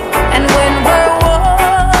 And when we're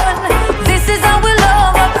one, this is how we'll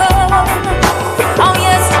overcome. Oh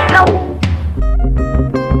yes, no.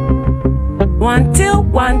 1, 2,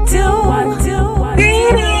 1, 2, 1, 2.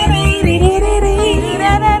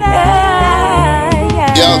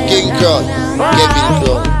 Yo, King Crow, Kevin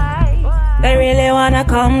Crow. They really wanna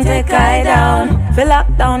come take I down. Fill lock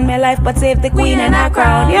down my life, but save the queen and her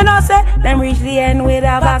crown. You know, say, them reach the end with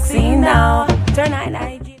a vaccine now. Turn on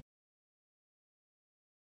IG.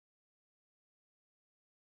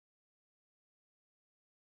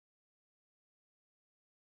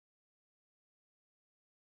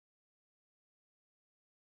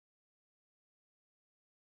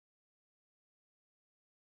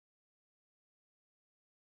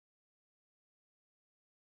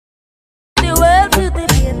 The world to debate.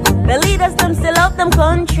 The leaders them still love them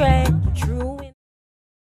country. True.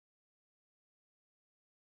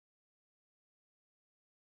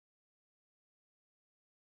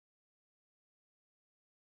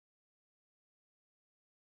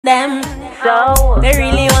 Them, so they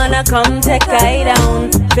really wanna come take I down.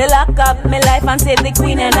 They lock up my life and save the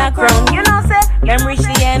queen and her crown. You know, say them reach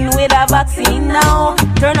the end with a vaccine now.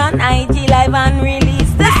 Turn on IG live and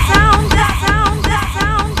release the sound, the sound, the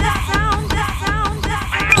sound, the sound, the sound, the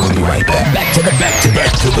sound. We'll be right back.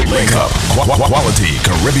 Back to the link up. Quality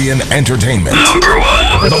Caribbean entertainment. Number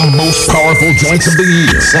one. The most powerful joints of the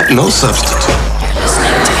year. Is that no substitute?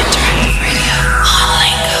 Listening to Alternative Radio.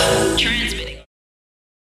 Hollingo. Transmitting.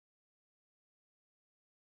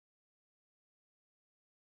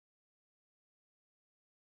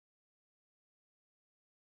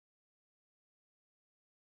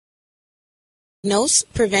 Diagnose,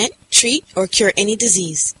 prevent, treat, or cure any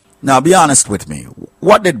disease. Now, be honest with me.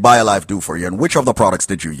 What did BioLife do for you, and which of the products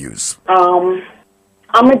did you use?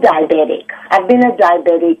 I'm a diabetic. I've been a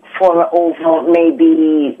diabetic for over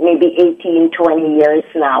maybe 18, 20 years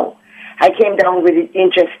now. I came down with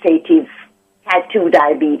gestative type 2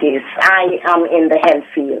 diabetes. I am in the health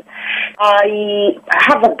field. I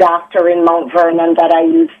have a doctor in Mount Vernon that I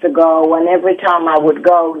used to go, and every time I would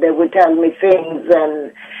go, they would tell me things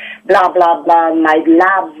and blah, blah, blah. My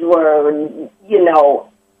labs were,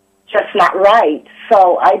 just not right.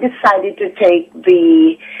 So I decided to take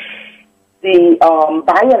the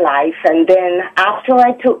BioLife, and then after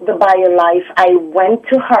I took the BioLife, I went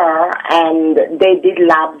to her, and they did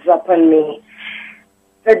labs up on me.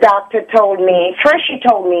 The doctor told me, first she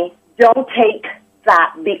told me, don't take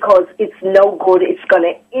that because it's no good. It's going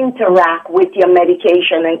to interact with your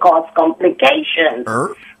medication and cause complications.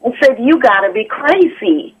 I said, you got to be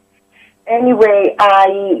crazy. Anyway,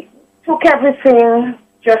 I took everything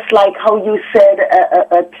just like how you said,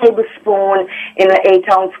 a tablespoon in an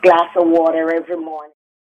 8-ounce glass of water every morning.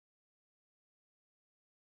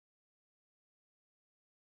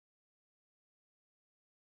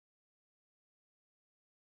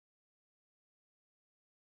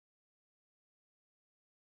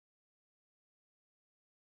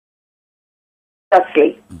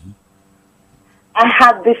 I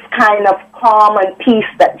had this kind of calm and peace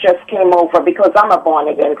that just came over because I'm a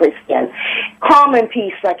born-again Christian. Calm and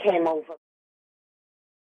peace that came over.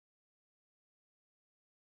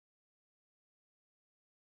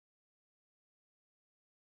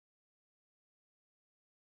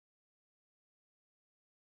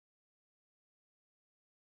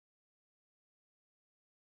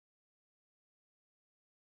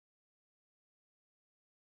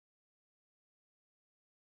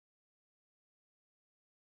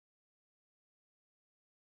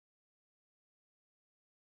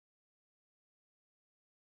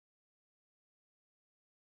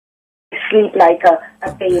 Sleep like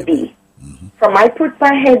a baby. From I put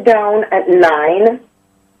my head down at 9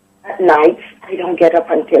 at night, I don't get up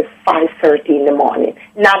until 5:30 in the morning,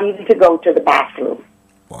 not even to go to the bathroom.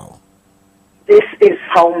 Wow. This is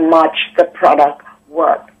how much the product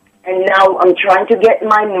works. And now I'm trying to get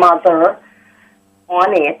my mother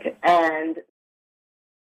on it, and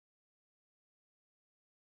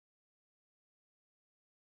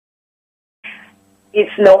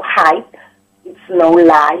it's no hype, it's no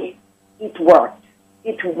lie. It worked.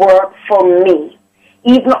 It worked for me.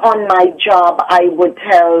 Even on my job, I would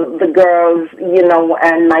tell the girls,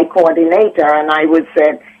 and my coordinator, and I would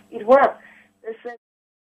say, it worked. They said,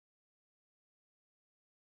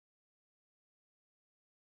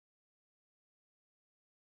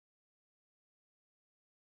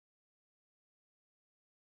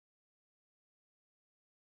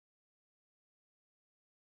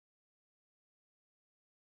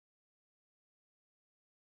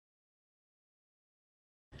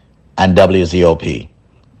 and WZOP.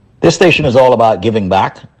 This station is all about giving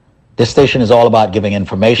back. This station is all about giving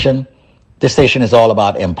information. This station is all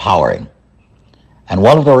about empowering. And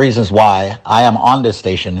one of the reasons why I am on this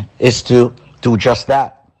station is to do just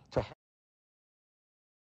that.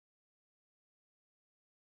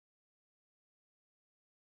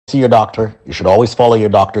 See your doctor. You should always follow your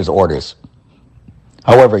doctor's orders.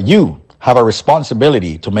 However, you have a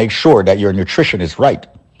responsibility to make sure that your nutrition is right.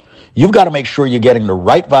 You've got to make sure you're getting the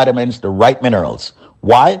right vitamins, the right minerals.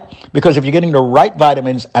 Why? Because if you're getting the right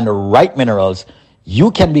vitamins and the right minerals,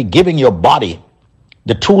 you can be giving your body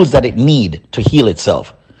the tools that it need to heal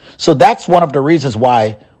itself. So that's one of the reasons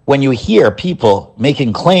why when you hear people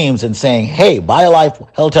making claims and saying, hey,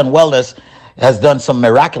 BioLife Health and Wellness has done some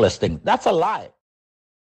miraculous things, that's a lie.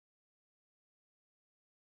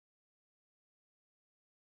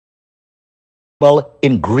 Well,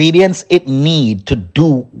 ingredients it need to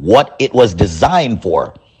do what it was designed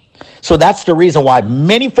for. So that's the reason why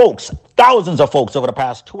many folks, thousands of folks over the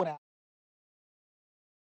past 2.5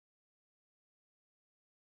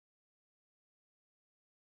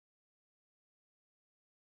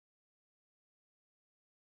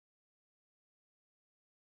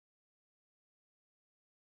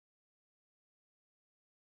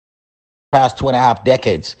 past 2.5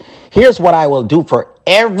 decades. Here's what I will do for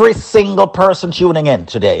every single person tuning in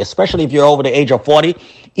today, especially if you're over the age of 40.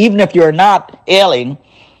 Even if you're not ailing,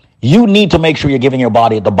 you need to make sure you're giving your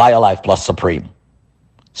body the BioLife Plus Supreme.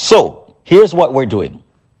 So here's what we're doing.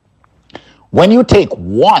 When you take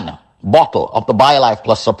one bottle of the BioLife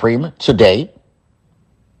Plus Supreme today,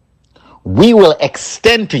 we will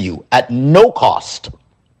extend to you at no cost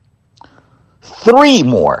 3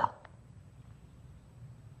 more.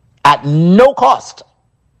 At no cost.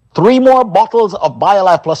 3 more bottles of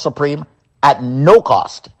BioLife Plus Supreme at no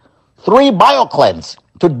cost. 3 BioCleanse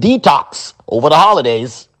to detox over the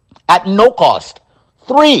holidays at no cost.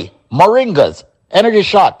 3 Moringas Energy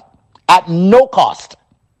Shot at no cost.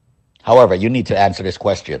 However, you need to answer this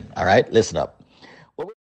question. All right, listen up.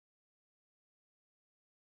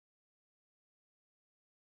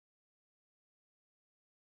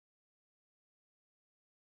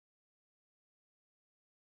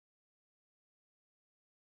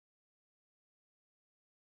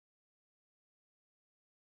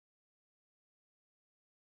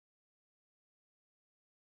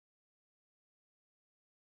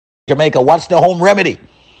 Jamaica, what's the home remedy?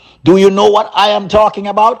 Do you know what I am talking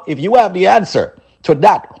about? If you have the answer to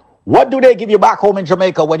that, what do they give you back home in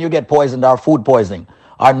Jamaica when you get poisoned or food poisoning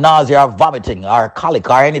or nausea or vomiting or colic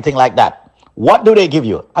or anything like that? What do they give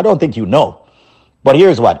you? I don't think you know. But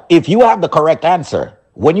here's what. If you have the correct answer,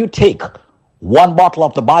 when you take 1 bottle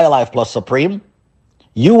of the BioLife Plus Supreme,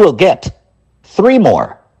 you will get 3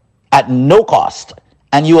 more at no cost.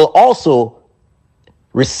 And you will also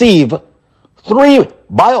receive 3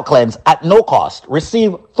 BioCleanse at no cost.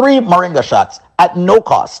 Receive 3 Moringa shots at no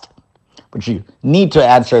cost. But you need to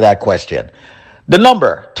answer that question. The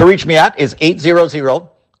number to reach me at is 800-87.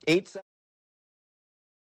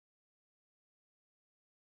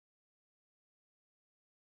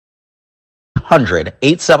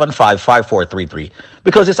 875-5433,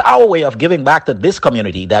 because it's our way of giving back to this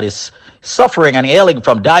community that is suffering and ailing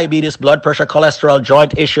from diabetes, blood pressure, cholesterol,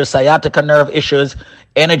 joint issues, sciatica nerve issues,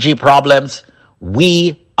 energy problems.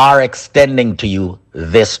 We are extending to you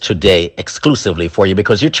this today exclusively for you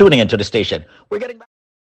because you're tuning into the station. We're getting back.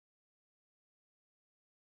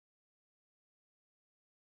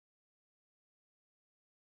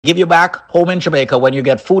 Give you back home in Jamaica when you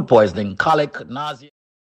get food poisoning, colic, nausea.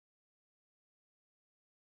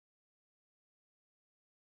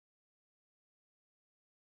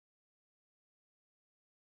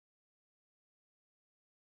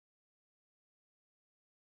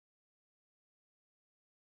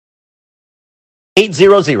 Eight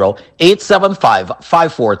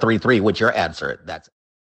 875-5433 with your answer. That's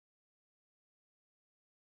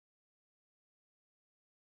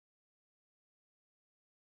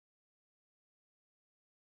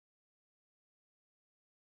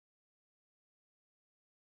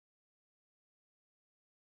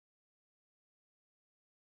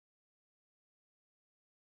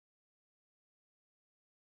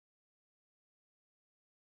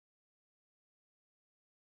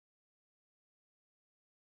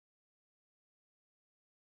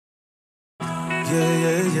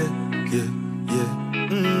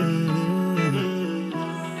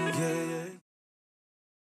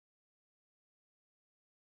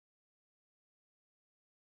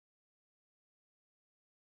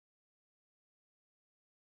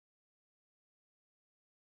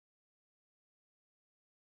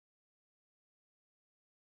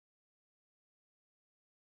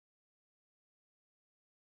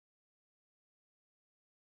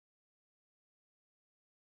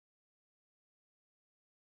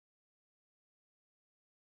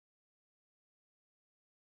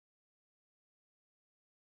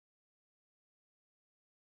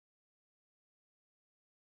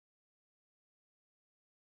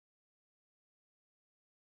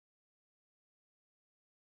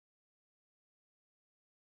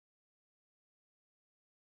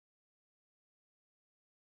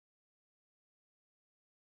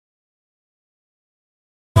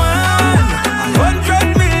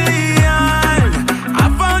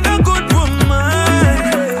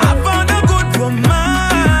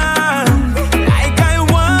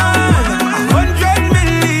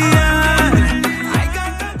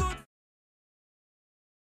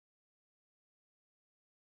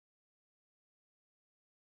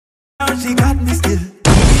she got me still.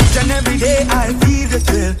 Each and every day I feel the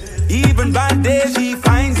thrill. Even bad days she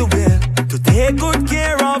finds a will to take good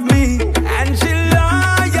care of me. And she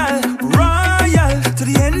loyal, royal, to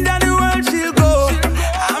the end of the world she'll go.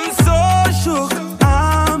 I'm so shook,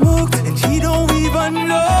 I'm hooked, and she don't even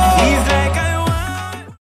know. She's like I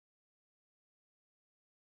want.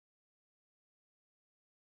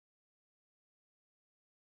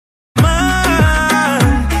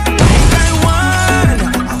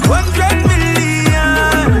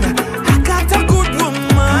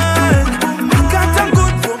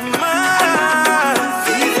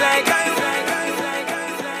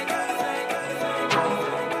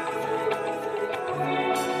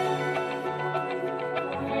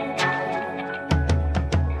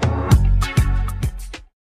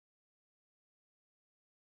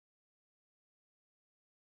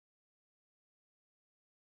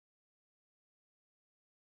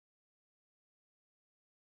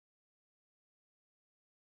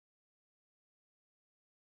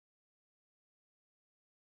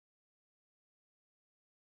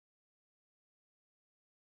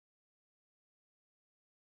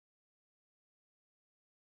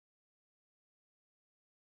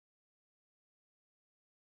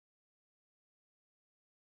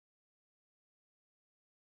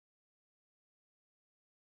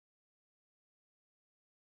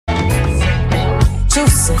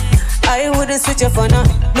 Juicy, I wouldn't switch up for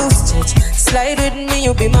nothing. Loose change, slide with me,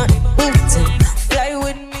 you be mine. Booty, fly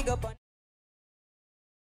with me, go on.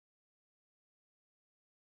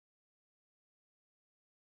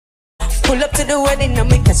 Pull up to the wedding and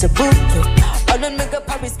we catch a bouquet. All on make up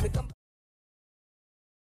Paris, make up.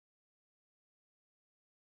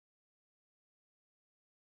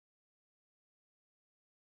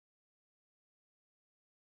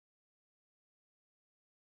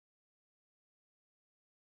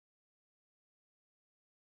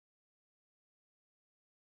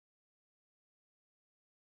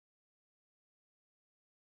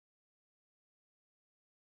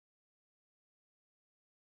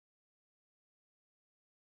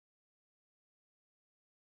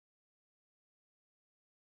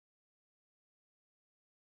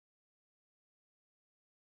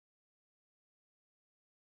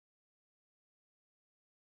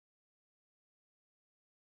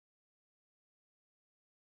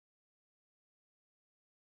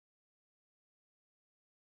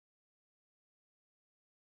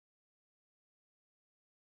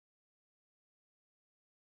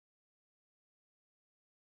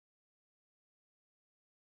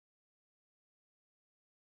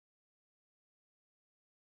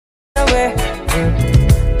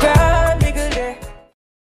 Grab me good day.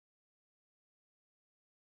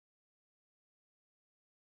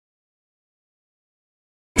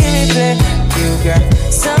 You got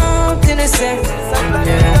something to say.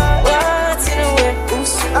 Yeah. What's in the way?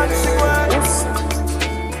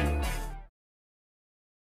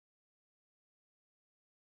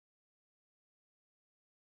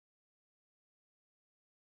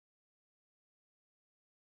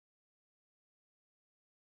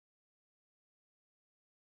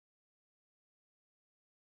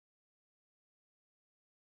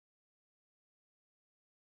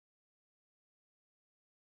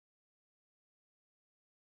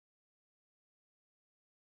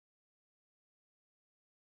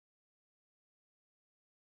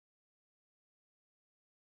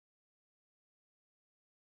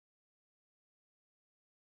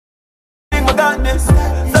 I got this,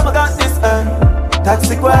 some I got this,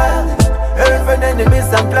 toxic world, every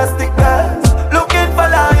enemies and plastic girls, looking for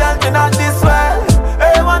loyalty, not this world.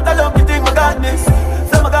 Hey, want a lucky thing, I got this,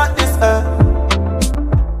 some I got this,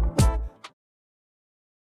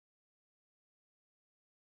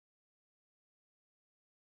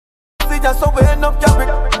 See just so we end up carry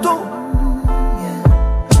too.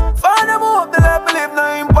 Find them hope that I believe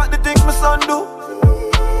now impact the things my son do.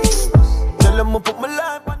 Tell them I put my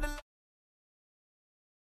life on the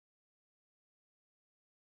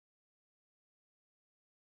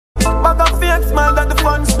bag of fake smile that the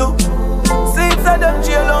funds do. Seeds of them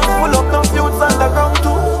jailhouse full up no youths underground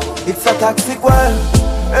too. It's a toxic world,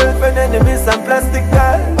 helping enemies and plastic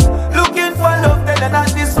girl, looking for love, telling not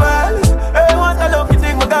this world. Hey, want a lucky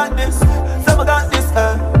thing, I got this, some I got this,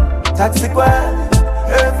 toxic world,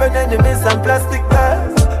 helping enemies and plastic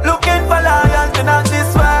girls, looking for loyalty, not this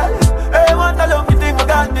world. Hey, want a lucky thing, I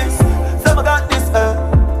got this, some I got this,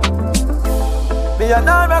 me and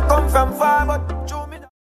I come from far, but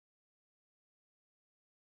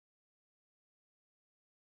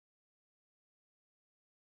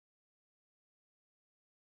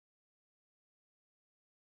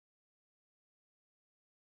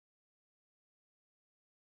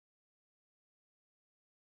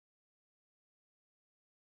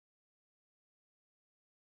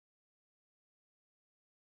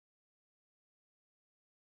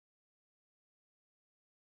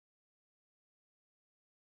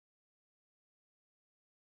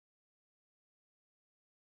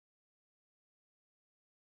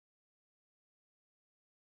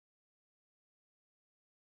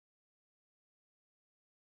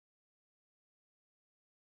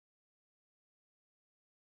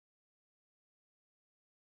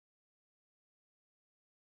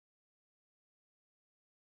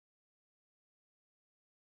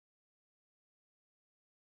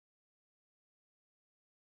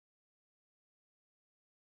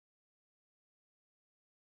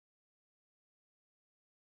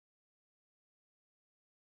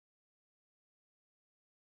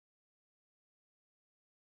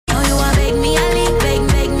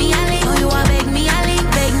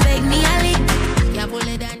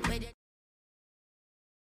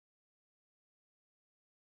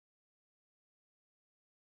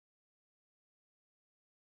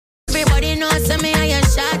know some me I a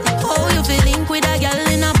shot. How you feel link with a girl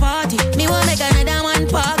in a party? Me want make another one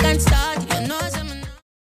park and start. You know some.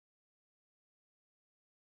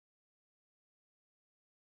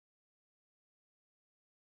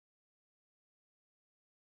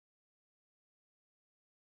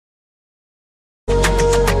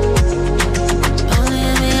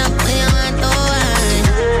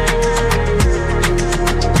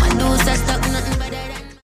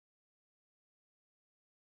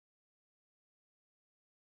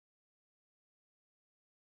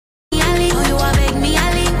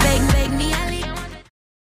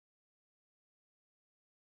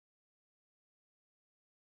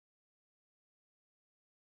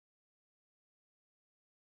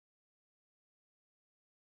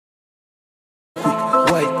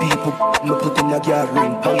 White people, me put in a guard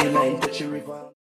ring, pound line, touch a river.